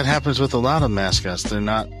think that happens with a lot of mascots. They're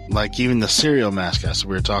not like even the cereal mascots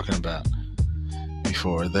we were talking about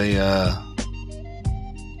before. They're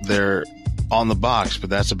on the box, but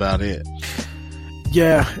that's about it.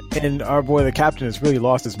 Yeah, and our boy the captain has really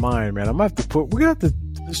lost his mind, man. We're gonna have to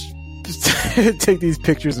just take these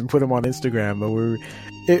pictures and put them on Instagram.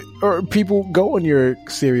 Or people go in your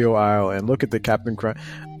cereal aisle and look at the Captain Crunch,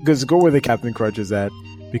 because go where the Captain Crunch is at,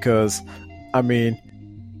 because I mean,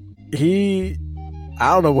 I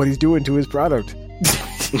don't know what he's doing to his product.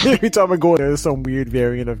 Every time I go there, there's some weird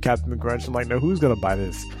variant of Captain Crunch. I'm like, no, who's gonna buy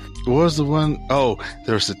this? What was the one? Oh,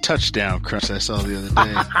 there was the touchdown crunch I saw the other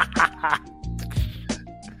day.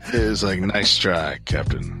 It was like, nice try,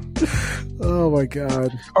 Captain. Oh my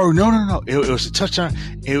god. Oh, no. It was a touchdown.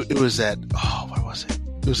 It was that, what was it?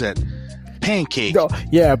 It was that pancake. Oh,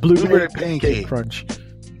 yeah, blueberry pancake crunch.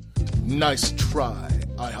 Nice try,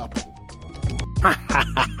 IHOP.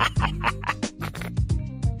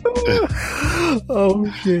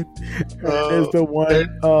 Oh shit. There's the one,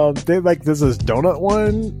 there's this donut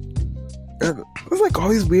one. There's like all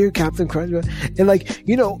these weird Captain Crunch, and like,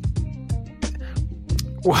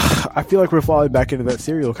 I feel like we're falling back into that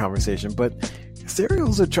cereal conversation, but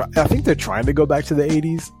cereals are I think they're trying to go back to the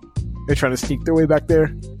 80s. They're trying to sneak their way back there,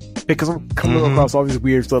 because I'm coming across all these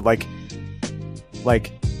weird stuff like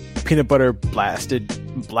peanut butter blasted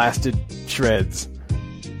shreds,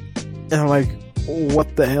 and I'm like,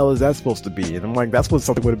 what the hell is that supposed to be? And I'm like, that's what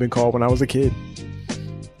something would have been called when I was a kid.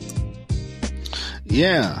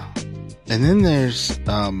 Yeah. And then there's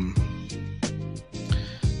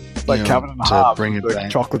like Calvin and Hobbes, bring it like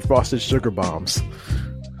back. chocolate frosted sugar bombs.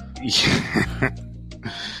 Yeah.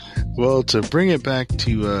 Well, to bring it back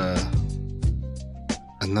to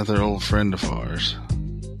another old friend of ours.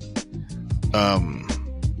 I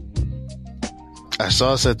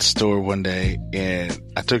saw us at the store one day, and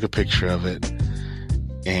I took a picture of it,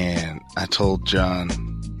 and I told John,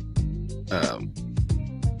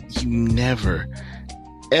 you never,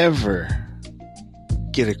 ever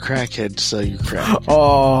get a crackhead to sell you crack.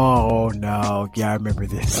 Oh, no. Yeah, I remember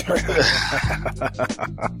this.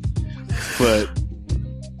 But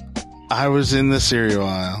I was in the cereal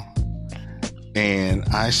aisle, and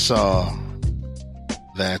I saw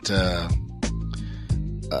that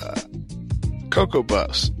Cocoa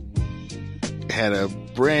Puffs had a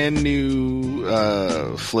brand new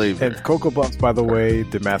flavor. And Cocoa Puffs, by the way,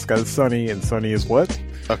 the mascot is Sonny, and Sonny is what?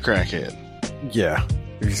 A crackhead. Yeah.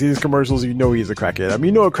 If you see these commercials, you know he's a crackhead. I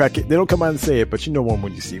mean, you know a crackhead. They don't come out and say it, but you know one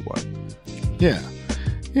when you see one. Yeah.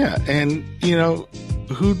 Yeah. And, you know,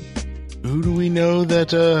 who do we know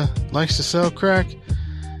that likes to sell crack?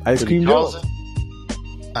 Ice Cream Jones.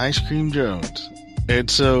 Ice Cream Jones. And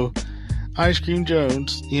so Ice Cream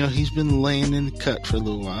Jones, you know, he's been laying in the cut for a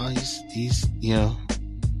little while. He's you know,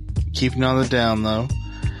 keeping on the down low.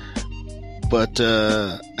 But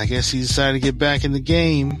I guess he decided to get back in the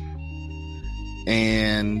game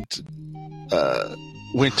and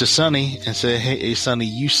went to Sonny and said, hey Sonny,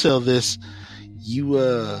 you sell this, you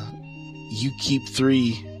keep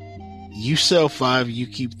 3, you sell 5, you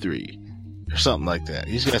keep 3, or something like that.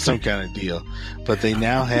 He's got some kind of deal. But they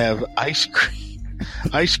now have ice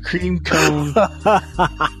cream cone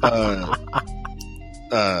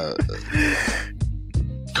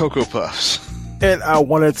Cocoa Puffs. And I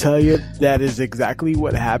want to tell you that is exactly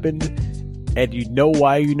what happened. And you know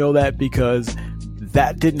why you know that? Because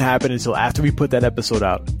that didn't happen until after we put that episode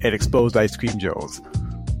out and exposed Ice Cream Jones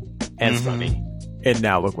and Sonny. And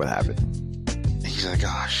now look what happened. He's like,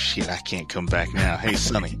 oh shit, I can't come back now. Hey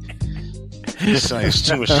Sonny, there's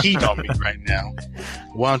too much heat on me right now.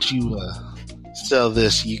 Why don't you sell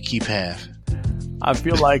this? You keep half. I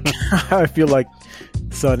feel like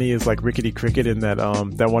Sonny is like Rickety Cricket in that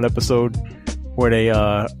one episode where they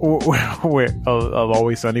where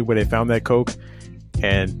Always Sunny, where they found that Coke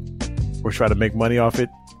and were trying to make money off it,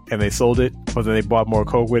 and they sold it, but then they bought more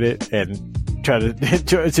Coke with it and tried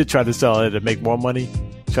to try to sell it and make more money,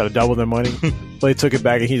 try to double their money. But they took it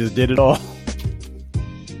back and he just did it all.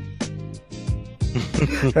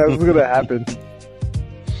 That's gonna happen.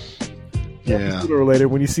 Yeah. Sooner or later,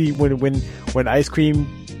 when you see when ice cream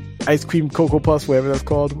Cocoa Puffs, whatever that's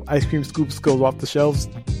called, ice cream scoops goes off the shelves,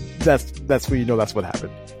 that's when you know that's what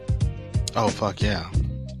happened. Oh fuck yeah.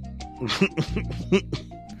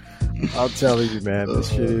 I'm telling you, man, this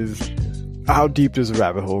shit is, how deep does the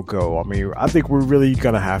rabbit hole go? I mean, I think we're really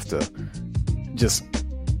gonna have to just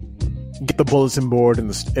get the bulletin board and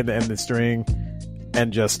the string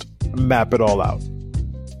and just map it all out.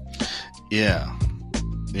 Yeah.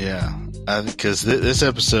 Because this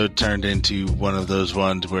episode turned into one of those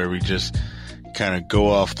ones where we just kind of go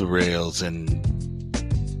off the rails and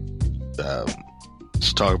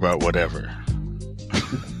just talk about whatever.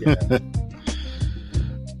 Yeah.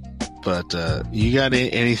 But you got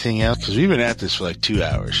anything else? Because we've been at this for like 2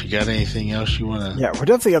 hours. You got anything else you want to? Yeah, we're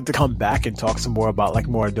definitely have to come back and talk some more about like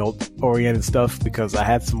more adult-oriented stuff, because I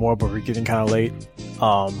had some more, but we're getting kind of late.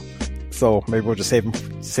 So maybe we'll just save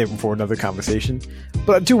them for another conversation.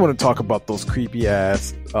 But I do want to talk about those creepy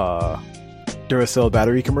ass Duracell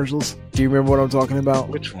battery commercials. Do you remember what I'm talking about?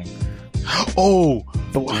 Which one? Oh,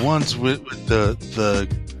 the ones with the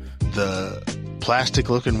plastic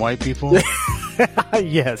looking white people.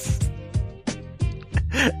 Yes.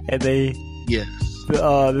 And yes.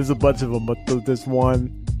 There's a bunch of them, but there's one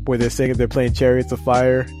where they're saying they're playing Chariots of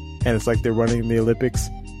Fire, and it's like they're running in the Olympics.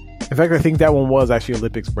 In fact, I think that one was actually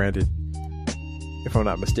Olympics branded, if I'm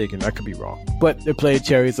not mistaken. I could be wrong. But they're playing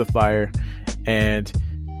Chariots of Fire, and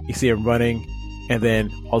you see them running, and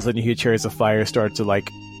then all of a sudden you hear Chariots of Fire start to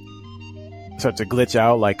glitch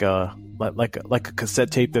out like a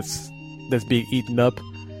cassette tape that's being eaten up,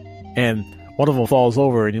 and one of them falls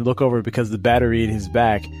over, and you look over because the battery in his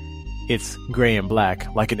back, it's gray and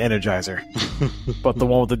black like an Energizer. But the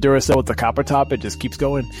one with the Duracell with the copper top, it just keeps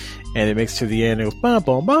going, and it makes it to the end. It goes bum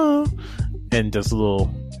bum bum, and does a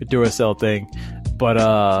little Duracell thing. But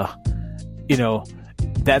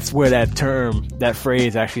that's where that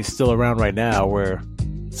phrase actually is still around right now, where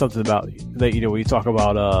something about that, when you talk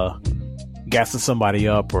about gassing somebody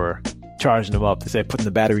up or charging them up, they say putting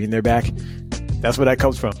the battery in their back. That's where that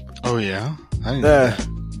comes from. Oh yeah, I didn't know that.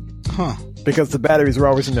 Huh. because the batteries were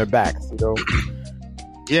always in their backs, you know.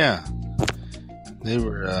 Yeah, they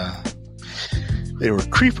were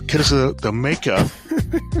creepy because of the makeup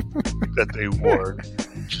that they wore.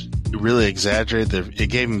 It really exaggerated. It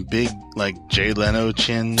gave them big, like Jay Leno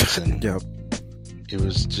chins, and it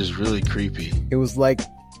was just really creepy. It was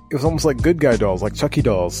almost like good guy dolls, like Chucky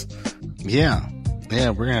dolls. Yeah,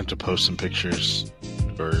 we're gonna have to post some pictures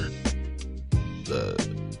for the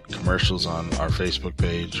commercials on our Facebook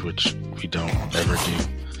page, which we don't ever do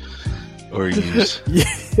or use.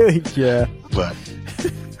 Yeah, but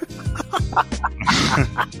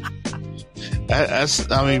I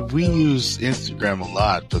mean, we use Instagram a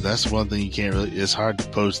lot, but that's one thing you can't really. It's hard to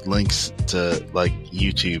post links to like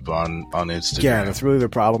YouTube on Instagram. Yeah, that's really the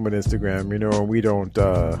problem with Instagram. You know, we don't.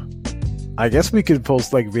 I guess we could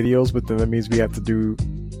post like videos, but then that means we have to do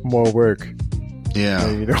more work. Yeah,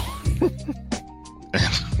 you know.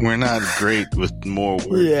 We're not great with more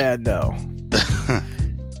work. Yeah, no.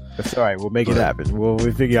 That's all right. We'll make it happen. We'll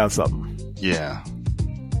figure out something. Yeah.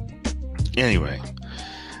 Anyway,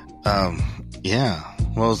 yeah.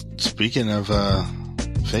 Well, speaking of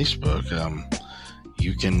Facebook,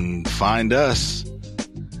 you can find us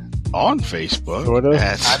on Facebook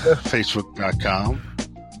at facebook.com.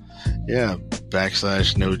 Yeah, /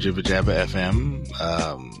 No Jibba Jabba FM.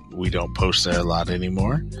 We don't post there a lot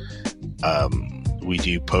anymore. We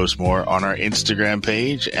do post more on our Instagram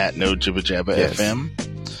page at No Jibba Jabba FM.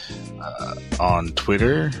 On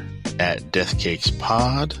Twitter at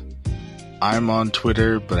DeathCakesPod. I'm on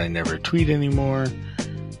Twitter, but I never tweet anymore.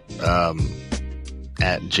 At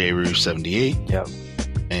JRU78. Yep.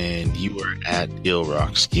 And you are at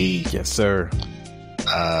IllRockSki. Yes, sir.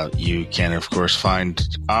 You can, of course, find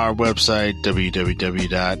our website,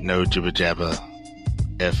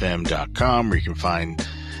 www.nojibbajabba.fm.com, where you can find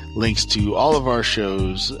links to all of our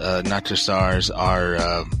shows, not just ours,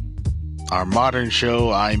 our modern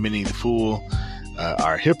show, I, Minnie the Fool,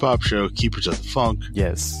 our hip-hop show, Keepers of the Funk.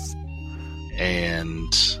 Yes.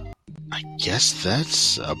 And I guess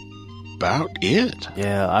that's about it.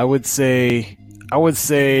 Yeah, I would say we'll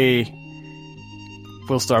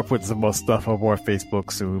start putting some more stuff up on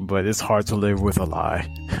Facebook soon, but it's hard to live with a lie.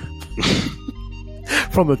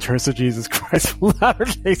 From the Church of Jesus Christ of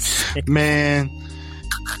Latter-day Saints. Man.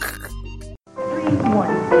 3, 1, 2,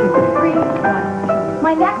 3, 1.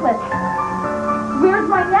 My necklace. Where's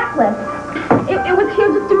my necklace? It was here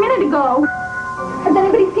just a minute ago. Has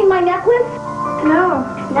anybody seen my necklace? No.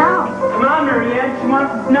 Come on, Marianne. She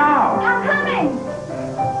wants us now. I'm coming.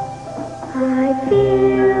 I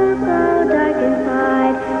feel so dark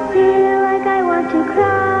inside, feel like I want to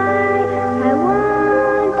cry. I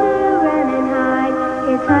want to run and hide,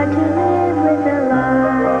 it's hard to live with a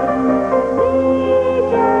lie. Be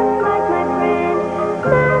just like my friend,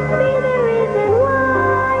 must be the reason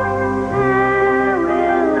why. I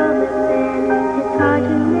will love the sin, it's hard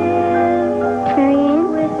to live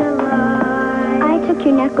with a lie. I took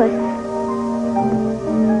your necklace.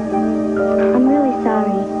 I'm really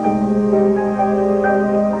sorry.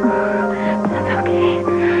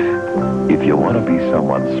 If you want to be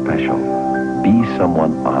someone special, be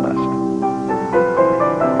someone honest.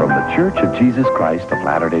 From the Church of Jesus Christ of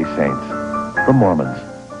Latter-day Saints, the Mormons.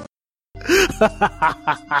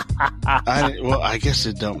 I guess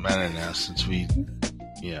it don't matter now since we,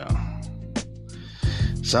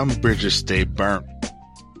 some bridges stay burnt.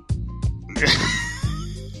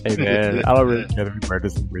 Hey man, I don't really care if we murder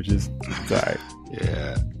some bridges. It's alright.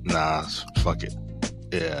 Yeah, nah, fuck it.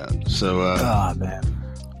 Yeah, so man,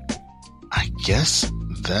 I guess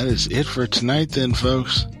that is it for tonight then,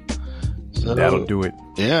 folks. So, that'll do it.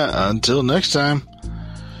 Yeah, until next time.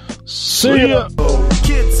 See ya.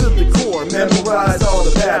 Kids to the core, memorize all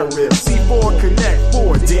the battle riffs. C4 Connect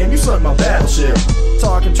 4, damn, you sunk my battleship.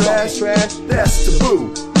 Talking trash, that's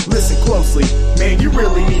taboo. Listen closely, man, you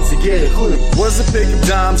really need to get a clue. Wasn't picking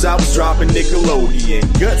dimes, I was dropping Nickelodeon.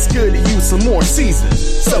 Guts good to use some more seasoned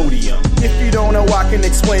sodium. If you don't know, I can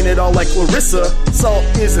explain it all like Clarissa. Salt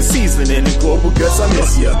is a seasoning, and Global Guts, I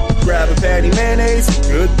miss ya. Grab a patty mayonnaise,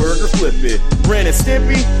 good burger, flip it. Ren and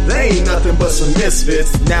Stimpy, they ain't nothing but some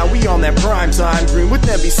misfits. Now we on that prime time, green with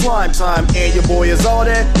them be slime time. And your boy is all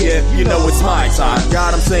that, yeah, you know it's my time.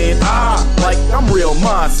 God, I'm saying, like I'm real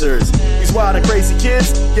monsters. These wild and crazy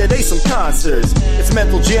kids, yeah, they some concerts. It's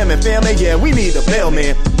mental jamming, family, yeah, we need a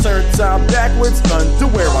mailman. Turn time backwards,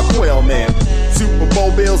 underwear my quail man. Super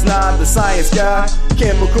Bowl bills, nah, the science guy.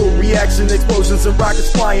 Chemical reaction, explosions and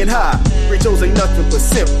rockets flying high. Rachel's ain't nothing but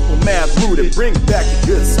simple math rooted. Bring back the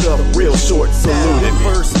good stuff, real short saluted.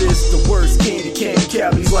 First is the worst candy cane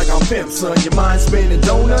calories like I'm Pimp, son. Your mind spinning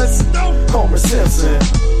donuts? Homer Simpson.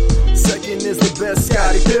 Second is the best,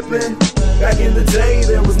 Scottie Pippen. Back in the day,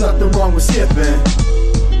 there was nothing wrong with skipping.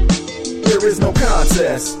 There is no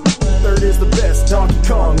contest. Third is the best, Donkey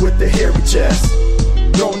Kong with the hairy chest.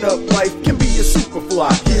 Grown up life can be a super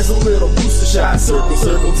fly. Here's a little booster shot. Circle,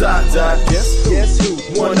 circle, dot, dot. Guess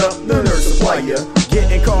who? One up, the nerd supplier.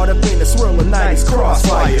 Getting caught up in the swirling 90s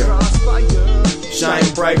crossfire.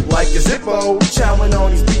 Shine bright like a Zippo. Chowing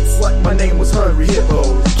on these beats like my name was Hungry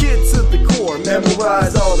Hippo. Kid to the core,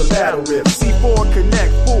 memorize all the battle rips. C4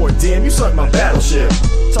 Connect 4, damn, you sunk my battleship.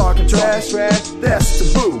 Talking trash,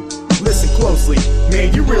 that's taboo. Listen closely,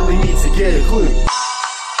 man, you really need to get a clue.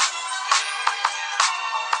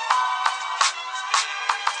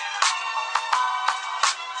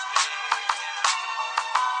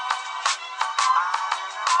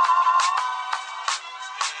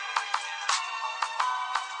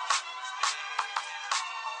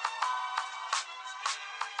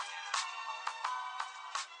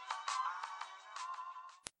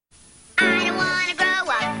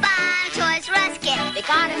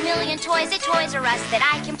 Toys at Toys R Us that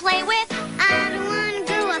I can play with. I don't wanna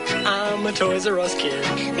grow up. I'm a Toys R Us kid.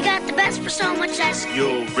 They got the best for so much less.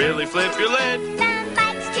 You'll really flip your lid. From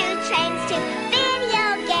bikes to trains to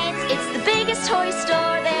video games. It's the biggest toy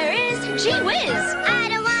store there is. Gee whiz. I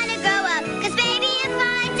don't wanna grow up, 'cause baby, if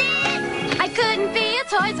I did, I couldn't be a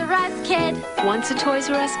Toys R Us kid. Once a Toys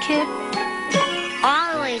R Us kid.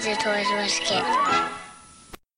 Always a Toys R Us kid.